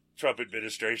by the Trump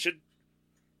administration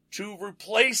to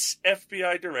replace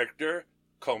FBI Director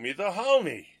Comey the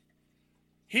Homie.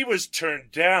 He was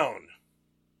turned down.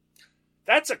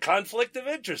 That's a conflict of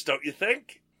interest, don't you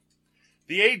think?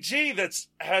 The AG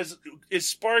is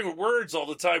sparring words all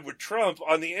the time with Trump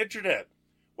on the internet.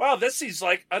 Wow, this seems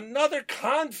like another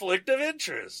conflict of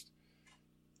interest.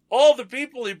 All the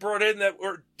people he brought in that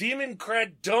were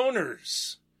Democrat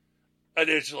donors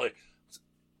initially.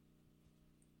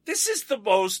 This is the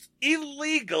most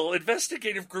illegal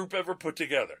investigative group ever put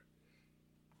together.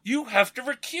 You have to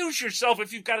recuse yourself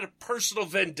if you've got a personal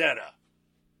vendetta.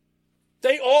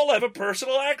 They all have a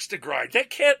personal axe to grind. They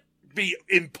can't be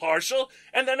impartial,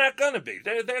 and they're not going to be.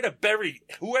 They're there to bury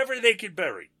whoever they can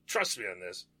bury. Trust me on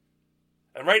this.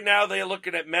 And right now, they're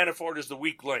looking at Manafort as the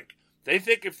weak link. They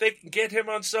think if they can get him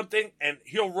on something, and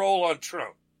he'll roll on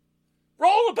Trump.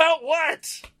 Roll about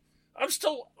what? I'm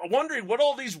still wondering what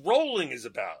all these rolling is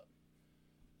about.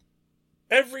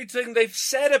 Everything they've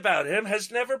said about him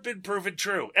has never been proven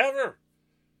true, ever.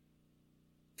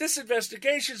 This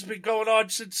investigation's been going on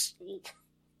since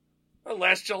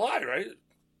last July, right?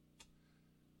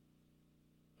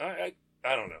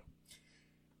 I don't know.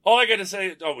 All I got to say,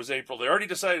 it was April. They already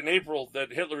decided in April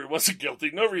that Hitler wasn't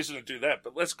guilty. No reason to do that,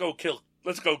 but let's go kill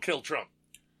Trump.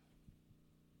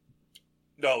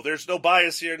 No, there's no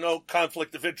bias here, no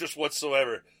conflict of interest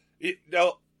whatsoever.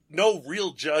 No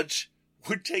real judge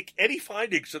would take any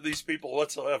findings from these people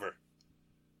whatsoever.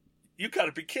 You got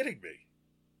to be kidding me.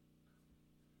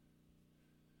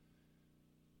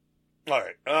 All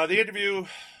right, the interview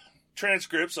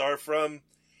transcripts are from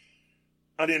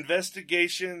an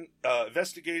investigation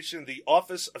the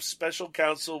Office of Special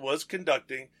Counsel was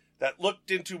conducting that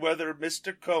looked into whether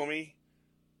Mr. Comey,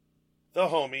 the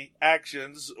homie,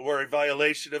 actions were a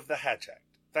violation of the Hatch Act.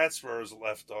 That's where it was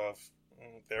left off.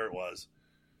 There it was.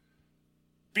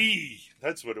 B.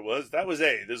 That's what it was. That was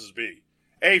A. This is B.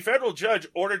 A federal judge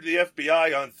ordered the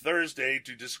FBI on Thursday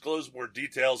to disclose more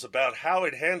details about how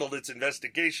it handled its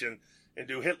investigation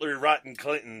into Hitlery Rotten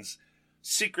Clinton's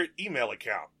secret email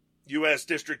account. U.S.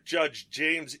 District Judge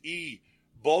James E.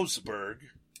 Boasberg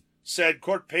said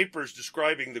court papers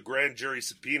describing the grand jury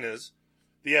subpoenas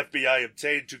the FBI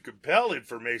obtained to compel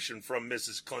information from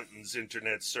Mrs. Clinton's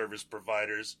internet service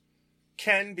providers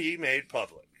can be made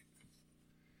public.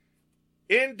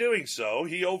 In doing so,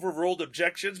 he overruled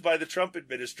objections by the Trump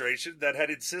administration that had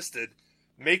insisted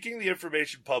making the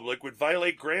information public would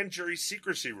violate grand jury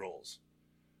secrecy rules.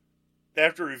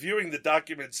 After reviewing the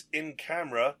documents in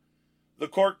camera, the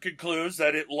court concludes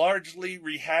that it largely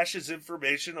rehashes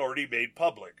information already made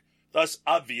public, thus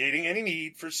obviating any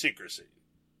need for secrecy,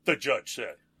 the judge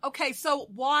said. Okay, so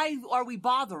why are we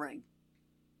bothering?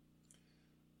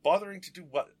 Bothering to do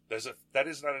what? That's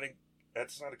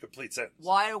not a complete sentence.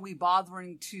 Why are we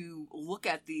bothering to look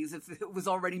at these if it was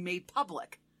already made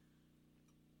public?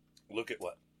 Look at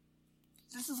what?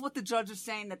 This is what the judge is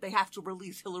saying, that they have to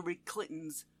release Hillary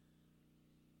Clinton's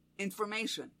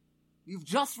information. You've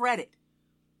just read it.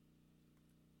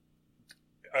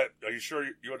 Are you sure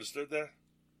you understood that?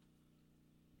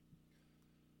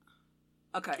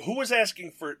 Okay. Who was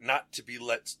asking for it not to be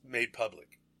made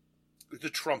public? The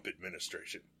Trump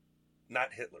administration,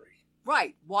 not Hitlery.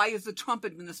 Right. Why is the Trump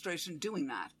administration doing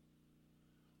that?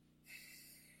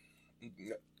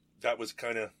 That was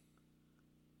kind of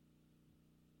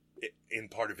in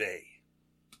part of A.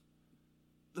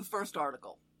 The first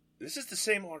article. This is the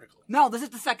same article. No, this is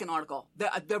the second article.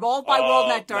 They're all by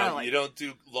WorldNet Daily. No, you don't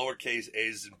do lowercase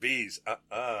a's and b's.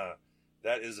 That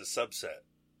is a subset.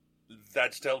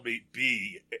 That's telling me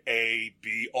B, A,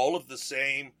 B, all of the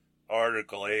same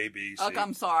article, A, B, C. Okay,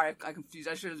 I'm sorry. I confused.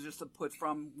 I should have just put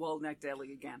from WorldNet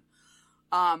Daily again.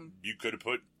 You could have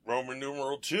put Roman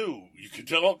numeral 2. You could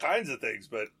do all kinds of things,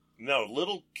 but no,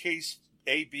 little case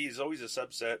A, B is always a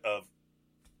subset of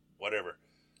whatever,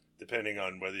 depending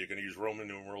on whether you're going to use Roman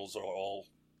numerals or all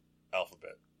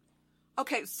alphabet.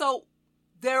 Okay, so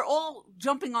they're all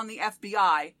jumping on the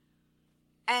FBI,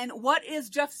 and what is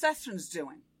Jeff Sessions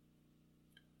doing?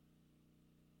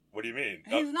 What do you mean?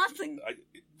 He's nothing.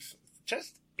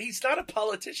 He's not a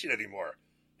politician anymore.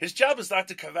 His job is not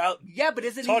to come out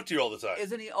and talk to you all the time.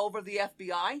 Isn't he over the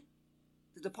FBI?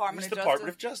 The Department of Justice? Department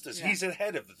of Justice. Yeah. He's the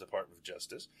head of the Department of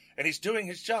Justice, and he's doing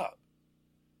his job.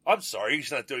 I'm sorry,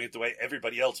 he's not doing it the way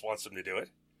everybody else wants him to do it.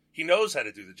 He knows how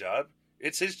to do the job.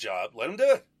 It's his job. Let him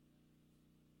do it.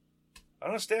 I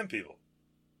don't understand people.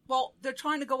 Well, they're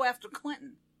trying to go after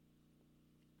Clinton.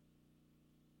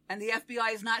 And the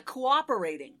FBI is not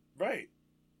cooperating. Right.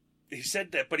 He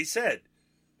said that, but he said,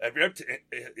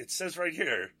 it says right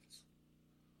here,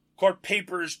 court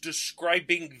papers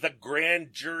describing the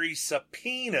grand jury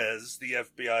subpoenas the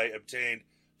FBI obtained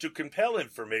to compel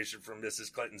information from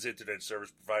Mrs. Clinton's internet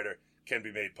service provider can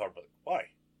be made public. Why?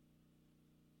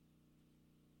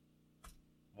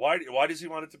 Why does he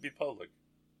want it to be public?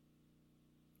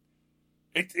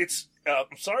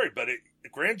 I'm sorry, but the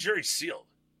grand jury's sealed.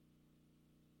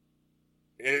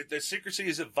 The secrecy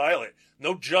isn't violent.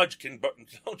 No judge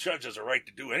has a right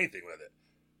to do anything with it.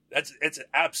 It's an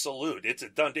absolute. It's a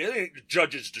done deal. The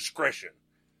judge's discretion.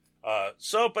 But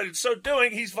in so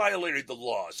doing, he's violated the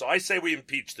law. So I say we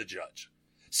impeach the judge.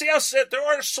 See how there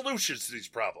are solutions to these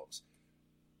problems.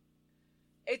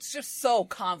 It's just so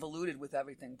convoluted with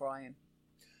everything, Brian.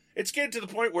 It's getting to the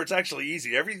point where it's actually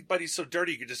easy. Everybody's so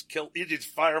dirty, you just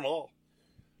fire them all.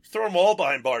 Throw them all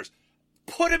behind bars.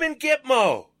 Put them in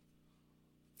Gitmo.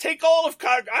 Take all of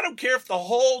Congress. I don't care if the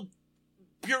whole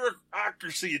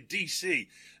bureaucracy in D.C.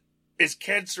 is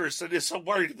cancerous and is so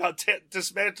worried about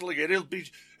dismantling it.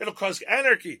 It'll cause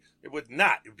anarchy. It would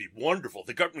not. It would be wonderful.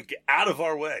 The government get out of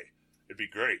our way. It'd be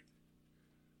great.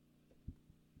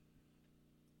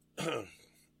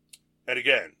 And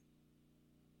again,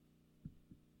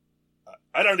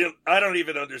 I don't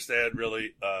even understand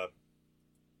really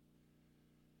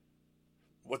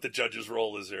what the judge's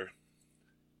role is here.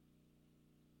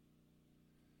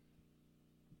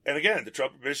 And again, the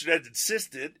Trump administration had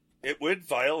insisted it would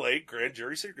violate grand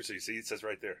jury secrecy. See, it says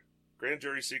right there, grand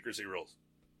jury secrecy rules.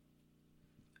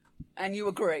 And you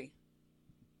agree?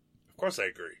 Of course, I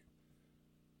agree.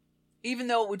 Even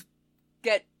though it would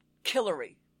get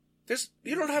Hillary.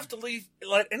 You don't have to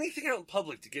let anything out in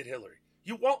public to get Hillary.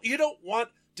 You don't want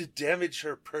to damage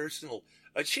her personal.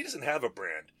 She doesn't have a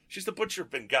brand. She's the butcher of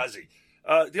Benghazi.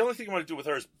 The only thing you want to do with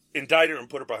her is indict her and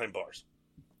put her behind bars.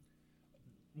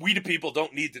 We the people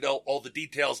don't need to know all the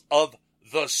details of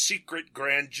the secret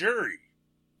grand jury.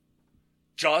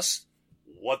 Just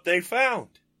what they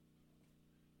found.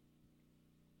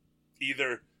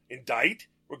 Either indict,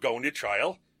 we're going to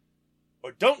trial,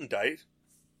 or don't indict,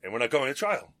 and we're not going to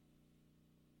trial.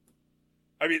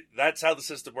 I mean, that's how the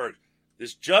system works.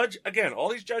 This judge, again, all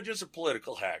these judges are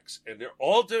political hacks, and they're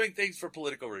all doing things for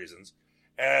political reasons,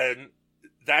 and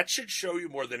that should show you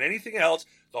more than anything else,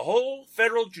 the whole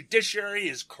federal judiciary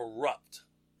is corrupt.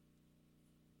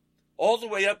 All the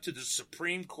way up to the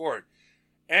Supreme Court.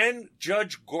 And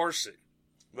Judge Gorsuch.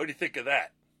 What do you think of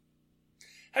that?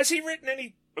 Has he written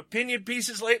any opinion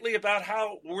pieces lately about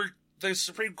how the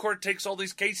Supreme Court takes all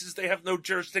these cases they have no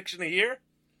jurisdiction to hear?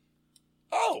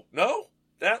 Oh, no?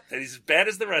 That he's as bad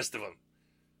as the rest of them.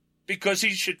 Because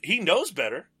he knows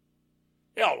better.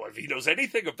 Yeah, well, if he knows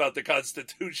anything about the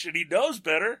Constitution, he knows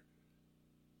better.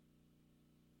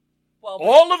 Well,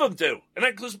 all of them do, and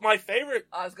that includes my favorite.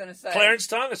 I was going to say Clarence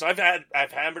Thomas. I've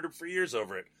hammered him for years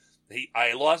over it.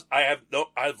 I've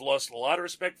lost a lot of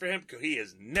respect for him because he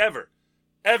has never,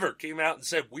 ever came out and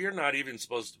said we're not even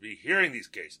supposed to be hearing these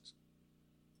cases.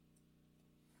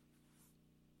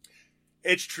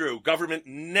 It's true. Government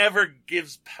never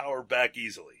gives power back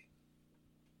easily.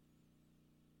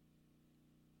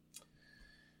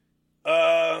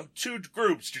 Two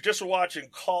groups, Judicial Watch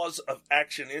and Cause of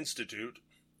Action Institute,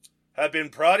 have been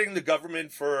prodding the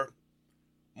government for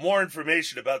more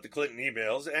information about the Clinton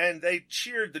emails, and they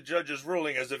cheered the judge's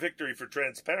ruling as a victory for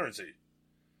transparency.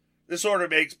 This order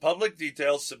makes public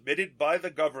details submitted by the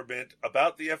government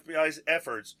about the FBI's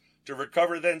efforts to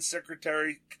recover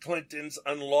then-Secretary Clinton's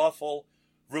unlawful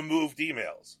removed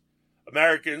emails.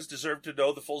 Americans deserve to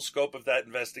know the full scope of that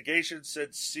investigation,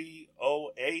 said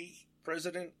COA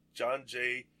President John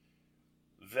J.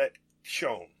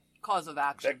 Vecchione. Cause of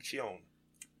Action. Vecchione.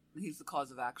 He's the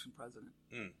Cause of Action president.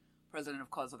 President of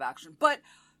Cause of Action. But,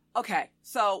 okay,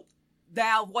 so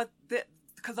now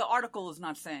because the article is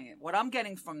not saying it. What I'm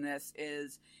getting from this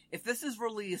is if this is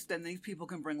released, then these people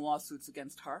can bring lawsuits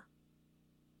against her.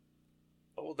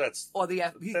 Oh, that's... Or the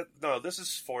no, this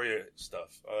is FOIA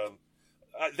stuff.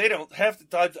 They don't have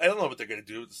to... I don't know what they're going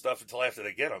to do with the stuff until after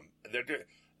they get them.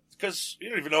 Because you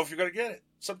don't even know if you're going to get it.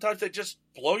 Sometimes they just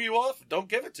blow you off and don't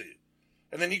give it to you.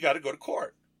 And then you got to go to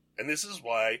court. And this is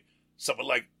why someone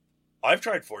like... I've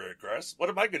tried FOIA requests. What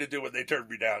am I going to do when they turn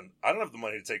me down? I don't have the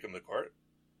money to take them to court.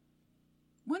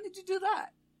 When did you do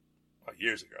that?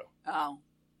 Years ago. Oh.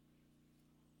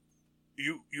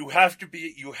 You have to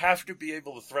be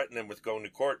able to threaten them with going to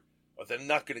court, or they're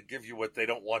not going to give you what they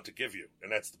don't want to give you,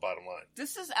 and that's the bottom line.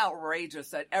 This is outrageous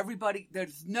that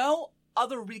there's no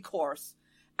other recourse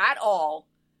at all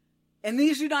in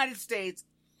these United States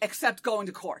except going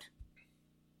to court.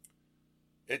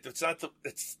 It's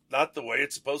not the way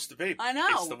it's supposed to be. I know.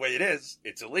 It's the way it is.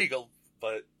 It's illegal,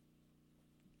 but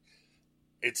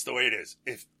it's the way it is.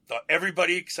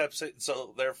 Everybody accepts it,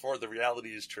 so therefore the reality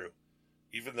is true.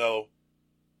 Even though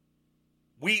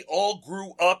we all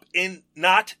grew up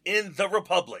not in the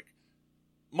Republic.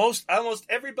 Almost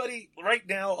everybody right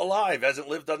now alive hasn't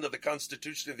lived under the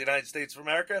Constitution of the United States of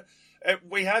America.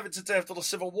 We haven't since after the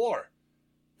Civil War.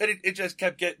 And it just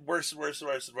kept getting worse and worse and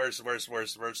worse and worse and worse and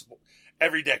worse and worse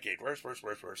every decade. Worse.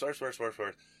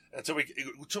 Until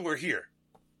we're here.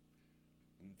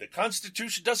 The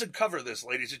Constitution doesn't cover this,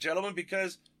 ladies and gentlemen,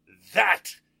 because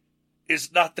that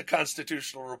is not the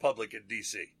constitutional republic in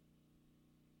D.C.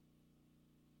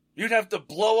 You'd have to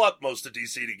blow up most of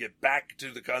D.C. to get back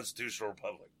to the constitutional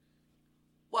republic.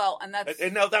 Well, and that's...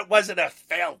 And no, that wasn't a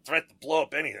failed threat to blow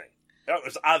up anything. That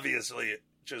was obviously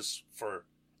just for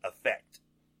effect.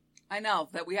 I know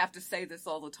that we have to say this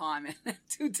all the time and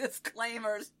do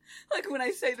disclaimers. Like when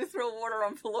I say to throw water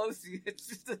on Pelosi,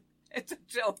 it's a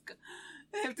joke.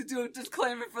 I have to do a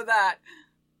disclaimer for that.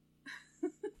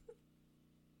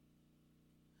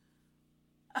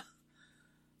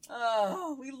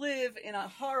 Oh, we live in a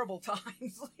horrible times,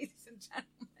 ladies and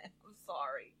gentlemen. I'm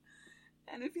sorry.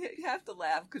 And if you have to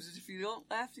laugh, because if you don't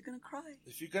laugh, you're going to cry.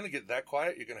 If you're going to get that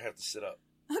quiet, you're going to have to sit up.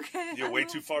 Okay. You're way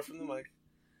too far from the mic.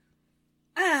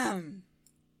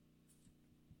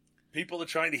 People are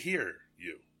trying to hear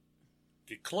you.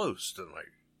 Get close to the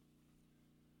mic.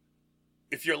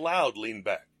 If you're loud, lean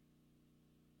back.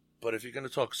 But if you're going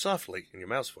to talk softly in your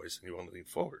mouse voice and you want to lean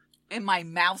forward. In my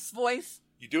mouse voice?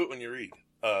 You do it when you read.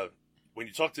 When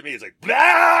you talk to me, it's like,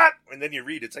 blah! And then you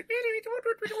read, it's like,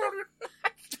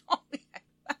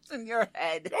 that's in your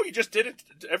head. Oh, you just did it.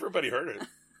 Everybody heard it.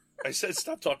 I said,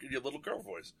 stop talking in your little girl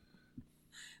voice.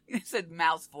 You said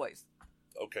mouse voice.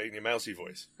 Okay, in your mousy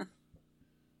voice.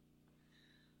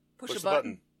 Push a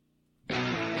button.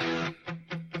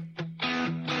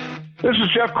 This is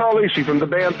Jeff Carlisi from the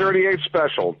band 38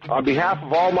 Special. On behalf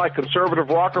of all my conservative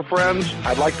rocker friends,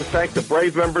 I'd like to thank the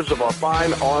brave members of our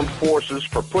fine armed forces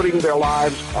for putting their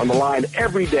lives on the line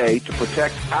every day to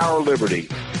protect our liberty.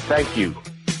 Thank you.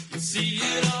 See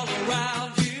it all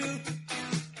around you.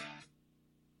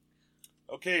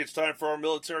 Okay, it's time for our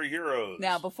military heroes.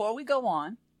 Now, before we go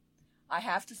on, I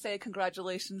have to say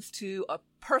congratulations to a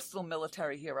personal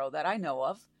military hero that I know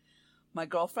of. My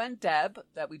girlfriend, Deb,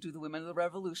 that we do the Women of the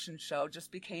Revolution show,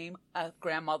 just became a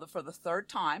grandmother for the third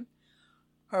time.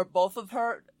 Her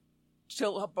daughter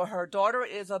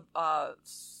is a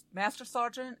master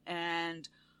sergeant, and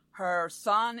her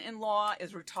son-in-law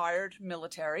is retired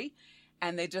military,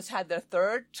 and they just had their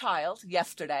third child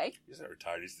yesterday. He's not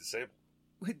retired, he's disabled.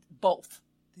 Both.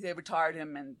 They retired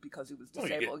him and because he was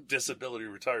disabled. You get disability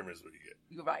retirement is what you get.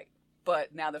 You're right.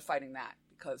 But now they're fighting that.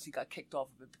 Because he got kicked off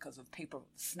of it because of paper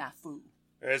snafu.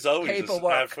 There's always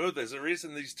Paperwork. a snafu. There's a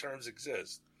reason these terms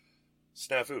exist.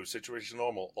 Snafu, situation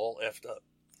normal, all effed up.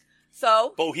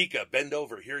 So? Bohica, bend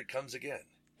over, here it comes again.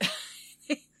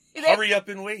 Hurry up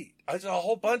and wait. There's a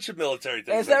whole bunch of military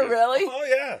things. Is there really?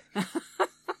 Oh, yeah.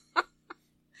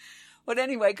 But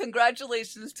anyway,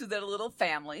 congratulations to their little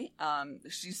family.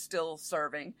 She's still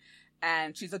serving,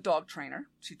 and she's a dog trainer.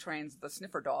 She trains the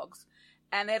sniffer dogs.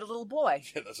 And they had a little boy.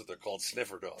 Yeah, that's what they're called,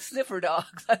 sniffer dogs. Sniffer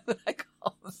dogs. That's what I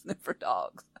call them, sniffer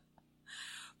dogs.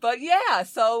 But yeah,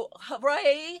 so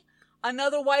hooray,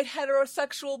 another white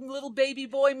heterosexual little baby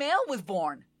boy male was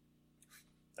born.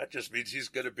 That just means he's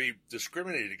going to be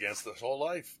discriminated against his whole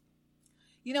life.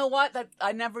 You know what?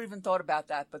 I never even thought about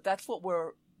that, but that's what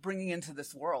we're bringing into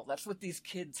this world. That's what these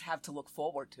kids have to look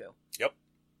forward to. Yep.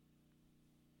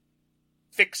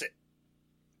 Fix it.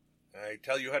 I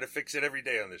tell you how to fix it every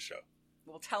day on this show.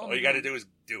 Well, tell them. All you got to do is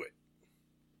do it.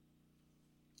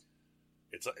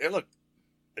 Look,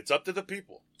 it's up to the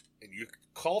people. And you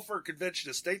call for a convention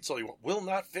of states all you want. Will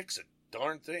not fix it.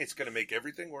 Darn thing. It's going to make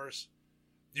everything worse.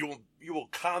 You will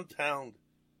compound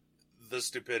the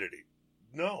stupidity.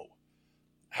 No.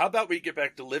 How about we get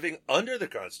back to living under the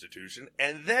Constitution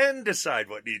and then decide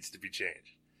what needs to be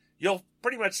changed? You'll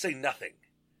pretty much say nothing,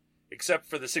 except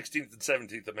for the 16th and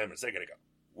 17th Amendments. They're going to go.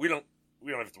 We don't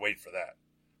have to wait for that.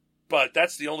 But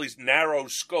that's the only narrow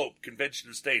scope convention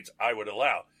of states I would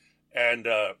allow. And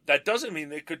that doesn't mean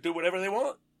they could do whatever they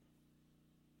want.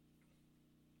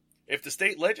 If the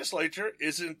state legislature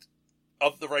isn't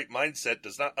of the right mindset,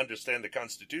 does not understand the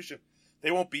Constitution,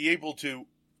 they won't be able to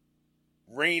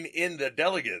rein in the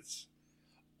delegates.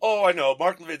 Oh, I know.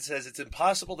 Mark Levin says it's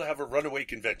impossible to have a runaway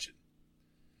convention.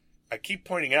 I keep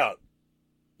pointing out,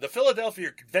 the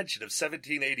Philadelphia Convention of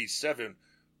 1787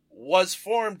 was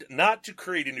formed not to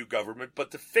create a new government, but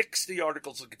to fix the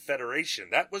Articles of Confederation.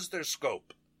 That was their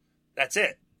scope. That's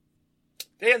it.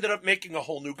 They ended up making a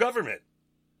whole new government.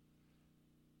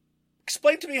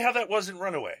 Explain to me how that wasn't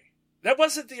runaway. That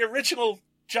wasn't the original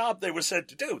job they were said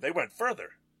to do. They went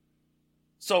further.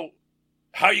 So,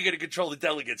 how are you going to control the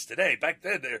delegates today? Back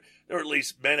then, they were at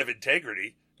least men of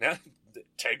integrity. Now,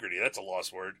 integrity, that's a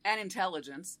lost word. And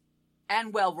intelligence.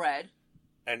 And well-read.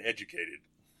 And educated.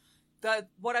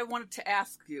 What I wanted to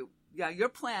ask you, your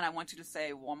plan, I want you to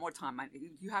say one more time.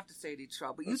 You have to say it each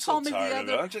show. But you told me the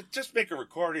other... Just make a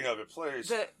recording of it,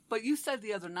 please. But you said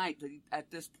the other night that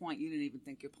at this point you didn't even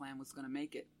think your plan was going to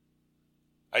make it.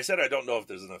 I said I don't know if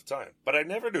there's enough time. But I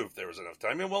never knew if there was enough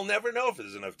time. And we'll never know if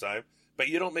there's enough time. But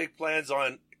you don't make plans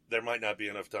on there might not be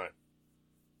enough time.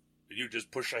 You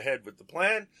just push ahead with the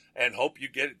plan and hope you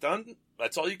get it done.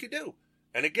 That's all you can do.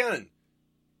 And again...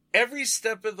 every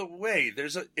step of the way,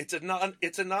 it's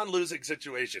a non-losing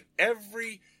situation.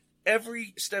 Every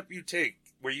step you take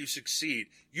where you succeed,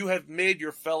 you have made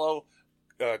your fellow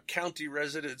county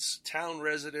residents, town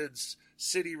residents,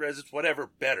 city residents, whatever,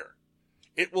 better.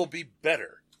 It will be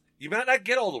better. You might not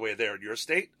get all the way there in your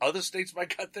state. Other states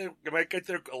might get there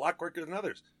a lot quicker than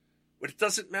others. But it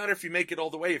doesn't matter if you make it all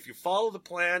the way. If you follow the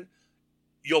plan,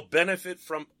 you'll benefit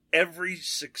from every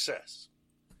success.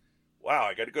 Wow,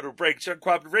 I got to go to a break. It's the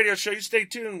Uncooperative Radio Show. You stay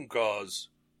tuned, because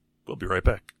we'll be right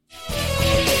back.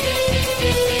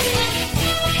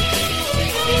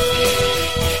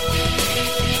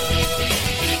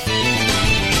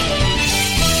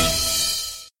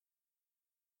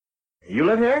 You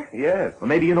live here? Yes. Well,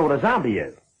 maybe you know what a zombie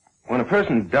is. When a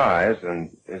person dies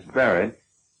and is buried,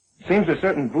 it seems there's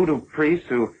certain voodoo priests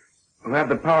who have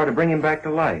the power to bring him back to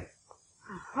life.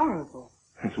 Horrible.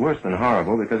 It's worse than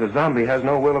horrible, because a zombie has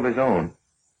no will of his own.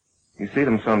 You see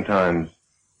them sometimes,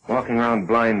 walking around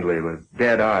blindly with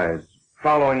dead eyes,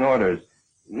 following orders,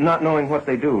 not knowing what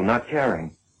they do, not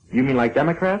caring. You mean like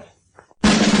Democrats?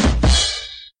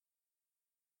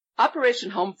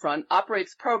 Operation Homefront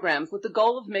operates programs with the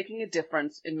goal of making a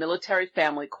difference in military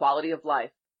family quality of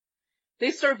life.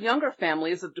 They serve younger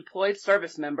families of deployed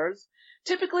service members,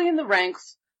 typically in the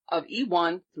ranks of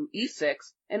E1 through E6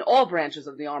 in all branches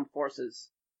of the armed forces.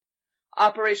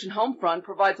 Operation Homefront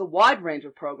provides a wide range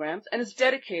of programs and is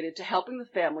dedicated to helping the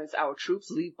families our troops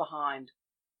leave behind.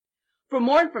 For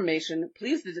more information,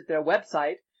 please visit their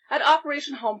website at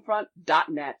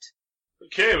operationhomefront.net.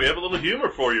 Okay, we have a little humor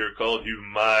for you called You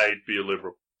Might Be a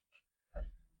Liberal.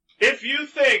 If you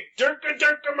think Durka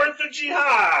Durka Murtha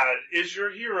Jihad is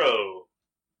your hero,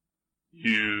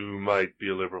 you might be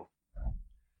a liberal.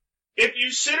 If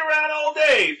you sit around all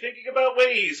day thinking about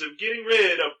ways of getting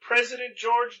rid of President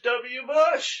George W.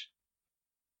 Bush,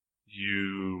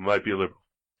 you might be a liberal.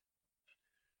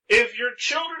 If your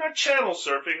children are channel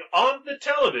surfing on the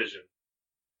television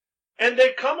and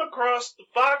they come across the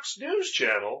Fox News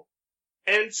channel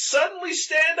and suddenly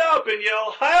stand up and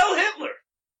yell, Heil Hitler!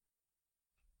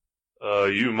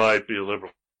 You might be a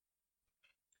liberal.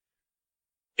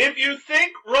 If you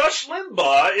think Rush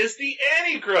Limbaugh is the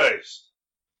Antichrist,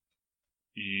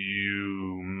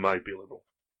 you might be a liberal.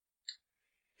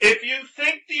 If you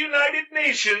think the United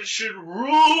Nations should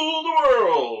rule the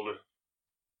world,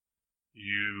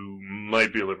 you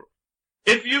might be a liberal.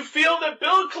 If you feel that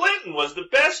Bill Clinton was the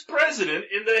best president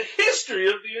in the history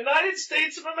of the United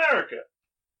States of America,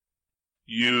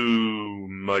 you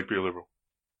might be a liberal.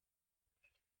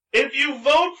 If you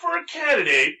vote for a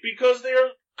candidate because they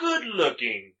are good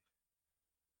looking,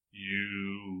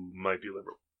 you might be a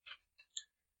liberal.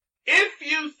 If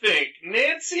you think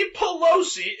Nancy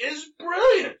Pelosi is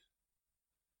brilliant,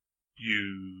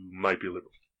 you might be a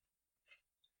liberal.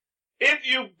 If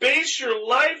you base your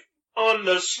life on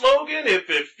the slogan, if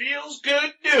it feels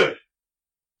good, do it,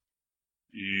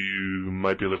 you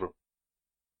might be a liberal.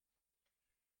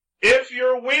 If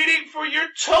you're waiting for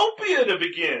utopia to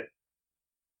begin,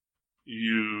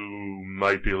 you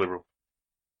might be a liberal.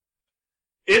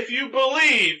 If you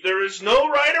believe there is no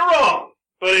right or wrong,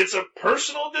 but it's a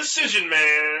personal decision,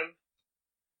 man,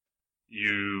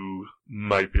 you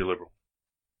might be a liberal.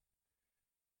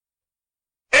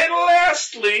 And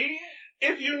lastly,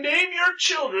 if you name your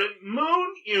children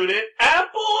Moon Unit,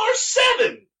 Apple, or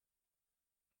 7,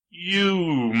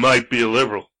 you might be a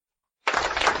liberal.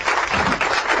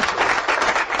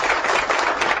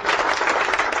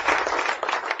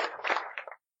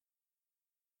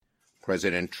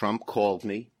 President Trump called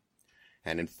me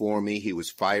and informed me he was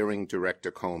firing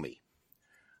Director Comey.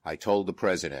 I told the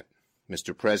president,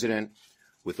 Mr. President,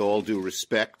 with all due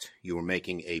respect, you are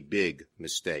making a big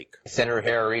mistake. Senator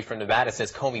Harry Reid from Nevada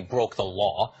says Comey broke the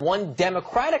law. One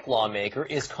Democratic lawmaker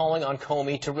is calling on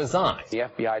Comey to resign. The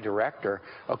FBI director,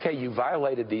 okay, you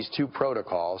violated these two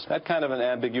protocols. That kind of an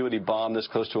ambiguity bomb this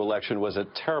close to election was a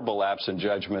terrible lapse in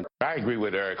judgment. I agree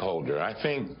with Eric Holder. I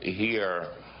think here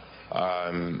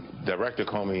Director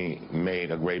Comey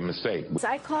made a great mistake.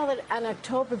 I call it an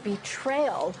October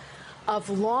betrayal of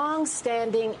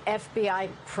long-standing FBI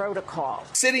protocol.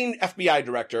 Sitting FBI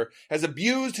director has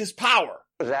abused his power.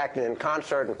 He was acting in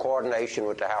concert and coordination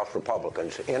with the House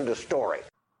Republicans. End of story.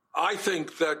 I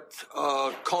think that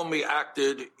Comey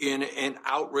acted in an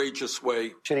outrageous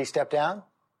way. Should he step down?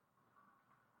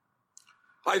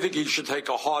 I think he should take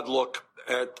a hard look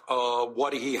at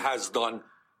what he has done.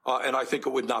 And I think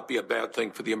it would not be a bad thing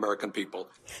for the American people.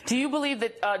 Do you believe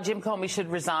that Jim Comey should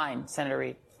resign, Senator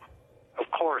Reid? Of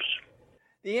course.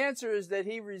 The answer is that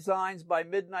he resigns by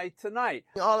midnight tonight.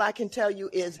 All I can tell you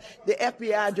is the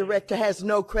FBI director has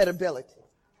no credibility.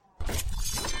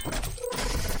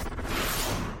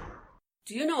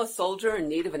 Do you know a soldier in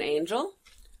need of an angel?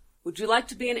 Would you like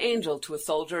to be an angel to a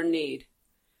soldier in need?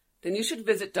 Then you should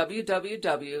visit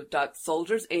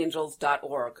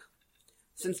www.soldiersangels.org.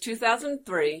 Since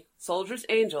 2003, Soldiers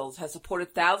Angels has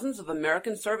supported thousands of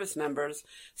American service members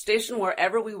stationed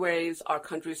wherever we raise our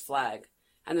country's flag,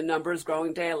 and the number is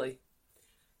growing daily.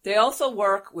 They also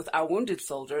work with our wounded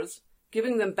soldiers,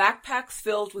 giving them backpacks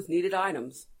filled with needed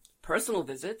items, personal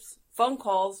visits, phone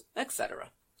calls, etc.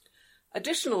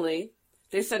 Additionally,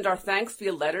 they send our thanks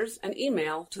via letters and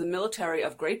email to the military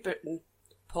of Great Britain,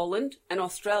 Poland, and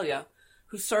Australia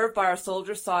who serve by our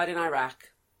soldiers' side in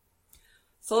Iraq.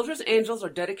 Soldiers' Angels are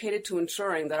dedicated to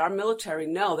ensuring that our military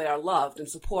know they are loved and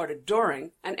supported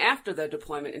during and after their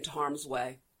deployment into harm's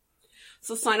way.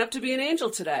 So sign up to be an angel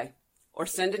today, or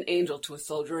send an angel to a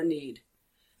soldier in need.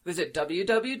 Visit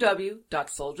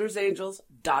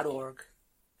www.soldiersangels.org.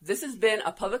 This has been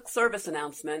a public service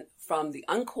announcement from the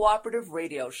Uncooperative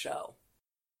Radio Show.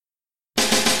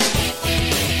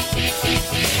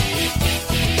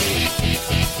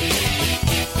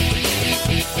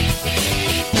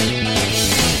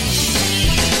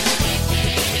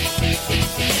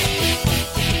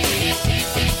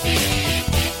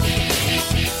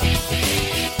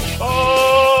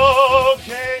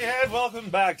 Okay, and welcome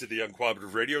back to the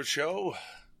Uncooperative Radio Show.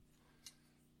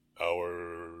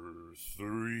 Hour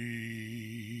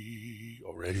 3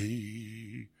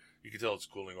 already. You can tell it's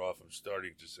cooling off. I'm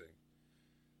starting to sing.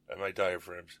 And my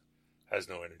diaphragm has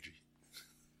no energy.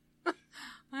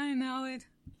 I know it.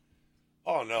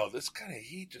 Oh no, this kind of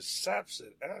heat just saps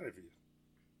it out of you.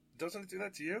 Doesn't it do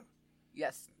that to you?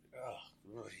 Yes. Oh,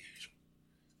 really?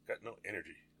 Got no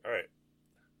energy. All right.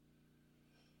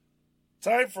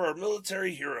 Time for our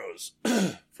military heroes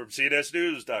from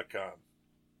CNSnews.com.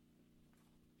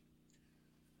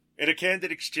 In a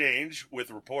candid exchange with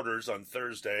reporters on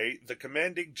Thursday, the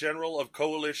commanding general of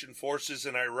coalition forces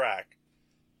in Iraq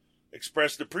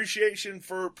expressed appreciation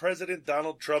for President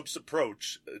Donald Trump's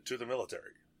approach to the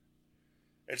military.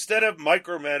 Instead of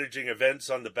micromanaging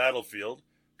events on the battlefield,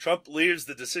 Trump leaves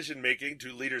the decision-making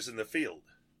to leaders in the field.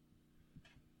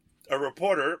 A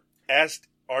reporter asked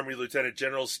Army Lieutenant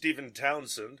General Stephen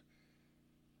Townsend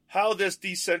how this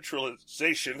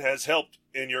decentralization has helped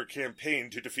in your campaign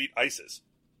to defeat ISIS.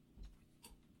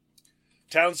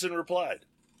 Townsend replied,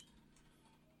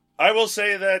 "I will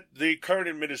say that the current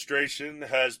administration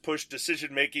has pushed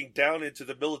decision-making down into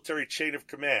the military chain of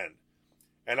command,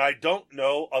 and I don't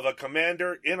know of a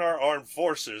commander in our armed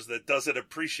forces that doesn't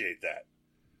appreciate that.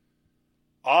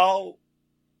 I'll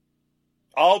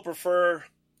prefer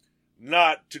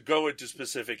not to go into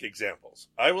specific examples.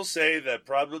 I will say that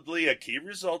probably a key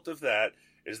result of that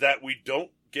is that we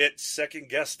don't get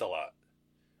second-guessed a lot.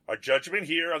 Our judgment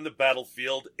here on the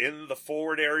battlefield in the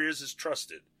forward areas is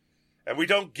trusted, and we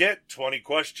don't get 20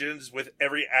 questions with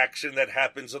every action that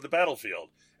happens on the battlefield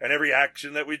and every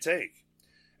action that we take.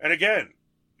 And again,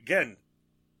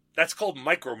 that's called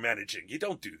micromanaging. You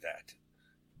don't do that.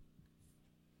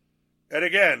 And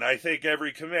again, I think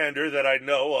every commander that I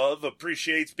know of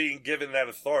appreciates being given that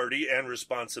authority and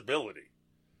responsibility.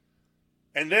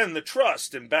 And then the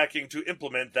trust and backing to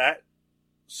implement that.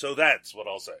 So that's what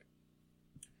I'll say."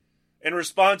 In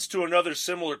response to another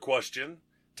similar question,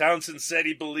 Townsend said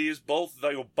he believes both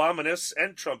the Obama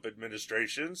and Trump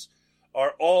administrations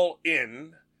are all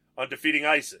in on defeating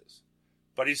ISIS.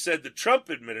 But he said the Trump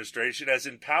administration has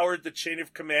empowered the chain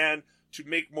of command to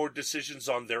make more decisions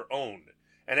on their own,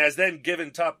 and has then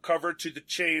given top cover to the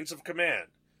chains of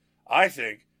command, I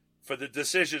think, for the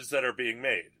decisions that are being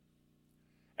made.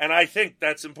 And I think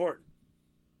that's important.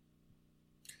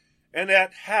 And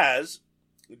that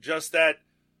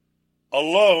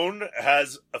alone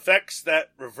has effects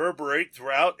that reverberate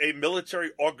throughout a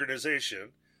military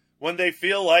organization when they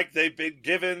feel like they've been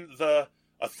given the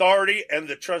authority and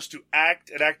the trust to act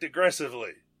and act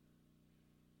aggressively.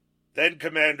 Then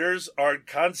commanders are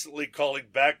constantly calling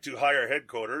back to higher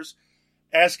headquarters,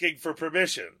 asking for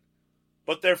permission,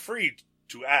 but they're free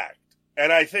to act.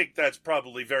 And I think that's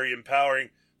probably very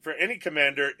empowering for any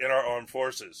commander in our armed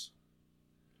forces.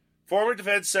 Former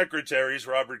Defense Secretaries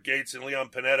Robert Gates and Leon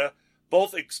Panetta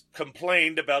both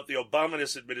complained about the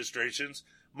Obama administration's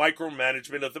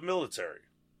micromanagement of the military.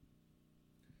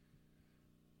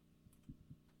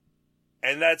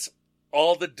 And that's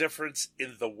all the difference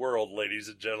in the world, ladies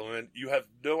and gentlemen. You have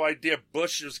no idea.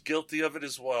 Bush is guilty of it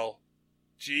as well.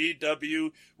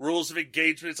 GW, rules of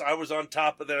engagements, I was on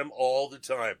top of them all the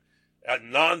time.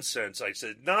 Nonsense, I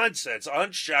said. Nonsense.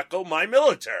 Unshackle my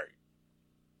military.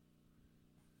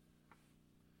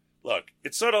 Look,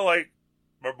 it's sort of like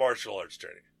my martial arts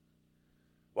training.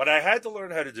 What I had to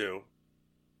learn how to do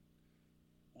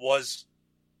was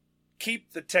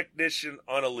keep the technician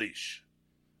on a leash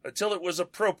until it was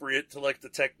appropriate to let the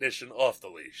technician off the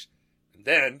leash. And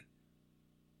then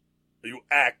you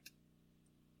act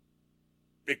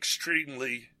with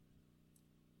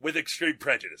extreme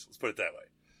prejudice. Let's put it that way.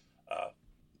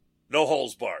 No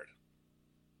holes barred.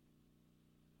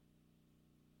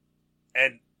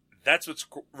 And That's what's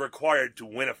required to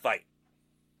win a fight.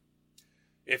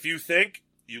 If you think,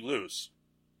 you lose.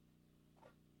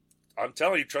 I'm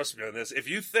telling you, trust me on this. If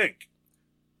you think,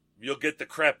 you'll get the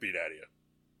crap beat out of you.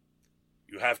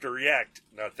 You have to react,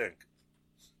 not think.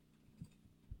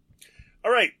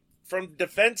 All right, from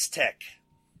Defense Tech.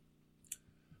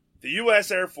 The U.S.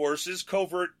 Air Force's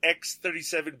covert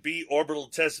X-37B orbital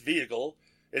test vehicle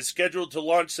is scheduled to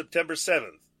launch September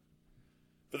 7th.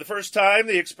 For the first time,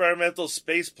 the experimental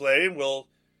space plane will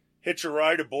hitch a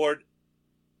ride aboard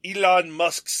Elon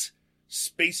Musk's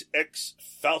SpaceX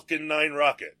Falcon 9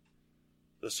 rocket,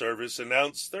 the service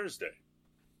announced Thursday.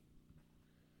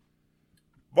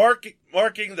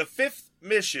 Marking the fifth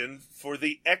mission for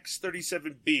the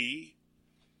X-37B,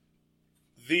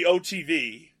 the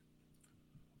OTV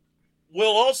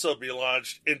will also be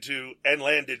launched into and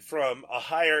landed from a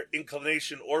higher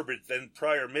inclination orbit than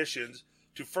prior missions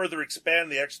to further expand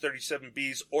the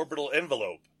X-37B's orbital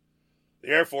envelope, the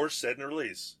Air Force said in a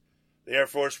release. The Air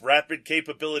Force Rapid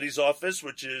Capabilities Office,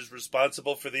 which is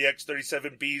responsible for the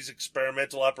X-37B's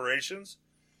experimental operations,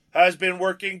 has been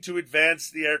working to advance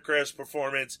the aircraft's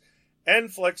performance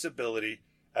and flexibility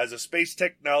as a space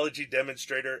technology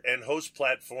demonstrator and host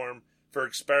platform for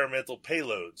experimental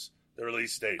payloads, the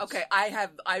release states. Okay, I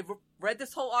read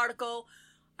this whole article.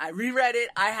 I reread it.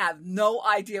 I have no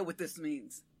idea what this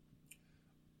means.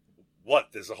 What?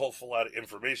 There's a whole lot of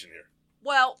information here.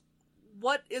 Well,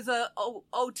 what is a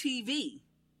OTV?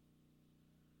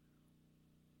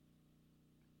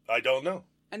 I don't know.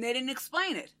 And they didn't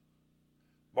explain it.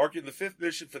 Marking the fifth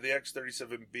mission for the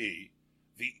X-37B,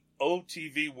 the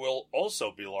OTV will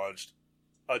also be launched.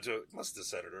 I must have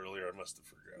said it earlier. I must have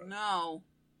forgot. No.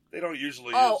 They don't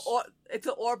usually use... it's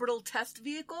an orbital test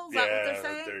vehicle? Is that what they're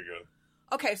saying? There you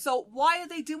go. Okay, so why are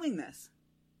they doing this?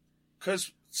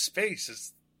 Because space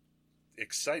is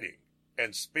exciting.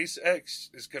 And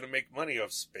SpaceX is going to make money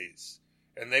off space.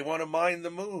 And they want to mine the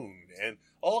moon. And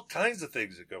all kinds of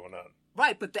things are going on.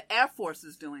 Right, but the Air Force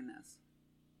is doing this.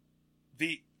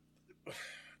 The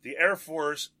Air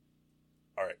Force...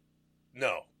 All right.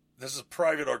 No. This is a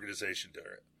private organization doing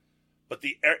it.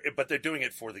 But they're doing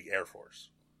it for the Air Force.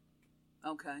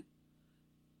 Okay.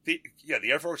 The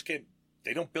Air Force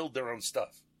they don't build their own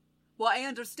stuff. Well, I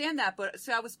understand that, but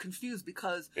see, I was confused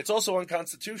because... It's also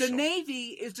unconstitutional. The Navy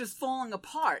is just falling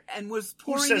apart and was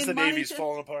pouring in money. Who says the Navy's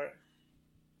falling apart?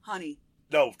 Honey.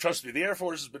 No, trust me, the Air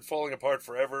Force has been falling apart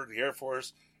forever. The Air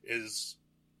Force is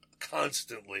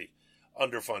constantly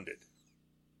underfunded.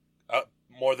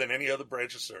 More than any other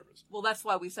branch of service. Well, that's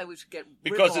why we said we should get rid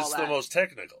because of all it's that. The most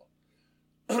technical.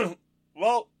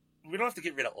 Well, we don't have to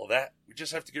get rid of all that. We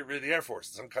just have to get rid of the Air Force.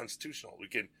 It's unconstitutional. We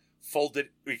can fold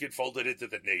it into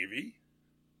the Navy,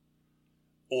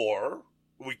 or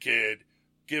we could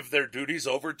give their duties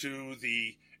over to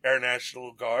the Air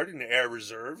National Guard and Air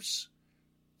Reserves.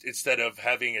 Instead of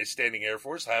having a standing Air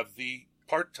Force, have the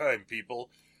part-time people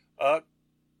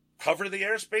cover the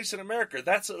airspace in America.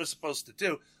 That's what we're supposed to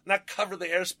do, not cover the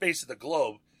airspace of the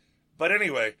globe. But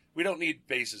anyway, we don't need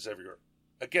bases everywhere.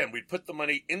 Again, we'd put the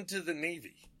money into the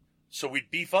Navy. So we'd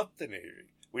beef up the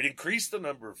Navy. We'd increase the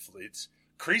number of fleets,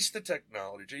 increase the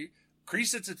technology,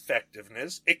 increase its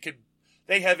effectiveness.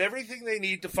 They have everything they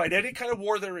need to fight any kind of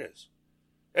war there is.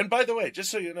 And by the way,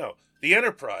 just so you know, the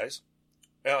Enterprise,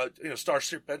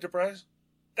 Starship Enterprise,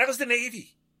 that was the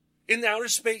Navy in the outer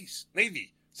space.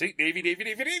 Navy. See,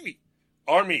 Navy.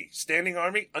 Army, standing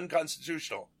army,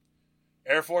 unconstitutional.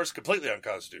 Air Force, completely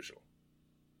unconstitutional.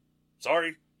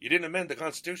 Sorry, you didn't amend the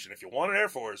Constitution. If you want an Air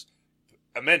Force,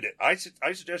 amend it. I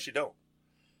suggest you don't.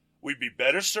 We'd be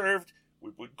better served.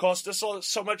 It would cost us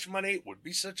so much money. It would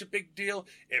be such a big deal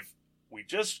if we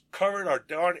just covered our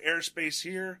darn airspace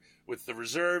here with the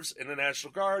reserves and the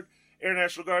National Guard, Air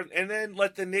National Guard, and then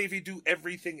let the Navy do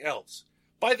everything else.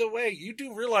 By the way, you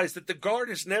do realize that the Guard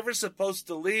is never supposed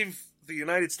to leave the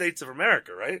United States of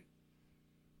America, right?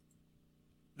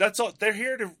 That's all. They're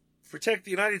here to protect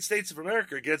the United States of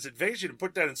America against invasion and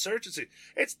put down insurgency.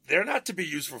 They're not to be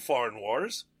used for foreign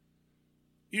wars.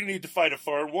 You need to fight a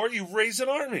foreign war, you raise an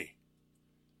army.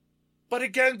 But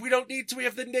again, we don't need to. We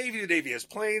have the Navy. The Navy has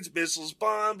planes, missiles,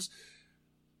 bombs.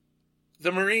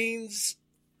 The Marines,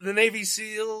 the Navy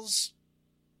SEALs,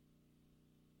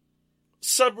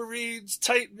 submarines,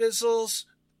 Titan missiles.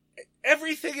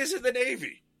 Everything is in the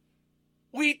Navy.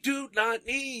 We do not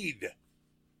need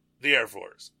the Air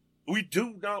Force. We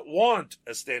do not want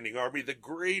a standing army. The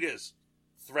greatest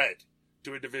threat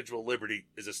to individual liberty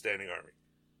is a standing army.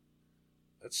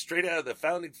 That's straight out of the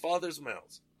Founding Fathers'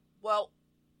 mouths. Well,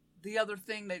 the other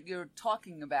thing that you're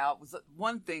talking about was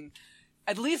one thing.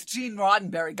 At least Gene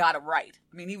Roddenberry got it right.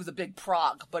 I mean, he was a big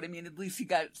prog, but I mean, at least he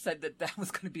said that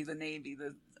was going to be the Navy,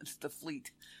 the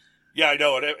fleet. Yeah, I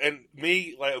know. And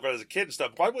me, like when I was a kid and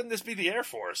stuff, why wouldn't this be the Air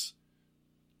Force?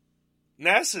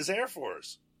 NASA's Air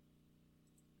Force.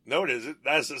 No, it isn't.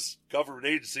 NASA's government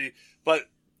agency. But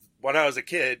when I was a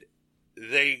kid,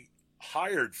 they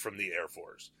hired from the Air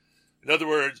Force. In other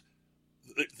words,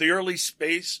 the early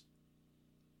space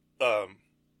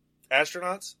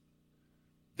astronauts,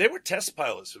 they were test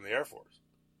pilots from the Air Force.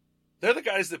 They're the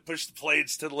guys that push the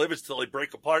planes to the limits till they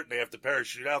break apart and they have to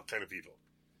parachute out kind of people.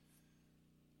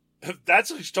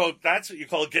 That's what you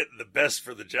call getting the best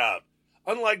for the job.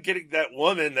 Unlike getting that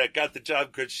woman that got the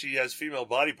job because she has female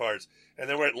body parts and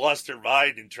then lost her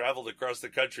mind and traveled across the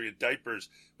country in diapers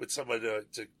with someone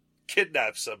to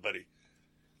kidnap somebody.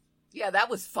 Yeah, that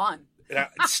was fun. Now,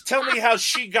 tell me how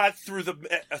she got through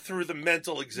the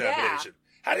mental examination.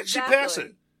 Yeah, how did she pass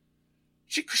it?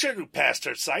 She shouldn't have passed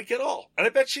her psych at all, and I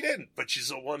bet she didn't. But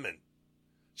she's a woman.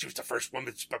 She was the first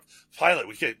woman pilot.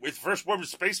 We're the first woman in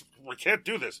space. We can't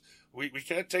do this. We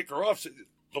can't take her off.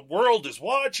 The world is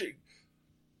watching.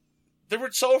 They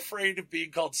were so afraid of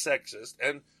being called sexist,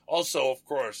 and also, of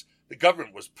course, the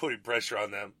government was putting pressure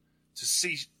on them to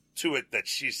see to it that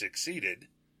she succeeded,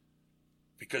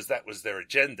 because that was their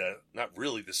agenda, not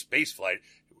really the space flight.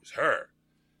 It was her.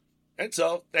 And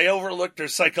so they overlooked her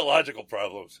psychological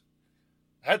problems.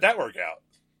 How'd that work out?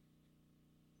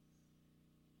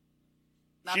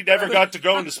 She never got to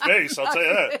go into space, I'll tell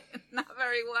you that. Not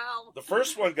very well. The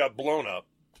first one got blown up,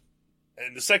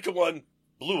 and the second one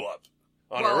blew up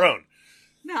on her own.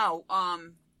 No,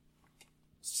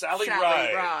 Sally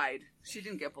Ride. Ride. She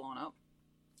didn't get blown up.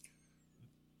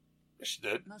 Yes, she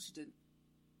did. No, she didn't.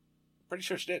 Pretty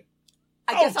sure she did.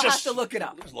 I guess I'll have to look it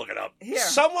up. Just look it up. Here.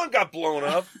 Someone got blown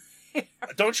up.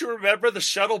 Don't you remember the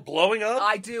shuttle blowing up?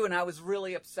 I do, and I was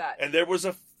really upset. And there was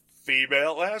a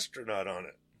female astronaut on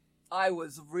it. I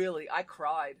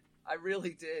cried. I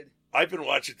really did. I've been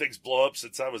watching things blow up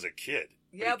since I was a kid.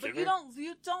 Yeah, but you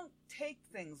don't take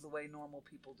things the way normal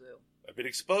people do. I've been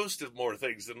exposed to more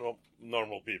things than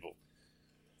normal people.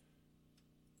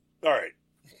 All right.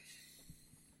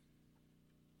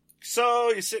 So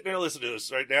you're sitting there listening to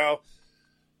this right now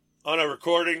on a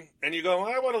recording, and you go,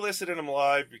 I want to listen to them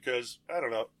live because, I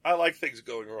don't know, I like things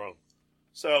going wrong.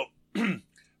 So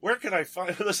where can I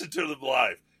listen to them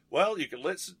live? Well, you can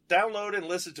download and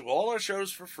listen to all our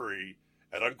shows for free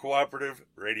at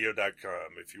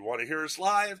uncooperativerradio.com. If you want to hear us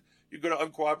live, you go to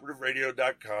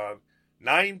uncooperativerradio.com,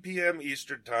 9 p.m.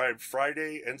 Eastern Time,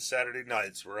 Friday and Saturday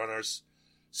nights. We're on our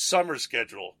summer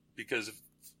schedule because if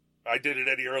I did it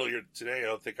any earlier today, I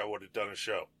don't think I would have done a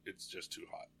show. It's just too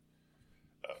hot.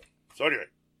 So anyway,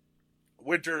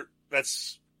 winter, that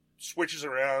switches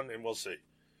around and we'll see.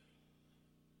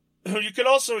 You can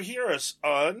also hear us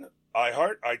on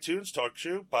iHeart, iTunes,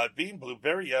 TalkShoe, Podbean,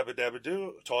 Blueberry, Yabba Dabba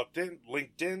Doo, TalkDin,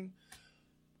 LinkedIn,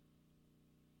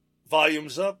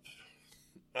 Volumes Up,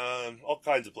 all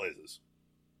kinds of places.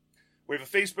 We have a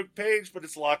Facebook page, but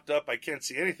it's locked up. I can't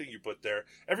see anything you put there.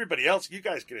 Everybody else, you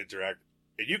guys can interact,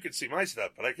 and you can see my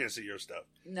stuff, but I can't see your stuff.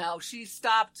 No, she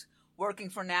stopped working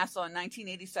for NASA in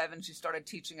 1987. She started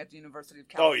teaching at the University of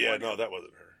California. Oh, yeah, no, that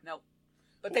wasn't her. No,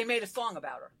 but they made a song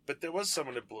about her. But there was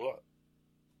someone that blew up.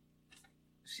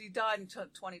 She died in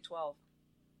 2012.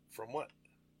 From what?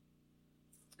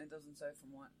 It doesn't say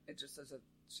from what. It just says that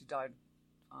she died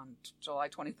on July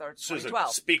 23rd, Susan,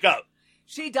 2012. Speak up.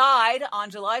 She died on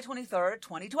July 23rd,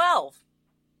 2012.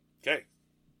 Okay.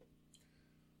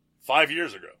 5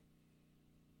 years ago.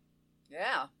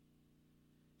 Yeah.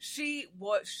 She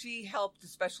helped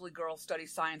especially girls study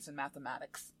science and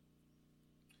mathematics.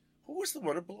 Who was the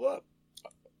one who blew up?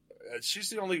 She's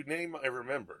the only name I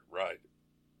remember. Right.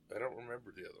 I don't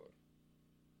remember the other one.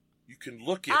 You can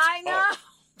look it I know. Up.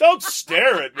 Don't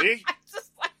stare at me. I'm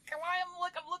just like,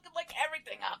 I'm looking like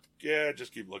everything up. Yeah,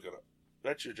 just keep looking up.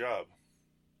 That's your job.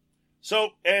 So,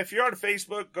 if you're on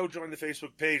Facebook, go join the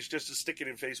Facebook page just to stick it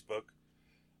in Facebook.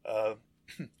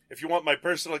 If you want my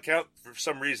personal account, for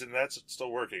some reason, that's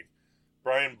still working.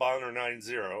 Brian Bonner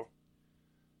 90.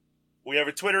 We have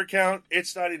a Twitter account.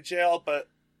 It's not in jail, but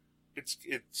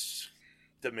it's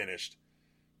diminished.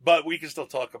 But we can still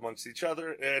talk amongst each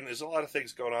other, and there's a lot of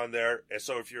things going on there. And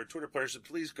so if you're a Twitter person,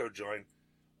 please go join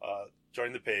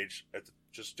the page.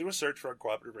 Just do a search for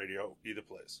Uncooperative Radio, either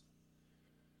place.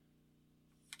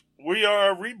 We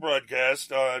are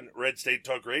rebroadcast on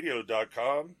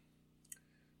RedStateTalkRadio.com,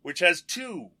 which has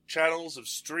 2 channels of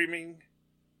streaming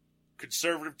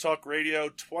conservative talk radio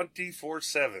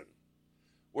 24/7.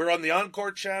 We're on the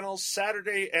Encore channel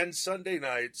Saturday and Sunday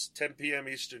nights, 10 p.m.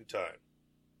 Eastern Time.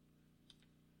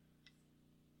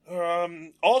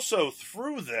 Also,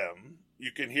 through them,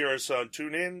 you can hear us on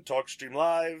TuneIn, TalkStream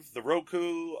Live, the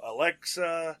Roku,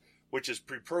 Alexa, which is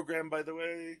pre-programmed, by the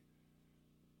way.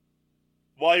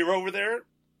 While you're over there,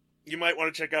 you might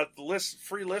want to check out the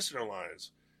free listener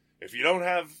lines. If you don't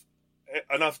have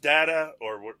enough data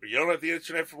or you don't have the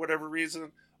internet for whatever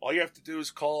reason, all you have to do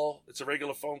is call. It's a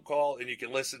regular phone call, and you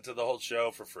can listen to the whole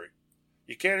show for free.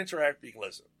 You can't interact, but you can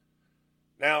listen.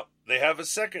 Now, they have a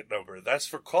second number. That's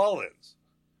for call-ins.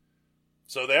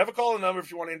 So they have a call-in number if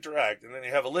you want to interact, and then they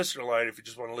have a listener line if you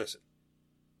just want to listen.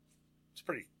 It's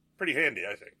pretty handy,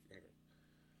 I think.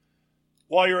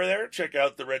 While you're there, check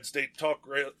out the Red State Talk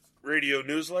Radio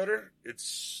newsletter.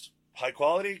 It's high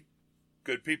quality,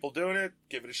 good people doing it.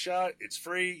 Give it a shot. It's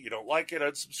free. You don't like it,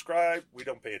 unsubscribe. We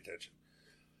don't pay attention.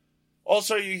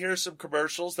 Also, you hear some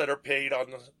commercials that are paid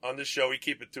on the show. We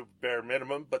keep it to bare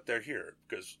minimum, but they're here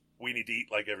because we need to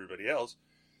eat like everybody else.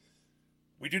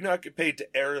 We do not get paid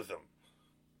to air them.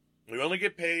 We only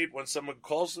get paid when someone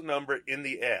calls the number in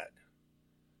the ad.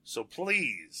 So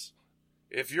please,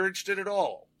 if you're interested at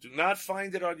all, do not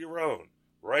find it on your own.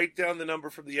 Write down the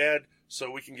number from the ad so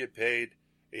we can get paid.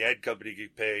 The ad company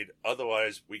get paid.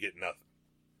 Otherwise, we get nothing.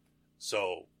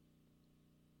 So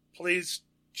please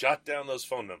jot down those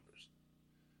phone numbers.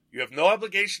 You have no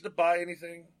obligation to buy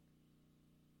anything.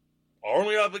 Our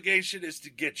only obligation is to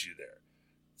get you there.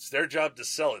 It's their job to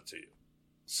sell it to you.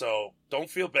 So don't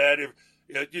feel bad if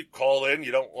you call in.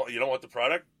 You don't want the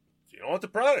product. You don't want the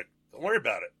product. Don't worry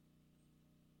about it.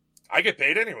 I get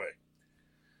paid anyway.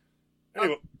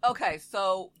 Anyway. Okay,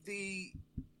 so the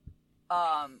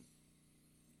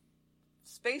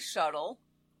space shuttle,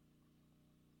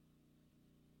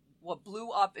 what blew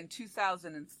up in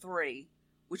 2003,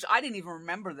 which I didn't even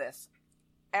remember this,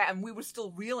 and we were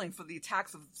still reeling for the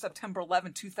attacks of September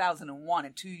 11, 2001,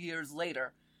 and 2 years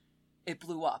later, it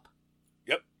blew up.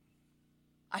 Yep.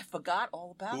 I forgot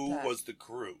all about that. Who was the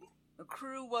crew? The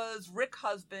crew was Rick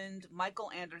Husband,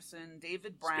 Michael Anderson,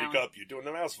 David Brown. Speak up, you're doing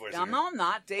the mouse voice. No, I'm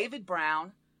not. David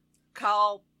Brown,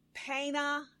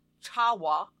 Kalpana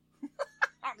Chawa,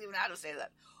 I don't even know how to say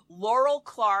that, Laurel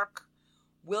Clark,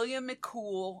 William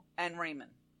McCool, and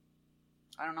Raymond.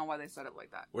 I don't know why they said it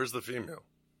like that. Where's the female?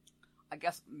 I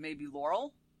guess maybe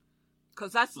Laurel?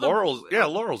 Because that's Laurel's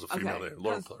a female name.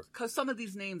 Laurel Clark. Because some of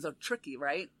these names are tricky,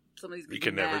 right? Some of these you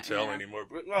can never tell anymore.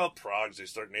 But, well, Progs, they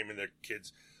start naming their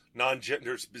kids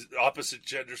non-gender, opposite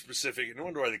gender specific. No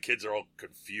wonder why the kids are all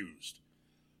confused.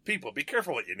 People, be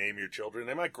careful what you name your children.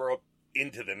 They might grow up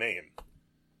into the name.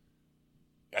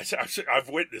 I've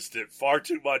witnessed it far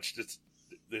too much.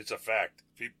 It's a fact.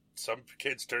 Some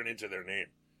kids turn into their name.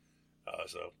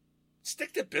 So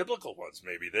stick to biblical ones,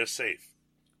 maybe. They're safe.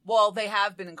 Well, they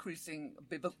have been increasing.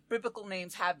 Biblical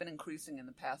names have been increasing in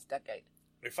the past decade.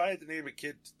 If I had to name a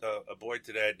kid, a boy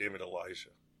today, I'd name it Elijah.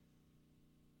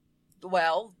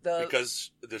 Well, because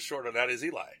the short of that is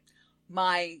Eli.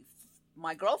 My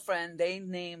girlfriend, they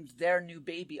named their new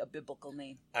baby a biblical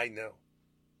name. I know.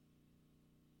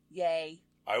 Yay.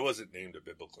 I wasn't named a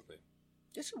biblical name.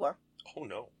 Yes, you were. Oh,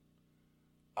 no.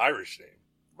 Irish name.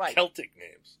 Right. Celtic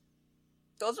names.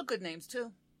 Those are good names,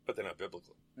 too. But they're not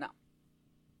biblical. No.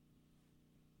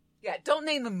 Yeah, don't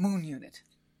name the moon unit.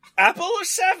 Apple or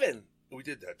 7? We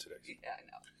did that today. Yeah, I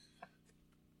know.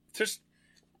 Just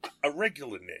a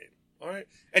regular name, all right?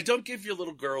 And don't give your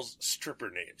little girls stripper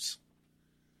names.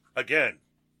 Again,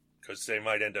 because they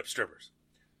might end up strippers.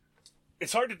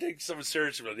 It's hard to take someone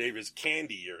seriously when their name is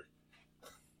Candy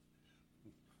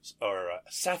or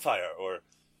Sapphire or,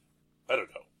 I don't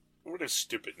know. What are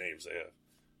stupid names they have?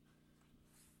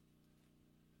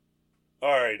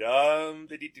 All right,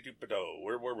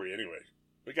 where were we anyway?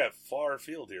 We got far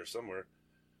afield here somewhere.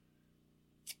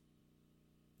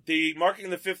 The marking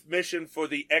the 5th mission for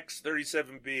the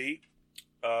X-37B.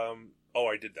 I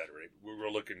did that already. We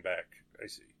were looking back. I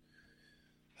see.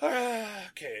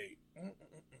 Okay.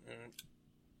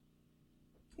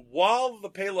 While the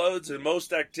payloads and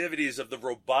most activities of the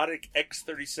robotic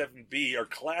X-37B are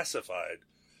classified,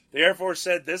 the Air Force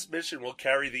said this mission will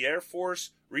carry the Air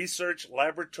Force Research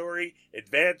Laboratory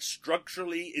Advanced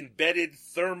Structurally Embedded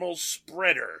Thermal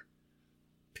Spreader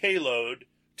payload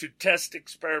to test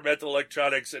experimental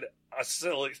electronics and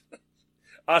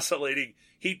oscillating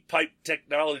heat pipe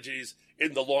technologies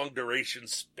in the long-duration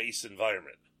space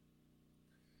environment.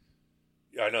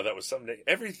 Yeah, I know that was some name.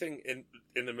 Everything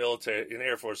in the military, in the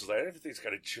Air Force, is like, everything's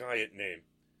got a giant name.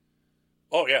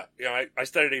 Oh, yeah. I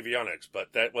studied avionics,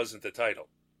 but that wasn't the title.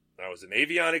 I was an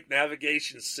avionic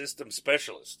navigation system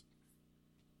specialist.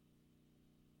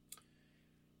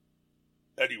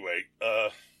 Anyway,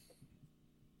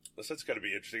 that's got to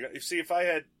be interesting. You see, if I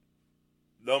had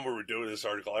known we were doing this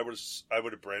article, I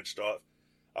would have branched off.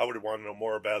 I would have wanted to know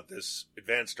more about this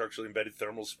advanced structurally embedded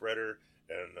thermal spreader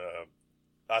and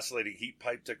oscillating heat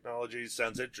pipe technology.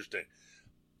 Sounds interesting.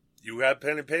 You have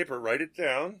pen and paper, write it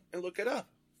down and look it up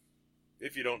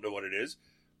if you don't know what it is.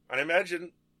 And I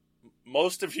imagine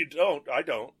most of you don't. I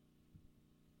don't.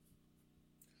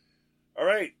 All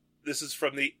right. This is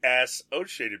from the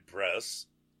Associated Press.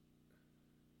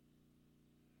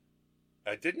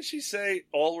 Didn't she say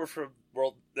all were from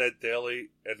World Net Daily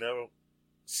and now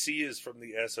C is from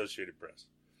the Associated Press?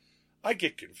 I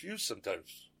get confused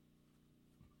sometimes.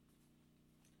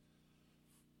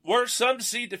 Where some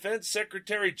see Defense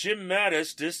Secretary Jim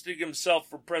Mattis distancing himself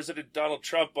from President Donald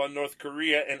Trump on North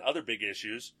Korea and other big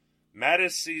issues,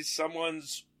 Mattis sees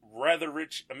someone's rather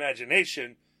rich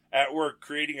imagination at work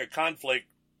creating a conflict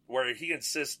where he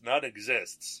insists none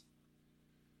exists.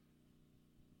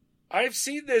 I've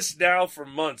seen this now for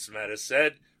months, Mattis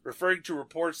said, referring to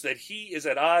reports that he is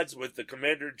at odds with the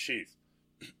Commander-in-Chief.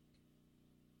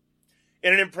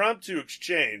 In an impromptu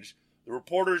exchange, the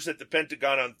reporters at the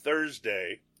Pentagon on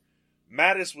Thursday,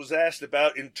 Mattis was asked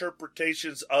about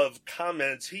interpretations of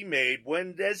comments he made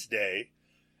Wednesday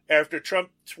after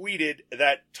Trump tweeted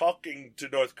that talking to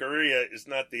North Korea is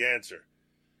not the answer.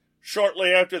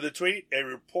 Shortly after the tweet, a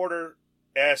reporter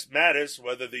asked Mattis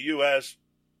whether the U.S.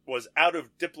 was out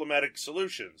of diplomatic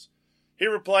solutions. He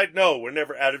replied, no, we're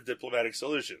never out of diplomatic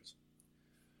solutions.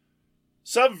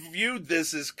 Some viewed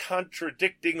this as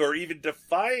contradicting or even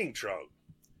defying Trump.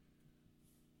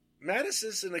 Mattis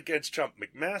isn't against Trump.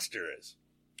 McMaster is.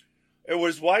 It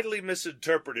was widely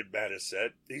misinterpreted, Mattis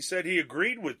said. He said he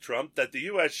agreed with Trump that the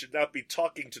U.S. should not be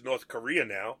talking to North Korea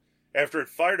now after it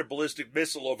fired a ballistic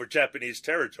missile over Japanese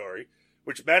territory,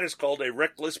 which Mattis called a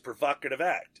reckless, provocative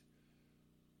act.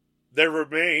 There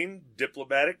remain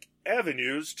diplomatic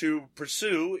avenues to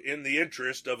pursue in the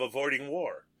interest of avoiding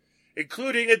war,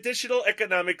 including additional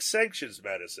economic sanctions,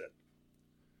 Mattis said.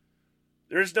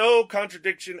 There is no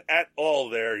contradiction at all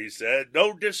there, he said.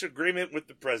 No disagreement with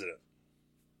the president.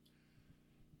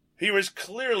 He was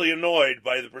clearly annoyed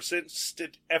by the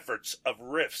persistent efforts of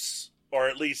rifts, or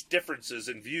at least differences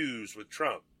in views with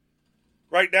Trump.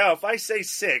 Right now, if I say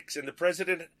 6 and the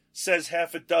president says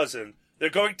half a dozen, they're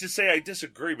going to say I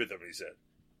disagree with him, he said.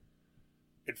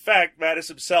 In fact, Mattis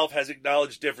himself has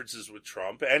acknowledged differences with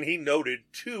Trump, and he noted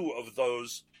 2 of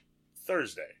those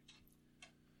Thursday.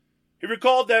 He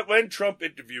recalled that when Trump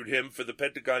interviewed him for the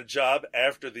Pentagon job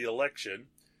after the election,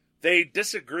 they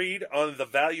disagreed on the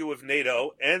value of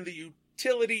NATO and the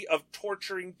utility of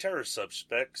torturing terror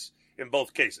suspects in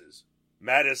both cases.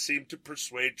 Mattis seemed to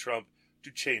persuade Trump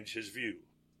to change his view.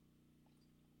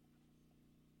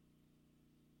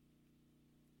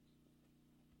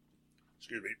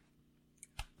 Excuse me.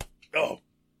 Oh.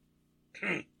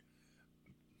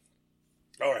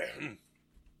 All right.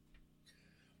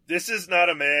 This is not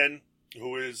a man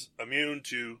who is immune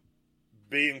to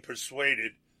being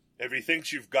persuaded if he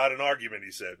thinks you've got an argument,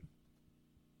 he said.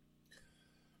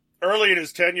 Early in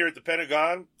his tenure at the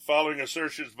Pentagon, following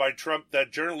assertions by Trump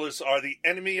that journalists are the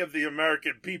enemy of the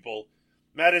American people,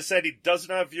 Mattis said he does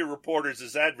not view reporters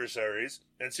as adversaries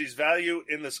and sees value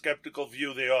in the skeptical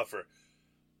view they offer.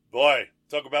 Boy,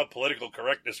 talk about political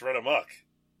correctness run amok.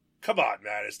 Come on,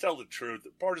 Mattis, tell the truth.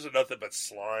 Reporters are nothing but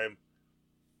slime.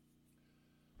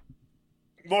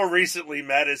 More recently,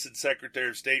 Mattis and Secretary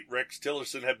of State Rex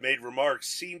Tillerson have made remarks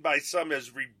seen by some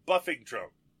as rebuffing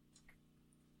Trump.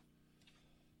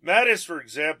 Mattis, for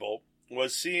example,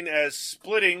 was seen as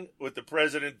splitting with the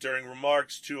president during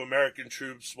remarks to American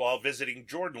troops while visiting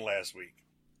Jordan last week.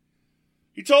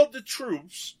 He told the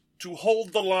troops to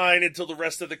hold the line until the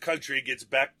rest of the country gets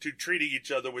back to treating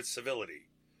each other with civility.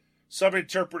 Some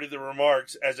interpreted the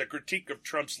remarks as a critique of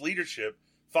Trump's leadership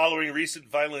following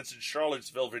recent violence in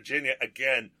Charlottesville, Virginia,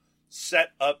 again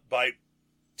set up by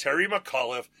Terry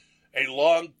McAuliffe, a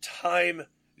long-time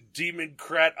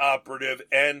Democrat operative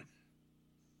and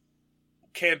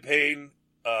campaign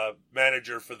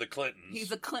manager for the Clintons.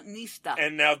 He's a Clintonista.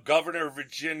 And now Governor of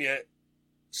Virginia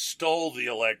stole the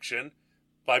election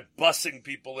by bussing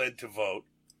people in to vote.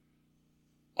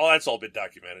 Oh, that's all been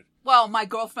documented. Well, my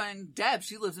girlfriend, Deb,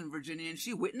 she lives in Virginia, and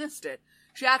she witnessed it.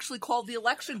 She actually called the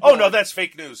election board. Oh, no, that's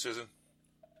fake news, Susan.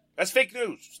 That's fake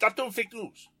news. Stop doing fake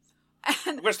news.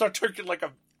 We're going to start talking like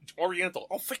a Oriental.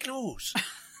 Oh, fake news.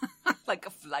 Like a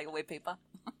flyaway paper.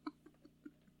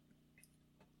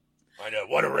 I know.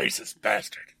 What a racist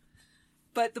bastard.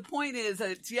 But the point is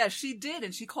that, yeah, she did,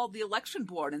 and she called the election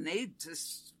board, and they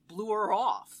just blew her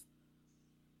off.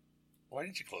 Why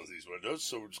didn't you close these windows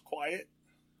so it's quiet?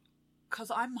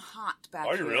 Because I'm hot back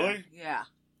here. here. Are you really? Yeah.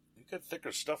 You got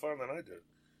thicker stuff on than I do.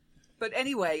 But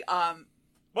anyway,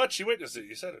 But she witnessed it.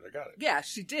 You said it. I got it. Yeah,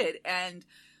 she did. And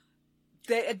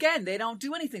they don't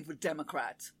do anything for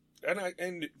Democrats. And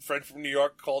a friend from New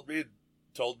York called me and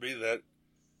told me that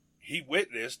he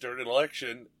witnessed during an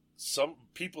election some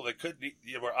people that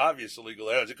were obvious illegal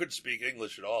aliens. They couldn't speak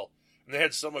English at all. And they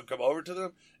had someone come over to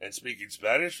them and speaking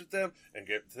Spanish with them and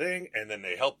get thing, and then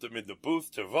they helped them in the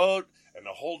booth to vote and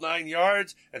the whole 9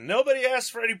 yards. And nobody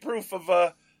asked for any proof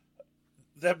of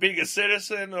them being a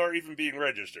citizen or even being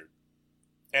registered.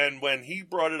 And when he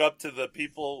brought it up to the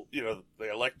people,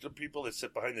 the elected people that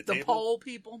sit behind the table. The poll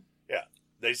people? Yeah.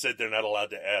 They said they're not allowed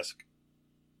to ask.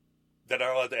 They're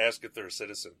not allowed to ask if they're a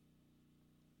citizen.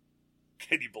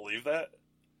 Can you believe that?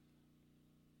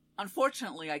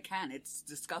 Unfortunately, I can. It's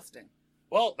disgusting.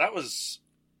 Well, that was,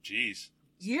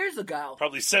 years ago.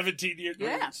 Probably 17 years.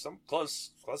 Yeah. Some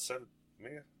close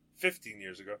 15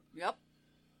 years ago. Yep.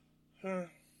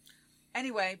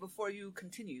 Anyway, before you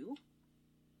continue.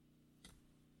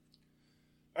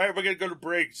 All right, we're going to go to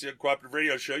break. It's the Uncooperative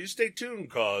Radio Show. You stay tuned,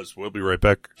 cause we'll be right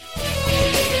back.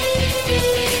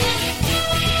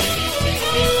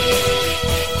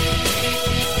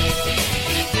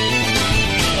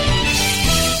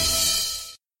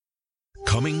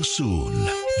 Coming soon,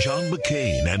 John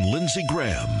McCain and Lindsey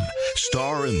Graham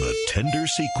star in the tender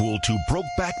sequel to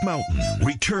Brokeback Mountain.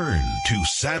 Return to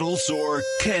Saddle Sore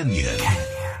Canyon.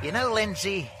 You know,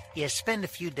 Lindsey, you spend a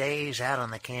few days out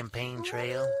on the campaign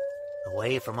trail,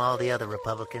 away from all the other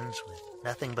Republicans, with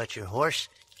nothing but your horse,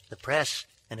 the press,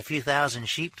 and a few thousand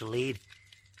sheep to lead.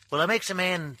 Well, it makes a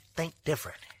man think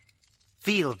different,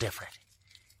 feel different.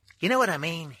 You know what I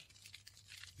mean?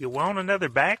 You want another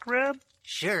back rub?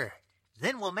 Sure.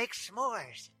 Then we'll make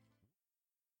s'mores.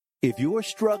 If you're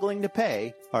struggling to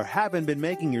pay or haven't been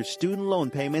making your student loan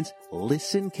payments,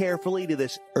 listen carefully to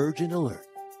this urgent alert.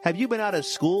 Have you been out of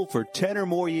school for 10 or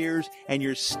more years and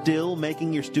you're still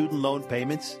making your student loan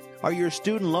payments? Are your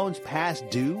student loans past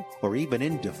due or even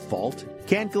in default?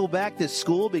 Can't go back to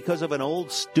school because of an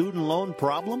old student loan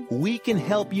problem? We can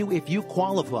help you if you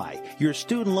qualify. Your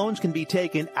student loans can be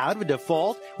taken out of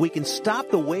default. We can stop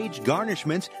the wage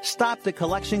garnishments, stop the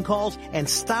collection calls, and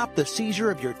stop the seizure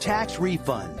of your tax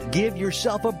refund. Give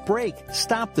yourself a break.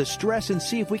 Stop the stress and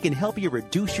see if we can help you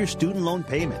reduce your student loan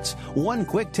payments. One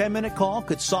quick 10-minute call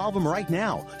could solve them right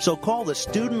now. So call the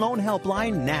Student Loan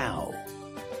Helpline now.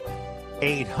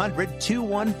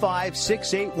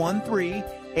 800-215-6813,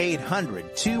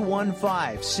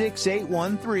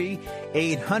 800-215-6813,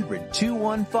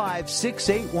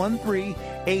 800-215-6813,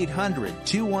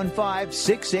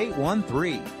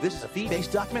 800-215-6813. This is a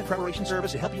fee-based document preparation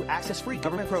service to help you access free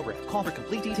government programs. Call for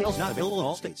complete details, not available in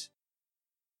all states.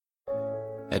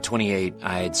 At 28,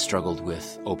 I had struggled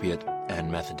with opiate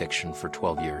and meth addiction for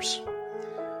 12 years.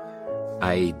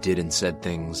 I did and said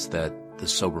things that the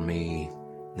sober me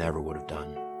never would have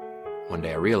done. One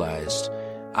day I realized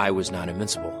I was not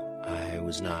invincible. I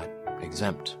was not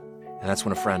exempt. And that's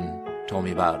when a friend told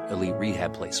me about elite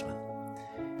rehab placement.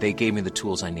 They gave me the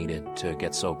tools I needed to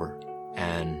get sober,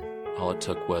 and all it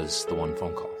took was the one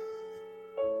phone call.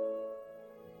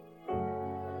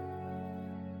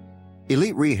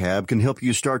 Elite Rehab can help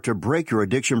you start to break your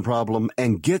addiction problem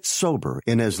and get sober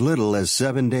in as little as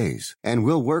 7 days. And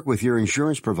we'll work with your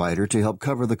insurance provider to help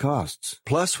cover the costs.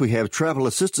 Plus, we have travel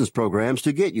assistance programs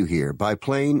to get you here by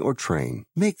plane or train.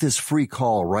 Make this free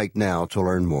call right now to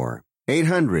learn more.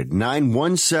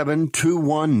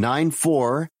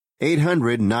 800-917-2194.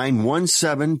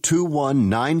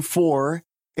 800-917-2194.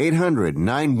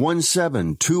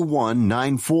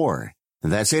 800-917-2194.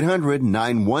 That's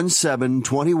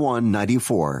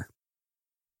 800-917-2194.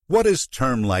 What is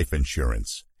term life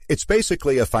insurance? It's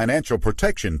basically a financial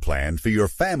protection plan for your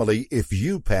family if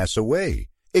you pass away.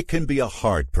 It can be a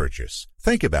hard purchase.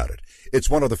 Think about it. It's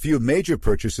one of the few major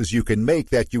purchases you can make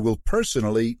that you will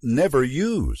personally never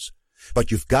use.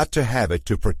 But you've got to have it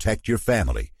to protect your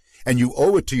family. And you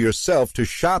owe it to yourself to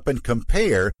shop and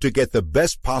compare to get the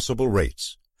best possible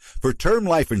rates. For term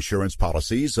life insurance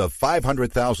policies of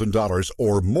 $500,000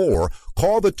 or more,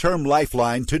 call the Term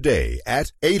Lifeline today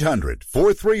at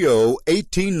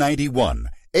 800-430-1891.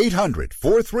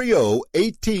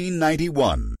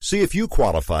 800-430-1891. See if you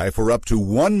qualify for up to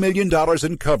 $1 million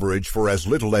in coverage for as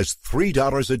little as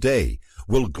 $3 a day.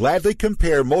 We'll gladly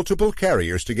compare multiple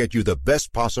carriers to get you the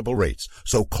best possible rates.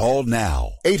 So call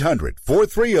now.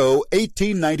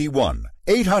 800-430-1891.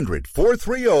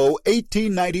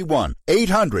 800-430-1891.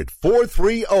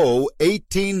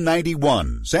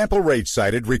 800-430-1891. Sample rate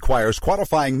cited requires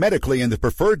qualifying medically in the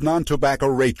preferred non-tobacco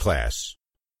rate class.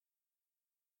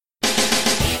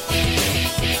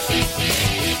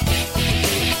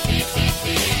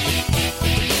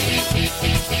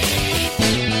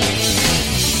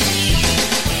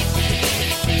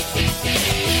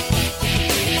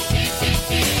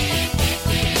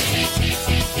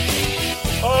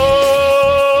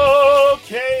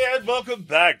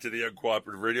 back to the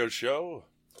Uncooperative Radio Show.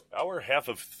 Hour half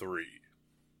of 3.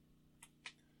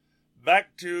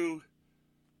 Back to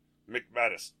Mick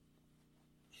Mattis.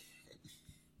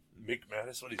 Mick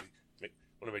Mattis? What do you think?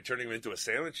 What, am I turning him into a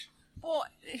sandwich? Well,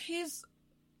 he's...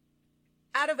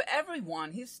 Out of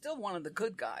everyone, he's still one of the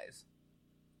good guys.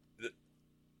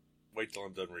 Wait till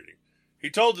I'm done reading. He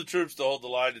told the troops to hold the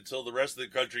line until the rest of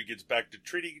the country gets back to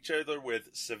treating each other with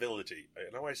civility.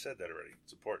 I know I said that already.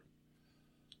 It's important.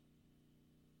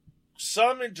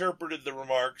 Some interpreted the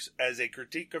remarks as a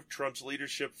critique of Trump's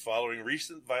leadership following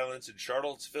recent violence in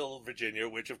Charlottesville, Virginia,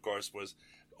 which, of course, was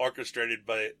orchestrated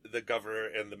by the governor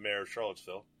and the mayor of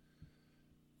Charlottesville.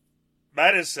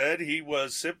 Mattis said he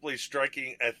was simply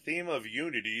striking a theme of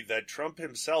unity that Trump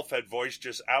himself had voiced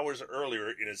just hours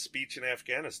earlier in his speech in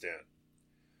Afghanistan.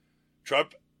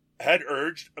 Trump had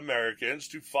urged Americans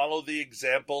to follow the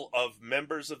example of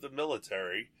members of the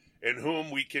military in whom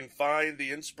we can find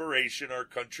the inspiration our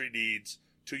country needs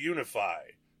to unify,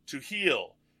 to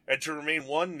heal, and to remain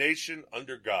one nation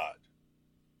under God.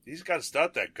 He's got to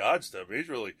stop that God stuff. He's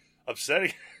really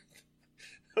upsetting.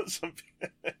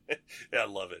 Yeah, I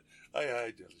love it.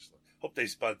 I just hope they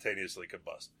spontaneously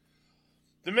combust.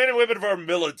 The men and women of our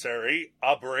military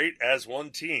operate as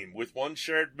one team, with one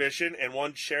shared mission and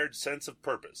one shared sense of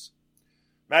purpose.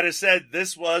 Mattis said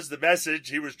this was the message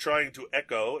he was trying to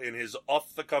echo in his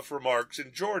off-the-cuff remarks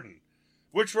in Jordan,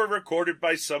 which were recorded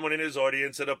by someone in his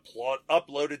audience and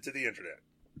uploaded to the internet.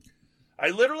 I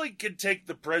literally could take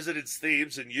the president's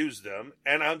themes and use them,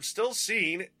 and I'm still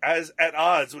seen as at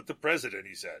odds with the president,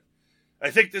 he said. I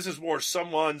think this is more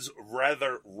someone's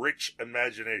rather rich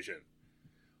imagination.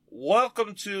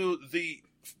 Welcome to the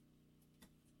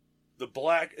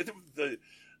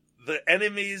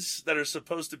enemies that are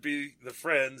supposed to be the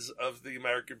friends of the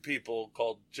American people,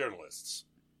 called journalists.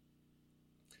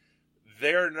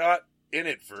 They're not in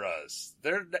it for us.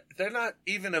 They're not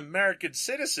even American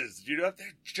citizens. You know,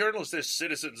 they're journalists. They're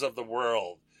citizens of the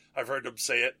world. I've heard them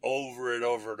say it over and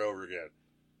over and over again.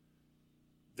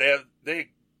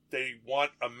 They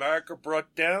want America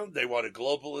brought down. They want a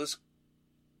globalist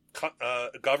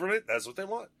government. That's what they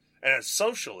want. And a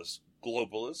socialist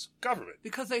globalist government.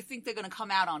 Because they think they're going to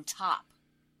come out on top.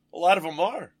 A lot of them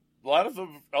are. A lot of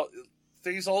them,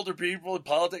 these older people in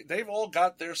politics, they've all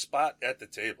got their spot at the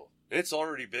table. It's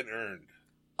already been earned.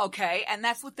 Okay, and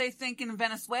that's what they think in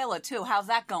Venezuela, too. How's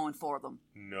that going for them?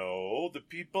 No, the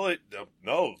people at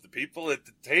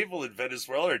the table in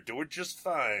Venezuela are doing just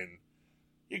fine.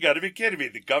 You got to be kidding me.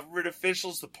 The government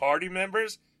officials, the party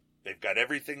members, they've got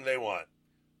everything they want.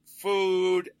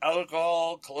 Food,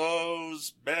 alcohol,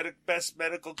 clothes, best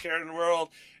medical care in the world.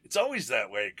 It's always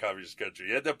that way in communist country.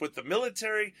 You end up with the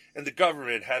military and the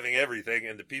government having everything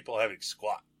and the people having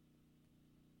squat.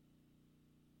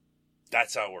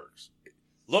 That's how it works.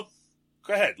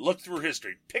 Go ahead, look through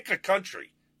history. Pick a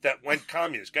country that went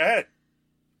communist. Go ahead.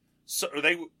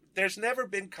 There's never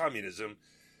been communism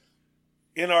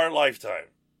in our lifetime.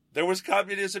 There was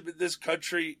communism in this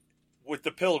country with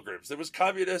the Pilgrims. There was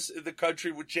communism in the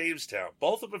country with Jamestown.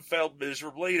 Both of them failed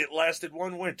miserably, and it lasted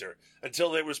one winter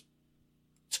until it was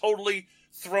totally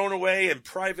thrown away and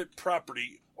private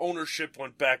property ownership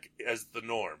went back as the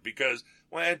norm. Because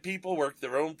when people work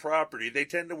their own property, they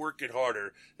tend to work it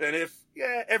harder than if,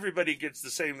 everybody gets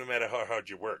the same no matter how hard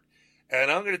you work.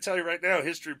 And I'm going to tell you right now,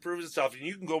 history proves itself, and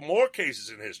you can go more cases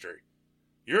in history.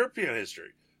 European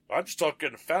history. I'm just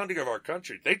talking the founding of our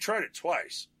country. They tried it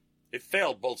twice. It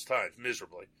failed both times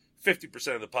miserably.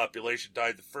 50% of the population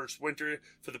died the first winter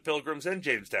for the Pilgrims and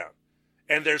Jamestown.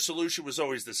 And their solution was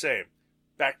always the same.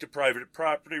 Back to private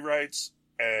property rights,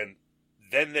 and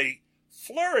then they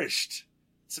flourished.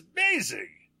 It's amazing.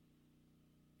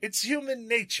 It's human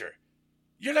nature.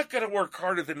 You're not going to work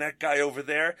harder than that guy over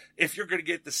there if you're going to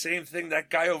get the same thing that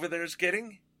guy over there is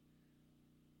getting.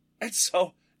 And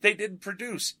so they didn't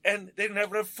produce, and they didn't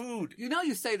have enough food. You know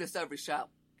you say this every show.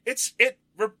 It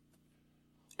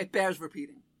bears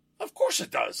repeating. Of course it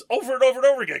does. Over and over and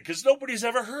over again, because nobody's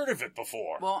ever heard of it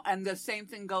before. Well, and the same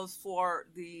thing goes for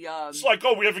the... It's like,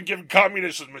 we haven't given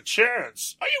communism a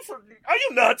chance. Are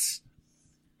you nuts?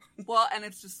 Well, and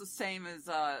it's just the same as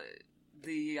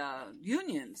the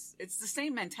unions. It's the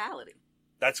same mentality.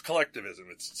 That's collectivism.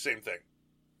 It's the same thing.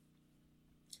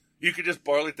 You could just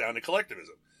boil it down to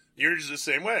collectivism. Unions are the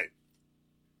same way.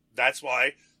 That's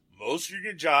why most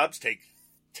union jobs take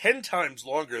 10 times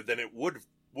longer than it would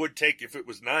take if it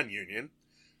was non-union,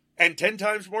 and 10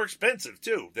 times more expensive,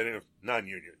 too, than a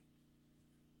non-union.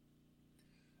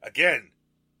 Again,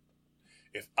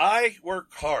 if I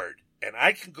work hard and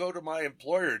I can go to my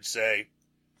employer and say,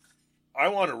 I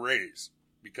want a raise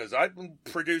because I've been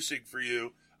producing for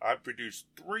you, I produce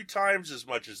 3 times as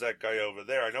much as that guy over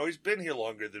there. I know he's been here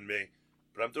longer than me,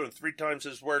 but I'm doing 3 times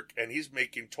his work, and he's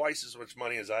making twice as much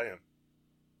money as I am.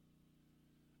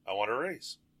 I want a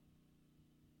raise.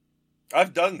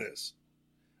 I've done this.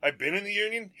 I've been in the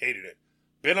union, hated it.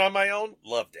 Been on my own,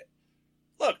 loved it.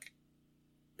 Look,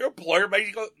 your employer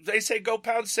they say go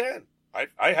pound sand.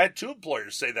 I had 2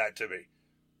 employers say that to me.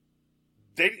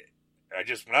 I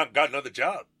just got another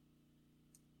job,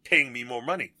 paying me more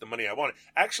money, the money I wanted.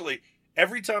 Actually,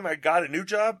 every time I got a new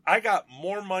job, I got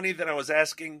more money than I was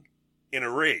asking in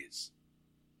a raise.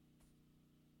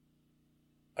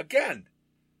 Again,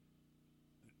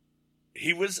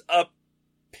 he was a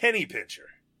penny pincher.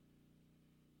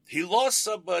 He lost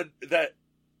someone that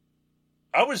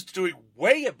I was doing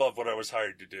way above what I was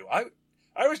hired to do.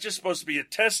 I was just supposed to be a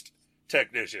test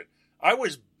technician. I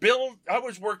was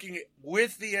working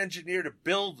with the engineer to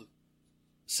build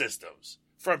systems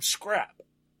from scrap.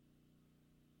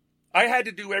 I had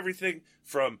to do everything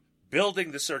from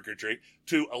building the circuitry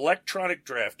to electronic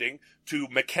drafting to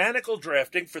mechanical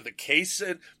drafting for the case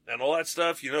and all that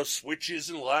stuff, switches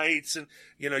and lights, and,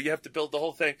 you have to build the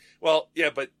whole thing. Well, yeah,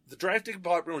 but the drafting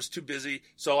department was too busy,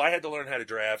 so I had to learn how to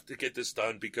draft to get this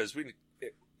done because we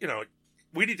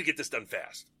need to get this done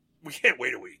fast. We can't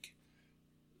wait a week.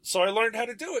 So I learned how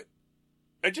to do it.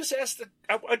 I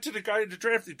went to the guy in the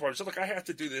drafting department. So, look, I have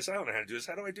to do this. I don't know how to do this.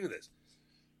 How do I do this?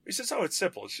 He says, oh, it's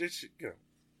simple. It's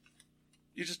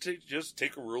you just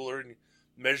take a ruler and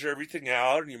measure everything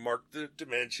out, and you mark the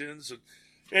dimensions. And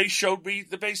he showed me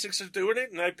the basics of doing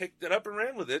it, and I picked it up and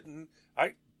ran with it. And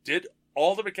I did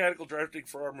all the mechanical drafting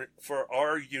for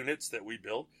our units that we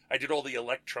built. I did all the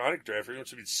electronic drafting,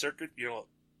 which means circuit,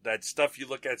 that stuff you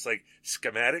look at. It's like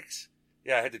schematics.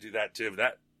 Yeah, I had to do that too.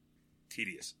 That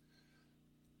tedious.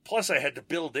 Plus, I had to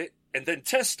build it and then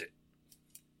test it.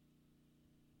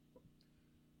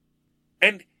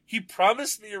 And he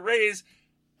promised me a raise,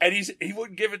 and he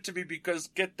wouldn't give it to me because,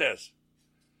 get this,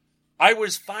 I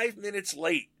was 5 minutes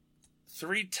late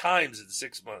 3 times in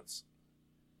 6 months.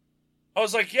 I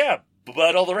was like, yeah,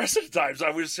 but all the rest of the times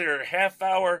I was here half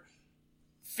hour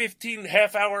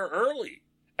early,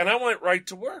 and I went right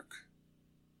to work.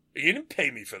 You didn't pay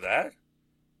me for that.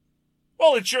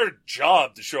 Well, it's your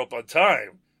job to show up on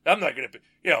time. I'm not going to,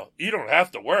 you don't have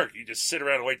to work. You just sit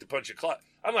around and wait to punch a clock.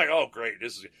 I'm like, oh, great.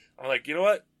 I'm like, you know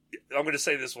what? I'm going to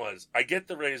say this once. I get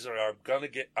the raise or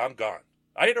I'm gone.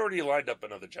 I had already lined up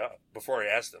another job before I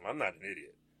asked him. I'm not an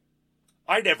idiot.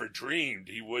 I never dreamed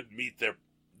he would meet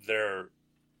their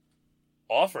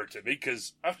offer to me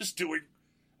because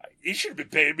he should have been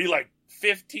paying me like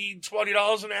 $15,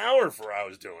 $20 an hour for what I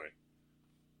was doing.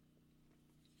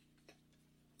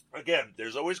 Again,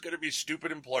 there's always going to be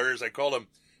stupid employers. I call them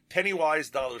penny wise,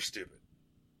 dollar stupid.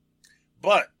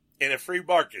 But in a free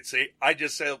market, see, I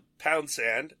just sell pound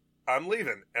sand, I'm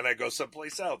leaving, and I go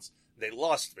someplace else. They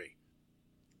lost me.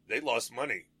 They lost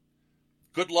money.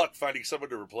 Good luck finding someone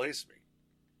to replace me.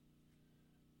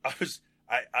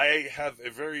 I have a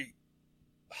very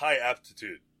high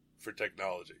aptitude for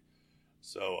technology.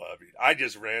 So, I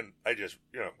just ran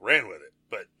with it.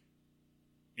 But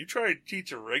you try to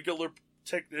teach a regular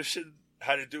technician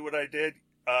how to do what I did,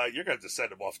 you're going to have to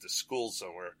send him off to school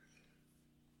somewhere.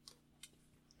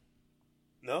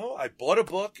 No, I bought a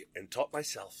book and taught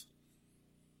myself.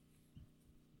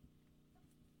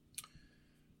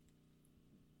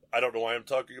 I don't know why I'm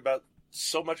talking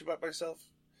so much about myself.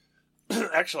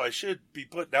 Actually, I should be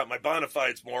putting out my bona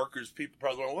fides more because people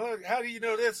probably go, well, how do you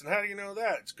know this and how do you know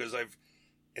that? It's because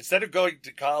instead of going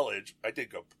to college, I did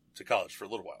go to college for a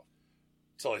little while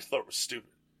until I thought it was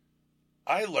stupid.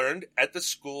 I learned at the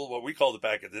school, what we called it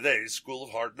back in the day, School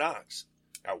of Hard Knocks.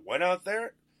 I went out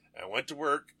there, I went to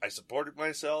work, I supported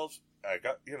myself, I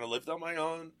got, lived on my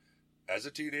own as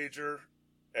a teenager,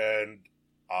 and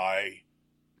I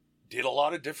did a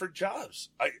lot of different jobs.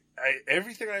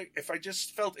 If I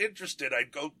just felt interested,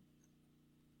 I'd go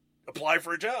apply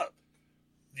for a job,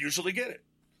 usually get it.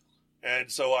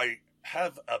 And so I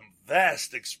have a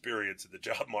vast experience in the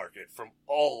job market from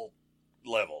all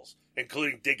levels,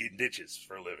 including digging ditches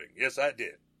for a living. Yes, I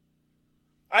did.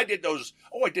 I did those.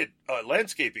 Oh, I did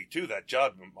landscaping too. That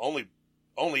job only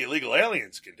illegal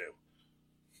aliens can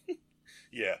do.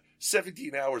 Yeah,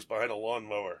 17 hours behind a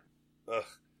lawnmower. Ugh.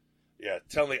 Yeah,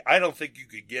 tell me, I don't think you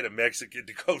could get a Mexican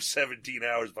to go 17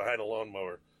 hours behind a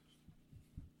lawnmower.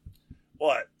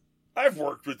 What? I've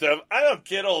worked with them. I don't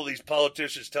get all these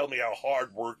politicians tell me how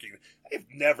hard working. I've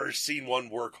never seen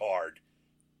one work hard.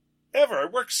 Ever. I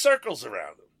worked circles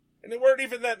around them. And there weren't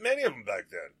even that many of them back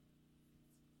then.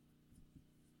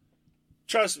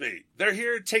 Trust me, they're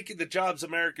here taking the jobs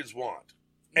Americans want.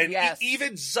 And yes.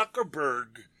 Even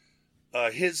Zuckerberg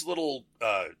his little,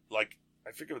 I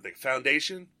forget what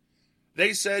foundation,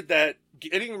 they said that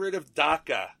getting rid of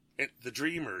DACA, the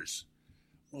Dreamers,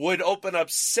 would open up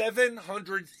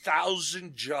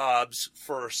 700,000 jobs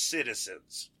for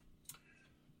citizens.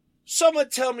 Someone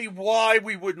tell me why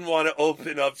we wouldn't want to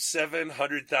open up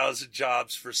 700,000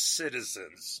 jobs for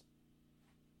citizens.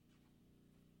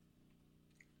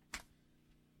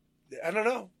 I don't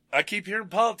know. I keep hearing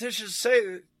politicians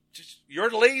say, you're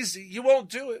lazy, you won't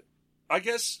do it. I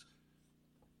guess,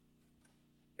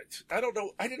 I don't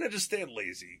know. I didn't understand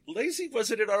lazy. Lazy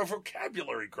wasn't in our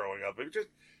vocabulary growing up.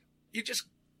 You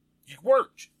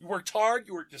worked. You worked hard.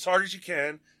 You worked as hard as you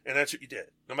can, and that's what you did.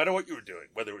 No matter what you were doing,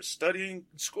 whether it was studying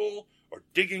in school, or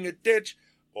digging a ditch,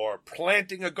 or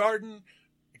planting a garden,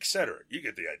 etc. You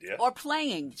get the idea. Or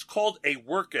playing. It's called a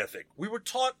work ethic. We were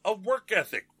taught a work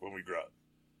ethic when we grew up.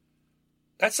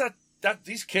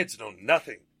 These kids know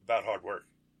nothing about hard work.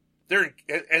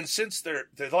 Since they're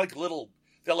like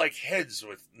they're like heads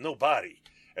with no body.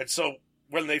 And so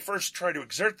when they first try to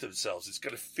exert themselves, it's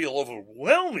going to feel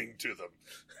overwhelming to them.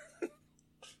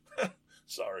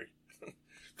 Sorry.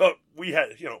 But we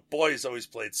had, boys always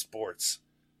played sports.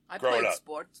 I played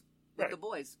sports with the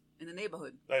boys in the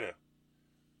neighborhood. I know.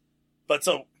 But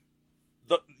so,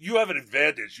 you have an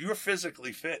advantage. You're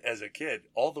physically fit as a kid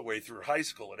all the way through high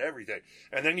school and everything.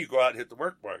 And then you go out and hit the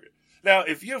work market. Now,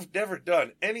 if you've never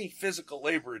done any physical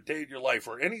labor a day in your life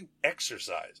or any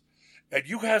exercise, and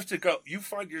you have to go, you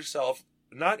find yourself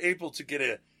not able to get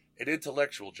an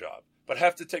intellectual job, but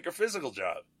have to take a physical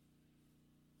job.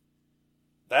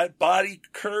 That body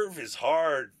curve is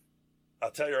hard.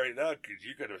 I'll tell you right now, because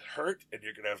you're going to hurt, and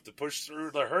you're going to have to push through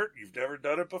the hurt. You've never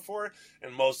done it before,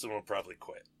 and most of them will probably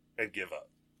quit and give up.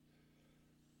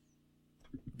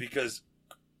 Because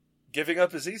giving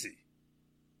up is easy.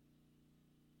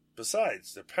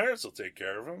 Besides, their parents will take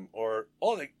care of them, or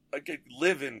they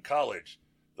live in college.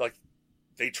 Like,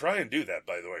 they try and do that,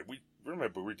 by the way. We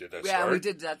did that. Yeah, we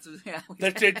did that. Yeah,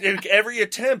 they did every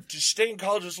attempt to stay in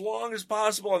college as long as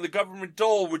possible on the government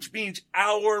dole, which means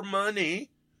our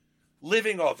money,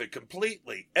 living off it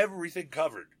completely, everything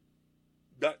covered.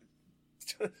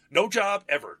 No job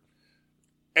ever.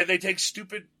 And they take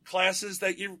stupid classes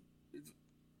that you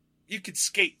could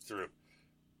skate through.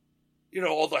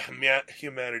 All the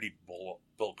humanity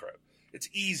bullcrap. It's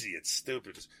easy. It's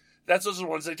stupid. Those are the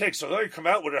ones they take. So they come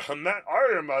out with I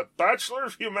am a Bachelor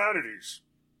of Humanities.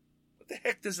 What the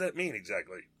heck does that mean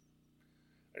exactly?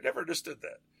 I never understood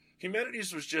that.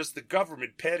 Humanities was just the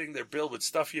government padding their bill with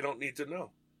stuff you don't need to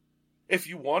know. If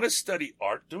you want to study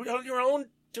art, do it on your own.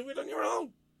 Do it on your own.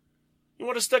 You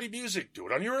want to study music, do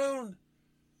it on your own.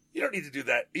 You don't need to do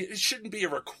that. It shouldn't be a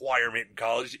requirement in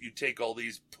college that you take all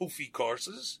these poofy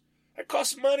courses. It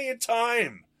costs money and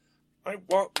time. I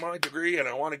want my degree, and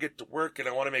I want to get to work, and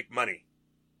I want to make money.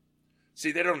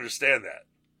 See, they don't understand that.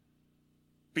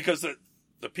 Because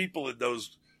the people in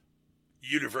those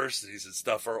universities and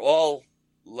stuff are all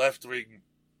left-wing,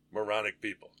 moronic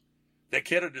people. They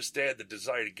can't understand the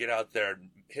desire to get out there and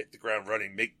hit the ground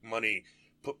running, make money,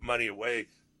 put money away,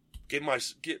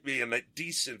 get me a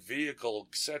decent vehicle,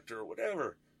 etc.,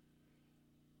 whatever.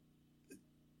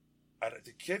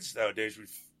 The kids nowadays,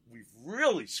 we've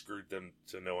really screwed them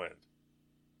to no end.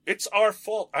 It's our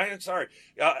fault. I am sorry.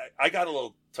 I got a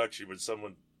little touchy when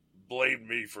someone blamed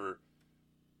me for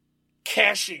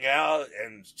cashing out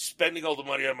and spending all the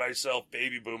money on myself,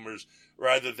 baby boomers,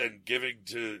 rather than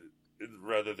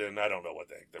I don't know what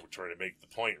they were trying to make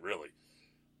the point, really.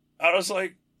 I was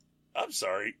like, I'm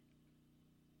sorry.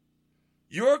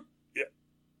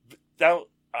 Now,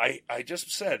 I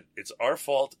just said it's our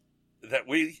fault that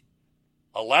we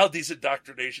allowed these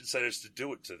indoctrination centers to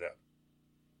do it to them.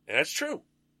 And that's true.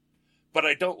 But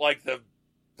I don't like the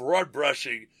broad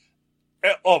brushing.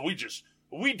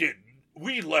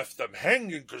 We left them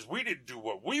hanging because we didn't do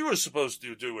what we were supposed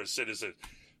to do as citizens.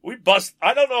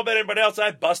 I don't know about anybody else.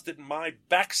 I busted my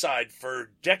backside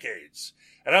for decades.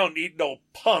 And I don't need no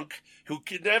punk who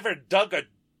never dug a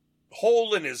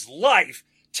hole in his life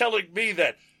telling me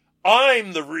that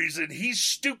I'm the reason he's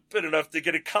stupid enough to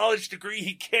get a college degree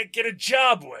he can't get a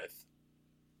job with.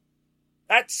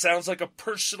 That sounds like a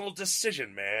personal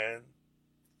decision, man.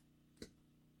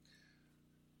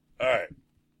 All right.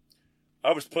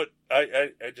 I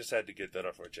just had to get that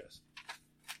off my chest.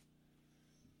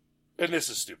 And this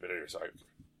is stupid. Sorry.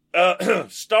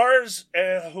 Stars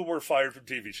who were fired from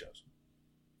TV shows.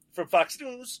 From Fox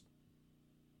News.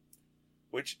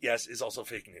 Which, yes, is also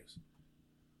fake news.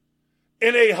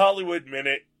 In a Hollywood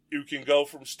minute, you can go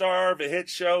from star of a hit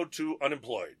show to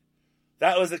unemployed.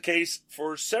 That was the case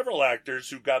for several actors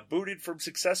who got booted from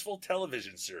successful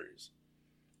television series.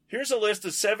 Here's a list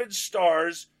of 7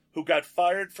 stars who got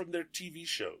fired from their TV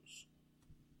shows.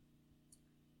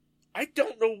 I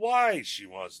don't know why she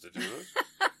wants to do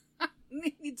it.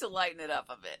 Need to lighten it up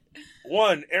a bit.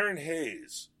 1, Erin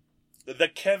Hayes, the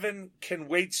Kevin Can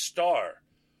Wait star,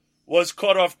 was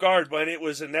caught off guard when it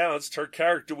was announced her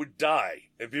character would die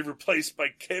and be replaced by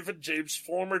Kevin James'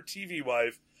 former TV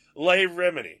wife, Leigh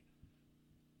Remini.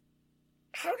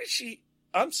 How did she...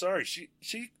 I'm sorry, she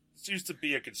used to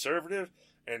be a conservative,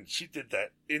 and she did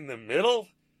that in the middle?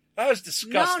 That was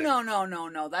disgusting.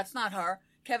 No. That's not her.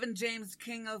 Kevin James,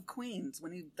 King of Queens,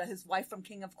 his wife from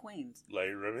King of Queens. Leigh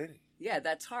Remini. Yeah,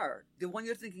 that's her. The one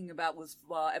you're thinking about was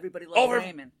Everybody Loves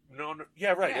Raymond. No.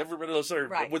 Yeah, right. Yeah. Everybody Loves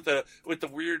Raymond. Right. With the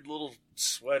weird little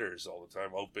sweaters all the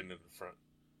time open in the front.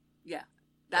 Yeah.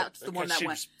 That's the one that she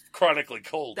went. Was chronically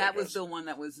cold. That was the one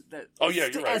that was. Oh yeah,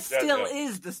 you're right. Still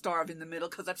is the star of In the Middle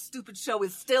because that stupid show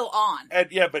is still on. And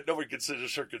yeah, but nobody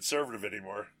considers her conservative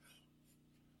anymore.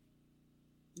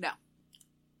 No.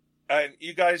 And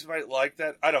you guys might like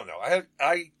that. I don't know.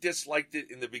 I disliked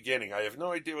it in the beginning. I have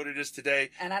no idea what it is today.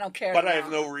 And I don't care. But now. I have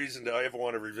no reason to ever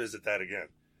want to revisit that again.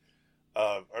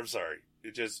 I'm sorry.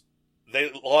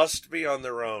 They lost me on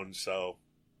their own, so.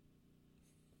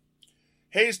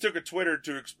 Hayes took a Twitter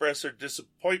to express her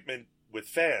disappointment with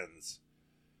fans.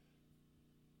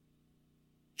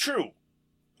 True.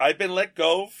 I've been let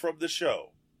go from the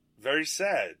show. Very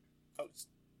sad.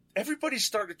 Everybody's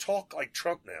starting to talk like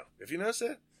Trump now. Have you noticed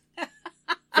that?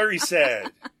 Very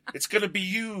sad. It's going to be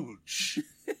huge.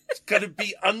 It's going to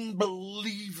be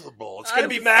unbelievable. It's going to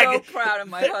be I'm so proud of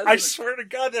my husband. I swear to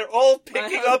God, they're all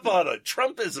picking up on it.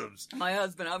 Trumpisms. My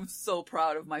husband, I'm so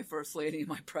proud of my first lady and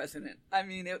my president. I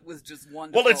mean, it was just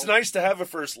wonderful. Well, it's nice to have a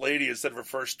first lady instead of a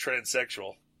first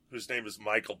transsexual, whose name is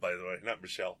Michael, by the way, not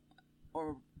Michelle.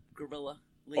 Or gorilla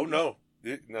lady. Oh, no.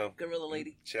 No. Gorilla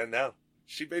lady. No.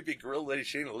 She may be a gorilla lady.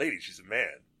 She ain't a lady. She's a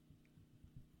man.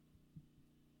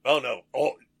 Oh, no.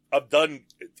 I'm done.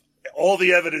 All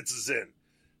the evidence is in.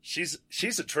 She's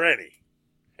a tranny.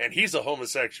 And he's a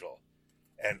homosexual.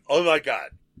 And, oh, my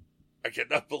God. I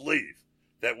cannot believe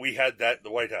that we had that in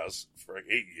the White House for 8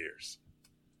 years.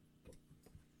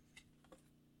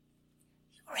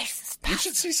 Racist. You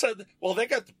should see something. Well, they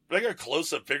got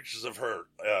close-up pictures of her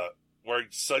wearing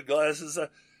sunglasses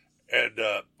and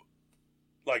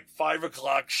like 5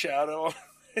 o'clock shadow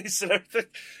and everything.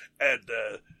 And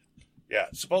yeah,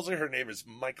 supposedly her name is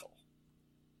Michael,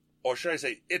 or should I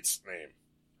say its name?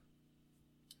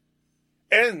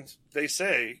 And they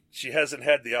say she hasn't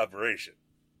had the operation,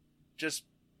 just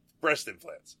breast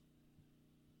implants.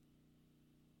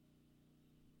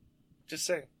 Just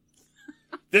saying.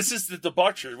 This is the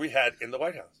debauchery we had in the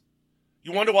White House.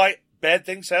 You wonder why bad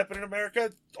things happen in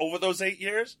America over those 8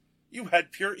 years? You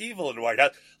had pure evil in the White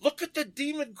House. Look at the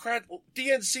Democrat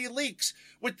DNC leaks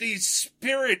with these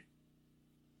spirit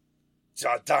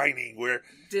dining where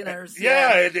dinners.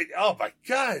 Yeah. Oh my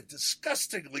God,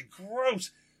 disgustingly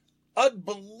gross,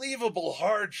 unbelievable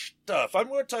hard stuff.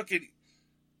 We're talking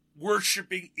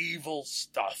worshiping evil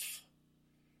stuff.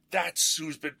 That's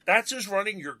who's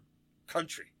running your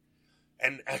country.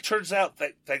 And it turns out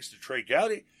that thanks to Trey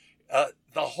Gowdy,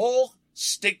 the whole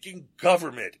stinking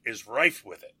government is rife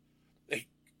with it.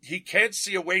 He can't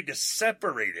see a way to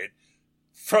separate it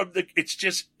from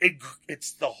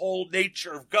it's the whole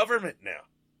nature of government now.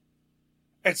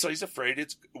 And so he's afraid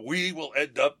we will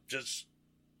end up just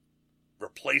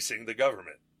replacing the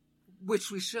government. Which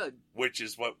we should. Which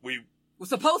is what we're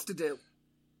supposed to do.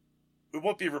 It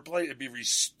won't be replace, it'd be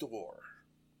restore.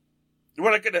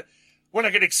 We're not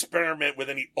gonna experiment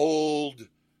with any old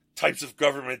types of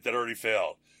government that already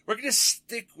failed. We're gonna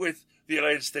stick with the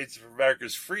United States of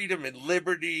America's freedom and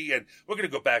liberty, and we're going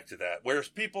to go back to that, where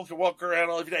people can walk around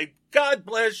all every day. God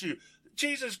bless you.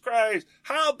 Jesus Christ.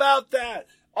 How about that?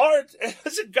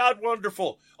 Isn't God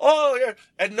wonderful? Oh, yeah.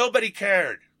 And nobody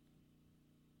cared.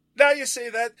 Now you say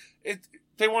that,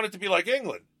 they want it to be like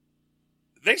England.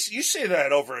 You say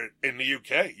that over in the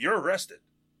UK, you're arrested.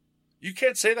 You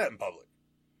can't say that in public.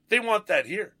 They want that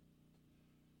here.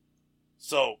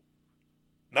 So,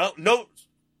 now,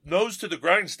 nose to the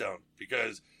grindstone,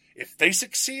 because if they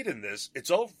succeed in this,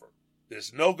 it's over.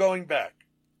 There's no going back.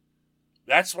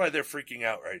 That's why they're freaking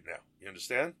out right now. You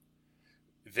understand?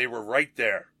 They were right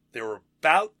there. They were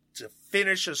about to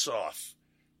finish us off.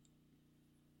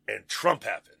 And Trump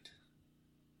happened.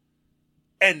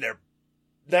 And they're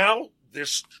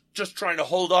just trying to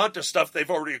hold on to stuff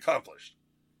they've already accomplished.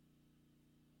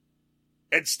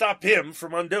 And stop him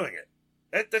from undoing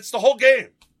it. That's the whole game.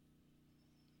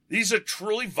 These are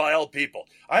truly vile people.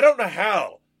 I don't know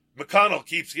how McConnell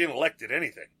keeps getting elected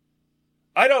anything.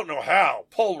 I don't know how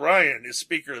Paul Ryan is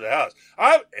Speaker of the House.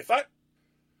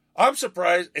 I'm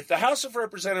surprised if the House of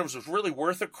Representatives was really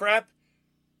worth a crap,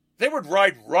 they would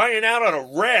ride Ryan out on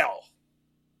a rail.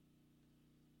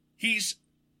 He's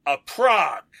a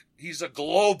prog. He's a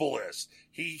globalist.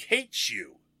 He hates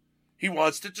you. He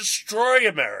wants to destroy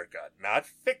America. Not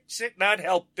fix it, not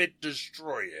help it,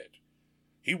 destroy it.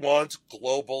 He wants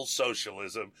global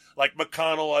socialism, like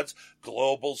McConnell wants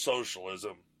global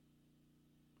socialism.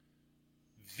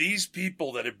 These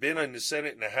people that have been in the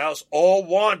Senate and the House all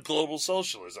want global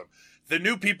socialism. The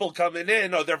new people coming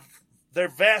in are their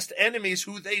vast enemies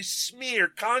who they smear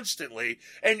constantly,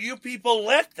 and you people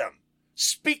let them.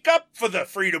 Speak up for the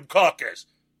Freedom Caucus.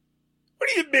 What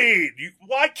do you mean?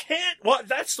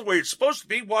 That's the way it's supposed to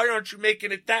be. Why aren't you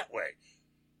making it that way?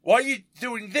 Why are you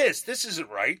doing this? This isn't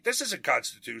right. This isn't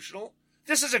constitutional.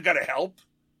 This isn't going to help.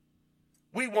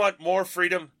 We want more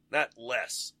freedom, not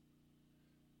less.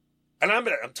 And I'm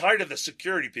tired of the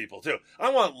security people, too.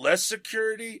 I want less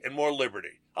security and more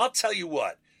liberty. I'll tell you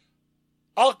what.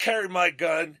 I'll carry my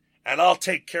gun, and I'll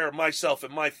take care of myself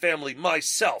and my family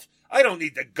myself. I don't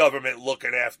need the government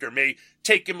looking after me,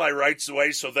 taking my rights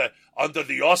away so that under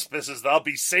the auspices I'll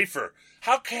be safer.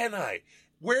 How can I?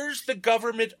 Where's the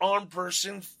government armed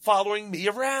person following me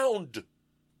around?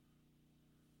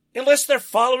 Unless they're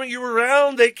following you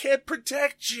around, they can't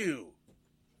protect you.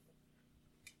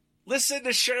 Listen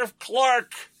to Sheriff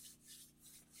Clark.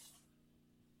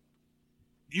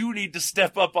 You need to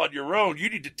step up on your own. You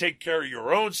need to take care of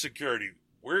your own security.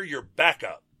 We're your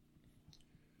backup.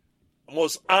 The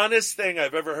most honest thing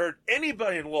I've ever heard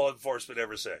anybody in law enforcement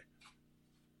ever say.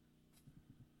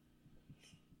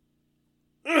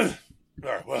 All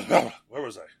right, well, where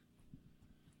was I?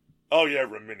 Oh, yeah,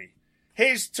 Remini.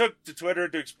 Hayes took to Twitter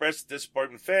to express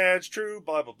disappointment fans. True,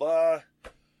 blah, blah,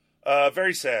 blah.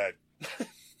 Very sad.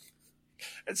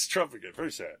 It's Trump again.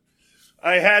 Very sad.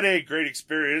 I had a great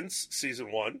experience,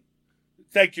 season 1.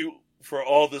 Thank you for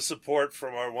all the support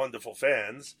from our wonderful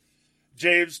fans.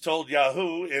 James told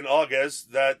Yahoo in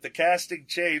August that the casting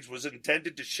change was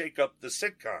intended to shake up the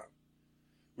sitcom.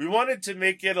 We wanted to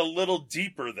make it a little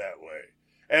deeper that way,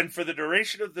 and for the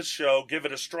duration of the show, give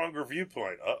it a stronger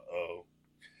viewpoint.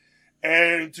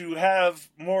 And to have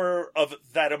more of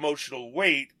that emotional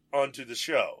weight onto the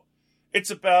show. It's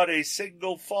about a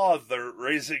single father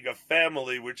raising a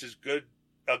family, which is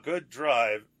a good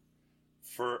drive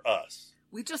for us.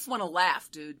 We just want to laugh,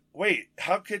 dude. Wait,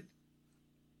 how could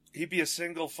he be a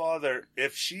single father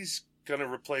if she's going to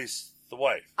replace the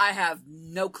wife? I have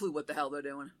no clue what the hell they're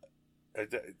doing.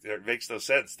 It makes no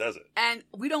sense, does it? And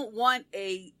we don't want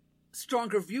a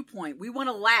stronger viewpoint. We want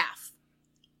to laugh.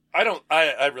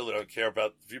 I really don't care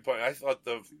about the viewpoint. I thought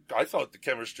the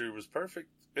chemistry was perfect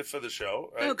for the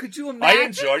show. Oh, could you imagine? I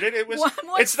enjoyed it.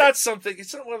 It's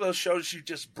not one of those shows you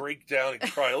just break down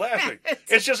and cry laughing.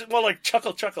 It's just more like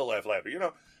chuckle, laughing. You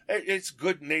know, it's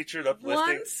good natured,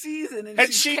 uplifting. One season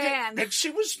and she can. And she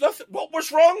was nothing. What was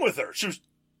wrong with her? She was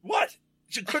what?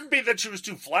 It couldn't be that she was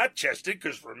too flat chested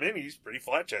because Remini's pretty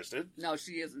flat chested. No,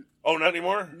 she isn't. Oh, not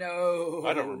anymore? No.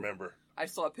 I don't remember. I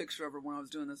saw a picture of her when I was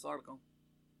doing this article.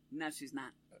 No, she's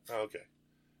not. Oh, okay.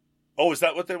 Oh, is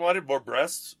that what they wanted? More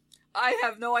breasts? I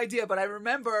have no idea, but I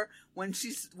remember when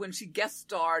she guest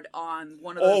starred on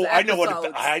one of those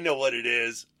episodes. I know what it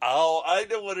is. Oh, I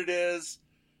know what it is.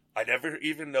 I never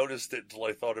even noticed it until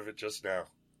I thought of it just now.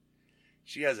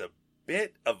 She has a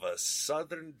bit of a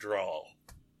southern drawl.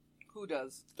 Who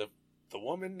does? The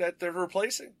woman that they're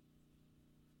replacing.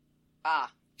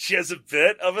 Ah. She has a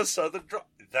bit of a southern drawl.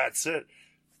 That's it.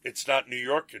 It's not New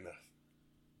York enough.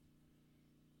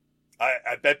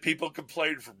 I bet people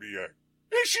complain from New York.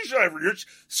 Hey, she's not from New York.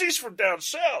 She's from down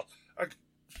south.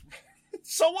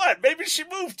 So what? Maybe she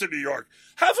moved to New York.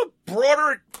 Have a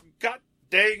broader, god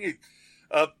dang.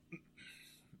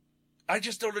 I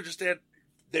just don't understand.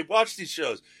 They watch these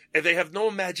shows and they have no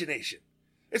imagination.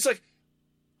 It's like,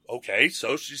 okay,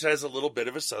 so she has a little bit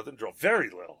of a southern drawl. Very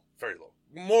little. Very little.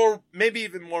 More, maybe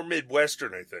even more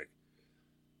Midwestern, I think.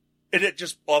 And it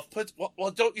just off-puts.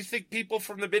 Well, don't you think people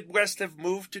from the Midwest have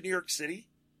moved to New York City?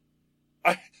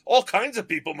 All kinds of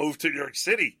people moved to New York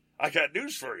City. I got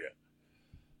news for you.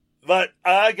 But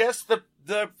I guess I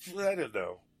don't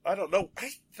know. I don't know.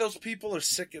 Those people are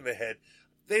sick in the head.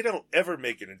 They don't ever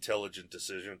make an intelligent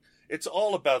decision. It's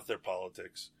all about their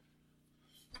politics.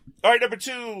 All right, number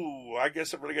 2. I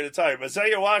guess I'm running out of time.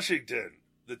 Isaiah Washington.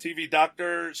 The TV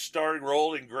doctor starring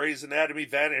role in Grey's Anatomy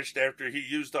vanished after he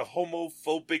used a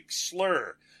homophobic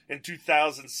slur in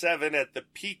 2007 at the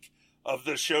peak of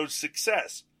the show's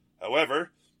success.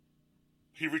 However,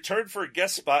 he returned for a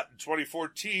guest spot in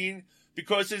 2014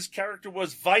 because his character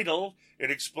was vital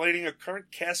in explaining a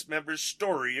current cast member's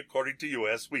story, according to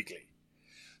U.S. Weekly.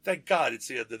 Thank God it's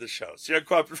the end of the show. It's the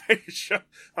Uncooperative Radio Show.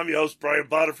 I'm your host, Brian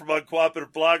Bonner from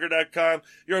Uncooperative.blogger.com.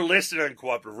 You're listening on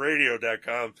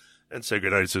CooperativeRadio.com. And say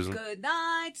goodnight, Susan. Good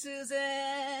night,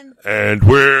 Susan. And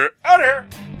we're out of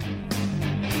here.